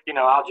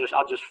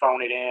 I'll just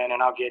phone it in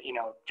and I'll get,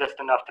 just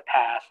enough to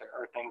pass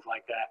or things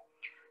like that.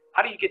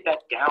 How do you get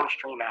that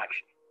downstream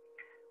action?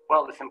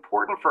 Well, it's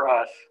important for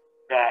us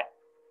that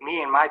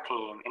me and my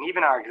team, and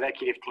even our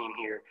executive team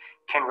here,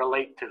 can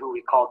relate to who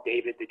we call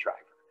David the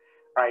driver,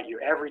 right? Your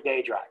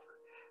everyday driver.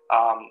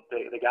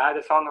 The guy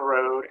that's on the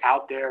road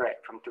out there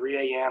from 3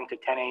 a.m. to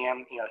 10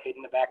 a.m.,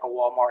 hitting the back of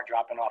Walmart,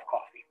 dropping off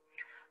coffee.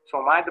 So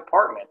in my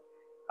department,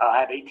 I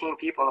have 18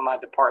 people in my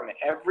department.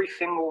 Every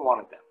single one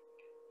of them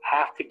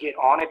have to get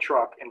on a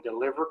truck and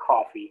deliver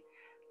coffee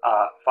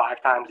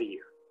 5 times a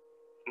year.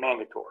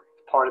 Mandatory.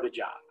 It's part of the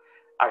job.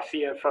 Our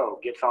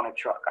CFO gets on a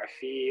truck. Our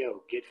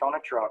CEO gets on a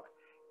truck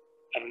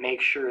and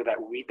makes sure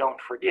that we don't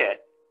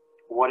forget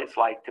what it's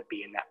like to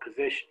be in that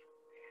position.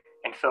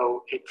 And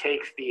so it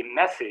takes the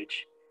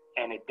message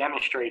and it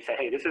demonstrates that,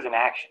 hey, this is an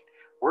action.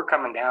 We're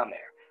coming down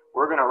there.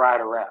 We're going to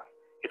ride around.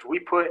 If we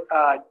put,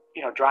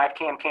 drive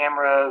cam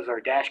cameras or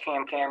dash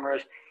cam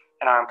cameras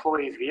in our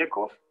employees'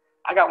 vehicles,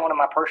 I got one in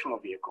my personal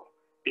vehicle,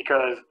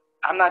 because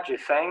I'm not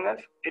just saying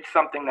this, it's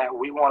something that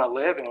we want to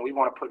live and we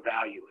want to put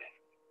value in.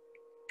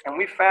 And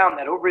we found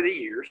that over the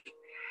years,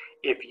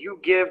 if you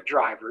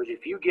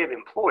give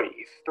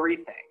employees 3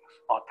 things,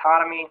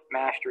 autonomy,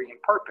 mastery,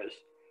 and purpose,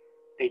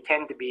 they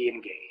tend to be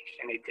engaged,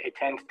 and it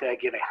tends to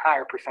give a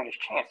higher percentage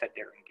chance that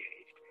they're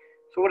engaged.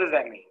 So what does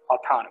that mean?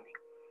 Autonomy.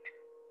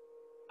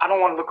 I don't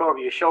want to look over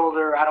your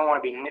shoulder. I don't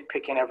want to be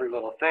nitpicking every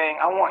little thing.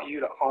 I want you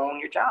to own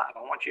your job.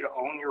 I want you to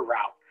own your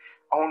route,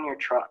 own your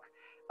truck.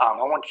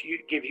 I want to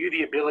give you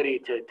the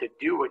ability to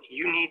do what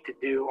you need to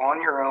do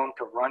on your own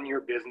to run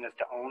your business,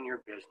 to own your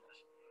business.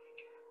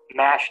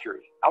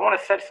 Mastery. I want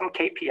to set some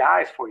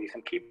KPIs for you,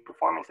 some key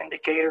performance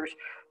indicators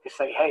to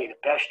say, hey, the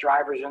best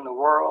drivers in the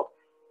world,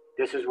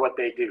 this is what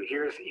they do.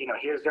 Here's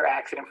their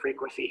accident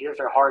frequency. Here's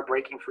their hard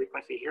braking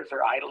frequency. Here's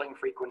their idling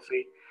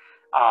frequency.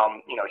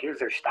 Here's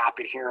their stop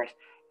adherence.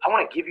 I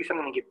want to give you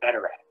something to get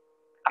better at.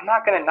 I'm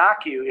not going to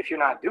knock you if you're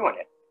not doing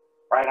it,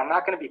 right? I'm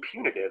not going to be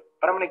punitive,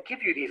 but I'm going to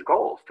give you these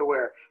goals to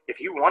where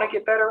if you want to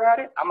get better at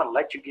it, I'm going to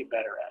let you get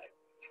better at it.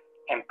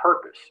 And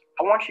purpose.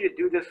 I want you to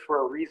do this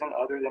for a reason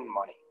other than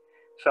money.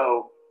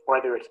 So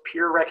whether it's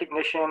peer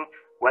recognition,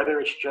 whether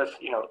it's just,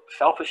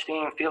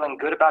 self-esteem, feeling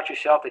good about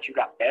yourself that you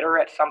got better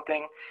at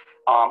something,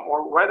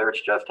 or whether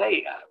it's just,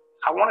 hey,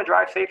 I want to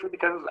drive safely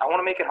because I want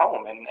to make it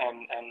home.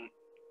 And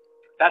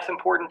that's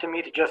important to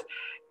me, to just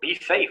be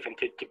safe and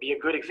to be a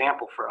good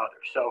example for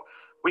others. So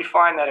we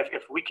find that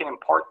if we can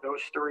impart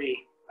those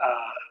three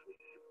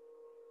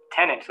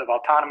tenets of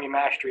autonomy,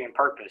 mastery, and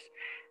purpose,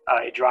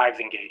 it drives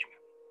engagement.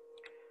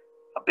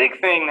 A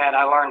big thing that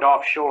I learned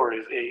offshore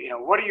is,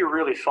 what are you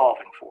really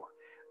solving for?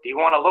 Do you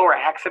want a lower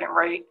accident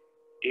rate?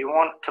 Do you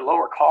want to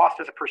lower cost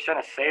as a percent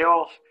of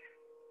sales?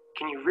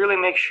 Can you really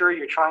make sure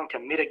you're trying to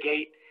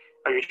mitigate,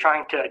 or you're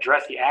trying to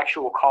address the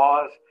actual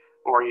cause,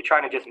 or are you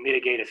trying to just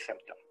mitigate a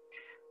symptom,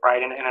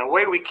 right? And a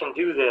way we can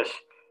do this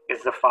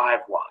is the 5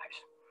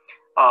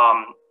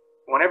 whys.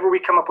 Whenever we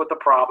come up with a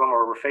problem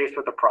or we're faced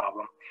with a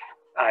problem,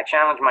 I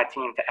challenge my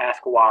team to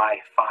ask why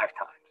 5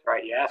 times,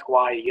 right? You ask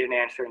why, you get an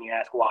answer, and you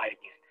ask why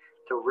again,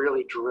 to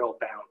really drill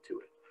down to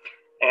it.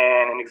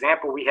 And an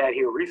example we had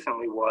here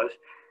recently was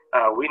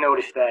we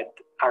noticed that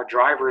our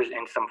drivers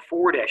in some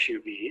Ford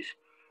SUVs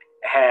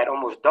had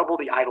almost double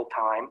the idle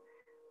time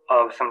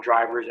of some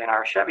drivers in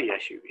our Chevy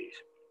SUVs.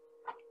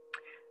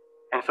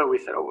 And so we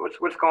said, oh,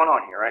 what's going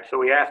on here, right? So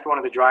we asked one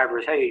of the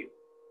drivers, hey,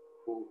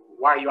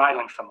 why are you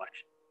idling so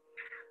much?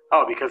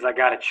 Oh, because I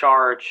got to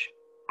charge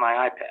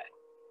my iPad.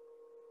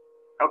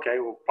 Okay,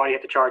 well, why do you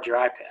have to charge your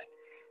iPad?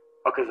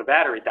 Oh, because the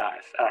battery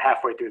dies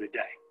halfway through the day.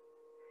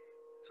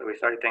 So we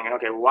started thinking,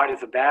 okay, well, why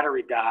does the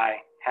battery die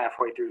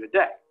halfway through the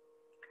day?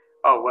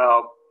 Oh,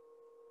 well,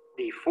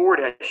 the Ford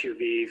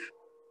SUVs,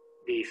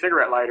 the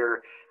cigarette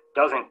lighter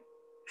doesn't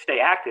stay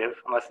active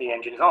unless the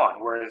engine's on,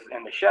 whereas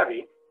in the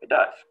Chevy, it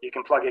does. You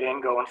can plug it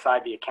in, go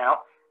inside the account,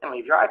 and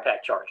leave your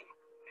iPad charging.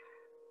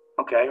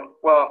 Okay,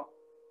 well,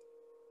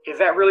 is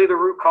that really the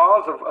root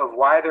cause of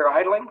why they're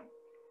idling?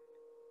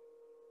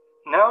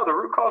 No, the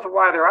root cause of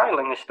why they're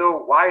idling is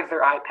still, why is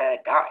their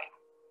iPad dying?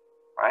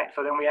 Right?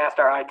 So then we asked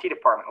our IT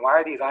department, why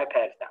are these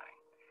iPads dying?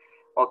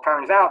 Well, it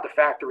turns out the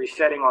factory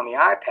setting on the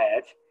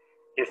iPads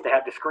is to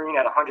have the screen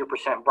at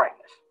 100%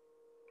 brightness.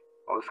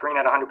 Well, the screen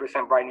at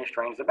 100% brightness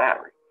drains the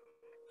battery.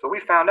 So we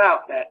found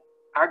out that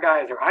our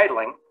guys are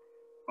idling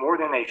more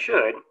than they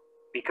should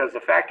because the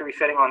factory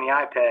setting on the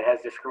iPad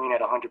has the screen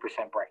at 100%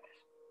 brightness.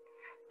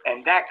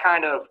 And that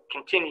kind of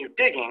continued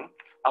digging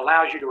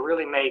allows you to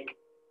really make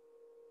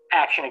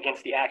action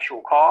against the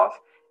actual cause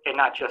and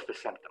not just the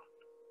symptom.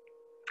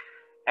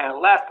 And the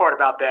last part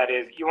about that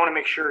is you want to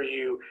make sure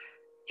you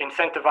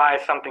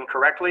incentivize something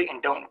correctly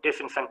and don't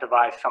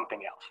disincentivize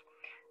something else.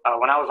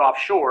 When I was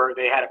offshore,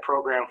 they had a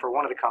program for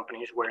one of the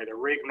companies where the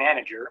rig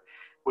manager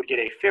would get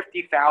a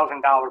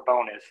 $50,000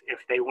 bonus if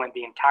they went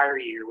the entire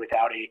year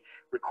without a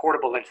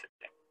recordable incident.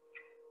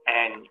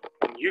 And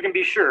you can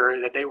be sure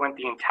that they went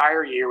the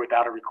entire year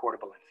without a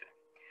recordable incident.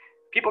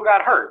 People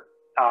got hurt,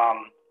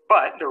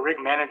 but the rig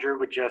manager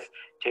would just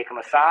take them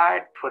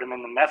aside, put them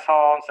in the mess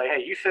hall and say,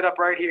 hey, you sit up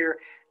right here,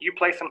 you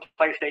play some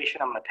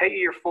PlayStation, I'm gonna pay you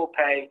your full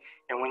pay,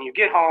 and when you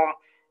get home,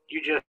 you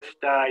just,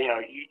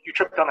 you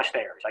tripped on the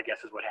stairs, I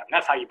guess is what happened.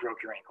 That's how you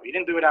broke your ankle. You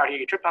didn't do it out here,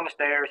 you tripped on the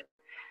stairs.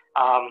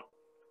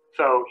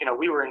 So,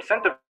 we were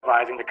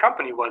incentivizing, the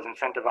company was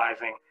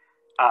incentivizing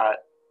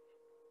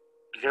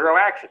zero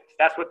accidents.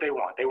 That's what they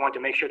want. They want to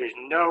make sure there's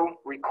no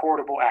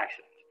recordable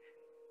accidents.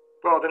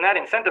 Well, then that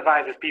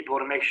incentivizes people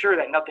to make sure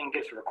that nothing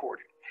gets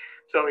recorded.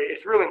 So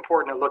it's really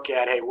important to look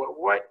at, hey,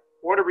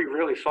 what are we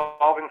really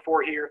solving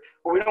for here?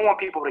 Well, we don't want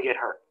people to get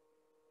hurt.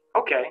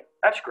 Okay,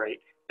 that's great.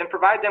 Then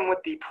provide them with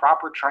the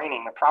proper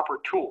training, the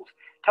proper tools.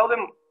 Tell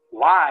them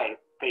why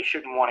they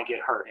shouldn't want to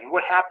get hurt and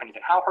what happens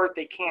and how hurt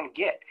they can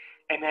get.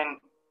 And then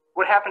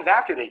what happens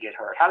after they get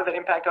hurt? How does that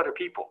impact other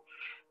people?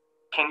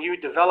 Can you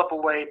develop a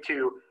way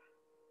to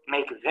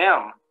make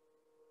them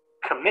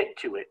commit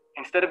to it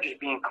instead of just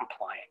being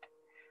compliant?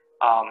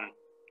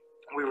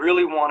 We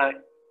really want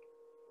to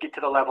get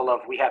to the level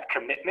of we have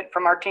commitment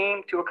from our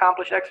team to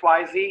accomplish X,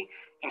 Y, Z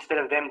instead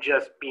of them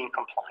just being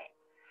compliant.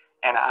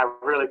 And I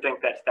really think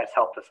that's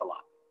helped us a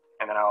lot.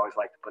 And then I always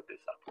like to put this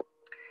up.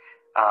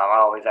 I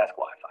always ask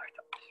why 5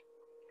 times.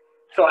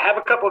 So I have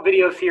a couple of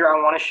videos here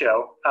I want to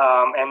show.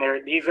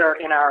 And these are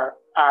in our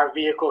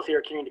vehicles here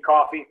at Community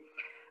Coffee.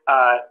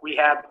 We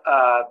have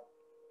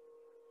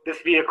this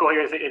vehicle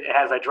here, it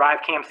has a drive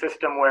cam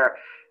system where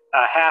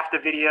half the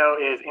video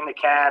is in the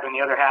cab and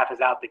the other half is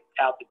out the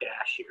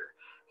dash here.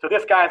 So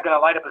this guy is going to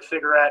light up a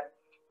cigarette.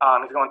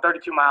 He's going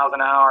 32 miles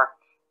an hour.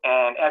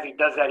 And as he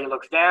does that, he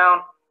looks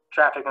down,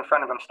 traffic in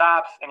front of him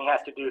stops, and he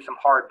has to do some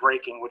hard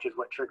braking, which is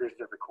what triggers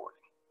the recording.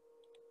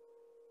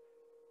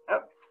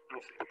 Oh, let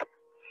me see.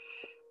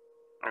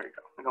 There you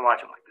go. We can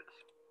watch him like this.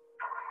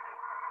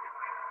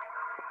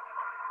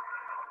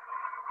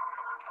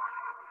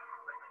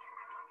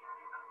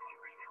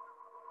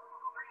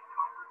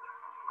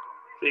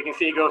 So you can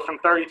see he goes from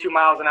 32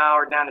 miles an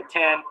hour down to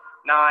 10,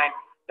 9.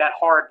 That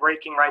hard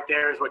braking right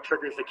there is what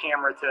triggers the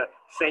camera to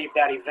save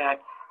that event.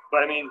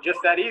 But I mean,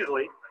 just that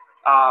easily,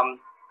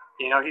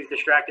 you know, he's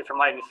distracted from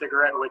lighting a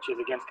cigarette, which is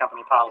against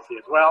company policy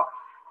as well.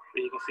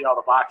 But you can see all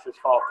the boxes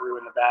fall through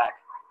in the back.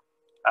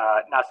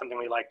 Not something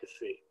we like to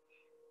see.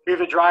 Here's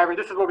a driver.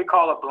 This is what we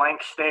call a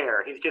blank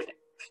stare. He's just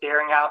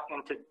staring out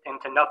into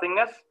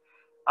nothingness.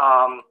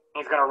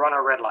 He's going to run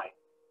a red light.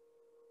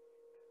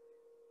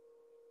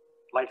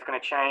 Light's going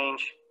to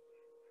change.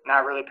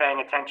 Not really paying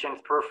attention.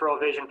 His peripheral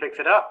vision picks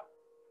it up.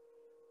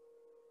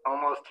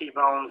 Almost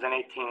T-bones an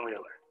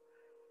 18-wheeler.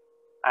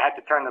 I had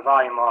to turn the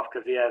volume off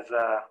because he has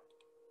a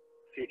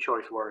few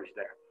choice words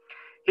there.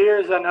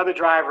 Here's another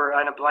driver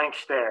in a blank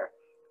stare.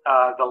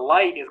 The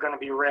light is going to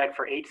be red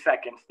for 8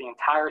 seconds the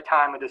entire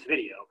time of this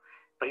video,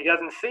 but he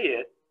doesn't see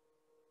it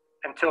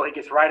until he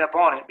gets right up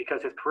on it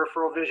because his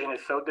peripheral vision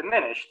is so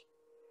diminished,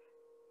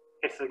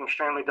 it's an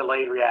extremely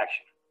delayed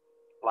reaction.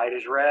 Light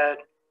is red,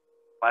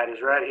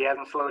 he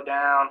hasn't slowed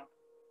down.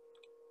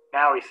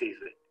 Now he sees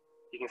it.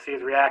 You can see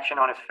his reaction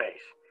on his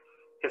face.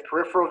 His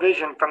peripheral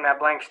vision from that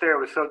blank stare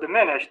was so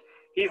diminished,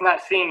 he's not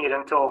seeing it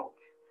until,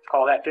 let's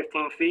call that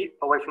 15 feet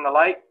away from the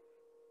light,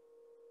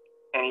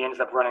 and he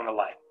ends up running the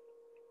light.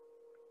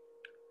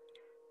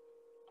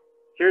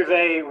 Here's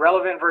a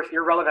relevant versus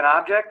irrelevant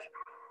object.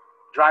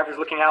 Driver's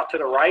looking out to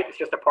the right. It's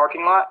just a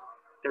parking lot.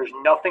 There's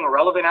nothing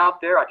relevant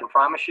out there, I can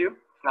promise you.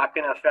 It's not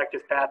going to affect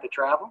his path of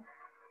travel.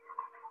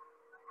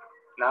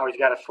 Now he's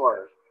got to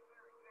swerve.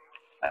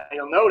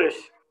 You'll notice,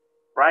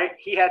 right,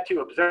 he had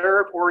to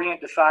observe,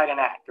 orient, decide, and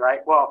act,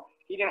 right? Well,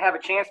 he didn't have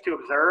a chance to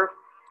observe.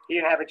 He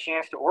didn't have a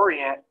chance to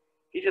orient.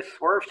 He just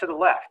swerves to the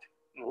left.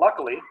 And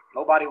luckily,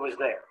 nobody was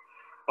there.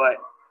 But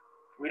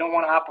we don't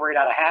want to operate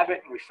out of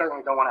habit, and we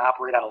certainly don't want to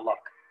operate out of luck.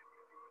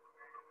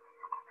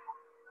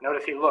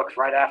 Notice he looks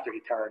right after he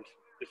turns.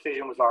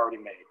 Decision was already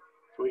made.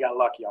 So we got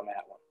lucky on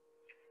that one.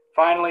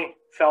 Finally,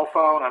 cell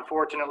phone,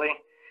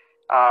 unfortunately.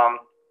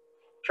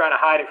 Trying to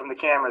hide it from the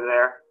camera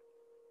there.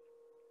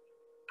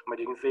 But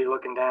you can see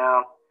looking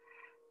down.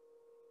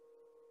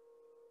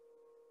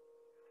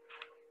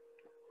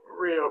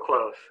 Real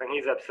close. And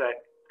he's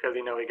upset because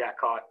he knows he got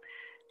caught.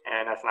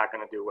 And that's not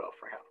going to do well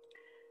for him.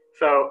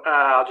 So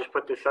I'll just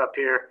put this up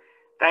here.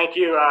 Thank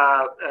you,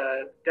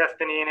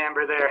 Destiny and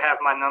Amber there have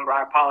my number.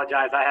 I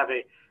apologize. I have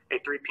a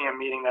 3 p.m.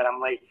 meeting that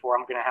I'm late for.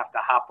 I'm going to have to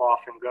hop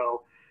off and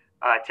go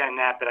attend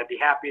that. But I'd be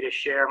happy to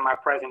share my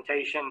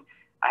presentation.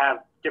 I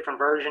have different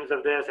versions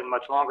of this and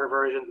much longer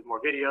versions with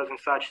more videos and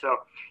such.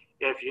 So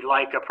if you'd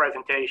like a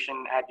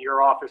presentation at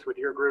your office with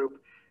your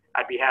group,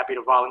 I'd be happy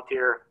to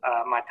volunteer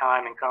my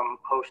time and come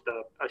host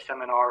a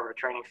seminar or a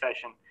training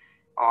session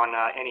on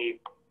any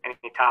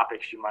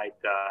topics you might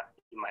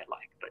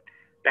like. But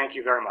thank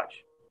you very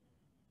much.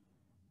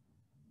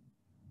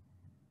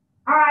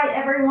 All right,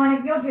 everyone,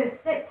 if you'll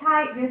just sit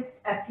tight, just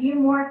a few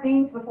more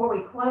things before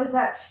we close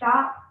up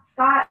shop.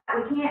 Scott,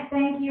 we can't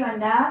thank you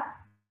enough.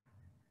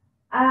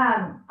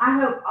 I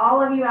hope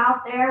all of you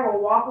out there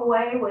will walk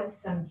away with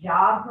some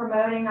job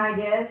promoting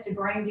ideas to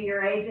bring to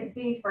your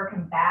agencies for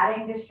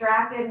combating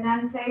distracted and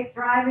unsafe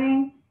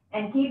driving.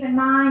 And keep in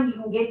mind,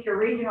 you can get your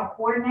regional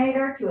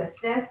coordinator to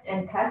assist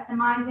in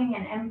customizing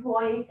an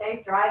employee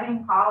safe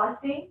driving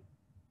policy.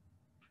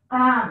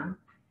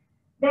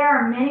 There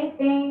are many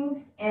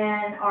things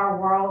in our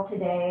world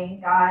today,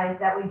 guys,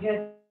 that we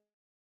just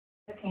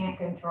can't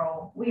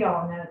control. We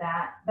all know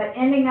that. But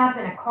ending up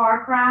in a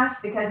car crash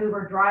because we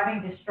were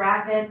driving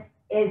distracted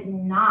is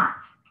not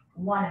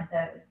one of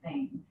those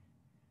things.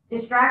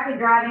 Distracted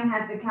driving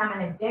has become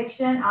an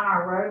addiction on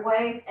our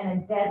roadways,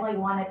 and a deadly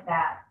one at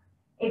that.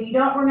 If you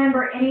don't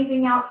remember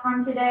anything else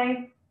from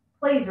today,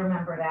 please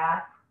remember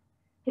that.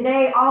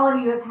 Today, all of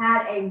you have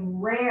had a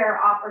rare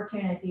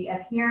opportunity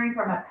of hearing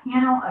from a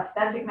panel of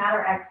subject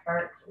matter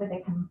experts with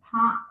a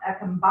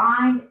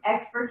combined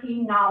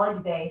expertise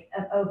knowledge base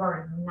of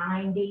over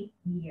 90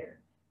 years.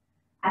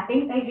 I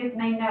think they just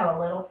may know a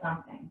little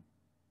something.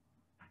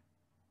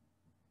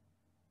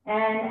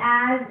 And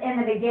as in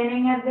the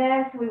beginning of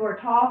this, we were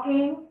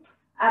talking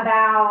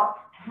about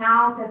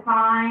how to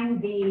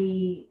find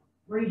the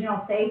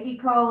Regional Safety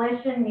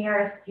Coalition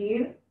nearest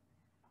you.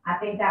 I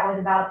think that was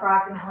about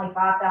approximately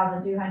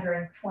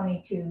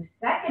 5,222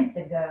 seconds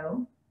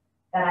ago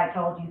that I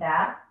told you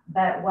that,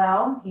 but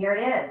well, here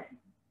it is.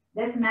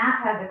 This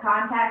map has the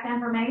contact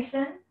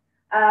information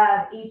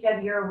of each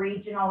of your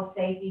regional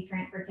safety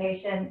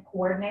transportation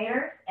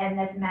coordinators, and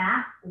this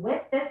map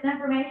with this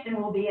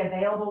information will be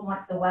available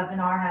once the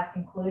webinar has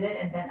concluded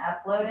and been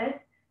uploaded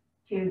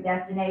to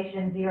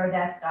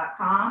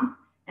destinationzerodesk.com.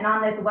 And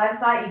on this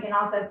website, you can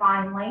also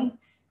find links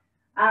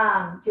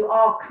to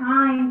all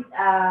kinds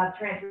of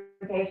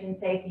transportation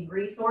safety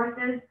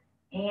resources,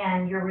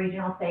 and your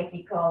Regional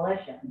Safety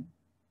Coalition.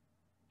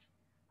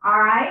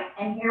 All right,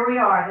 and here we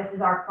are. This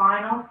is our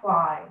final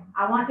slide.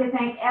 I want to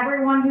thank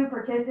everyone who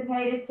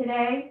participated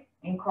today,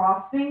 and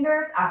cross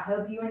fingers, I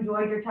hope you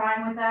enjoyed your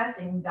time with us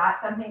and got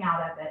something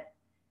out of it.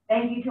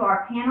 Thank you to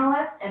our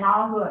panelists and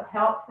all who have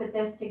helped put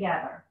this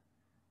together.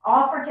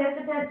 All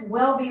participants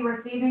will be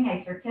receiving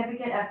a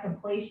certificate of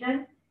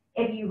completion.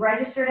 If you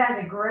registered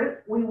as a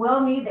group, we will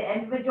need the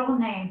individual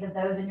names of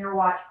those in your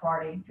watch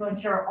party to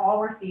ensure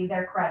all receive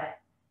their credit.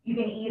 You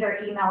can either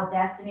email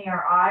Destiny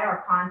or I.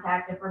 Our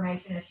contact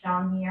information is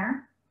shown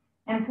here.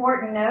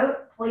 Important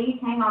note, please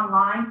hang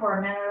online for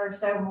a minute or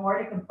so more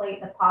to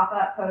complete the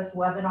pop-up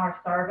post-webinar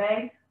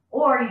survey,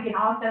 or you can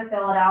also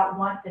fill it out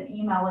once an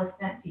email is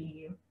sent to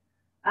you.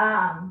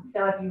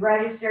 So if you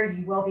registered,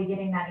 you will be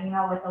getting that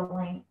email with a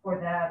link for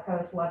the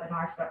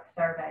post-webinar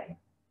survey.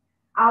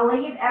 I'll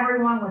leave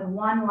everyone with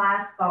one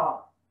last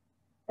thought.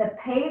 The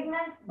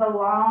pavement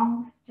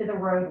belongs to the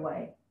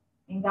roadway.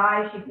 And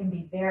guys, you can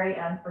be very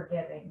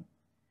unforgiving.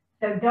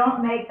 So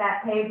don't make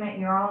that pavement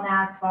your own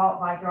asphalt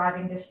by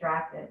driving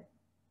distracted.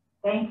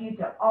 Thank you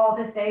to all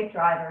the safe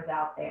drivers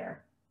out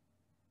there.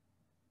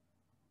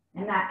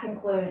 And that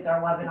concludes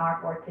our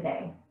webinar for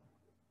today.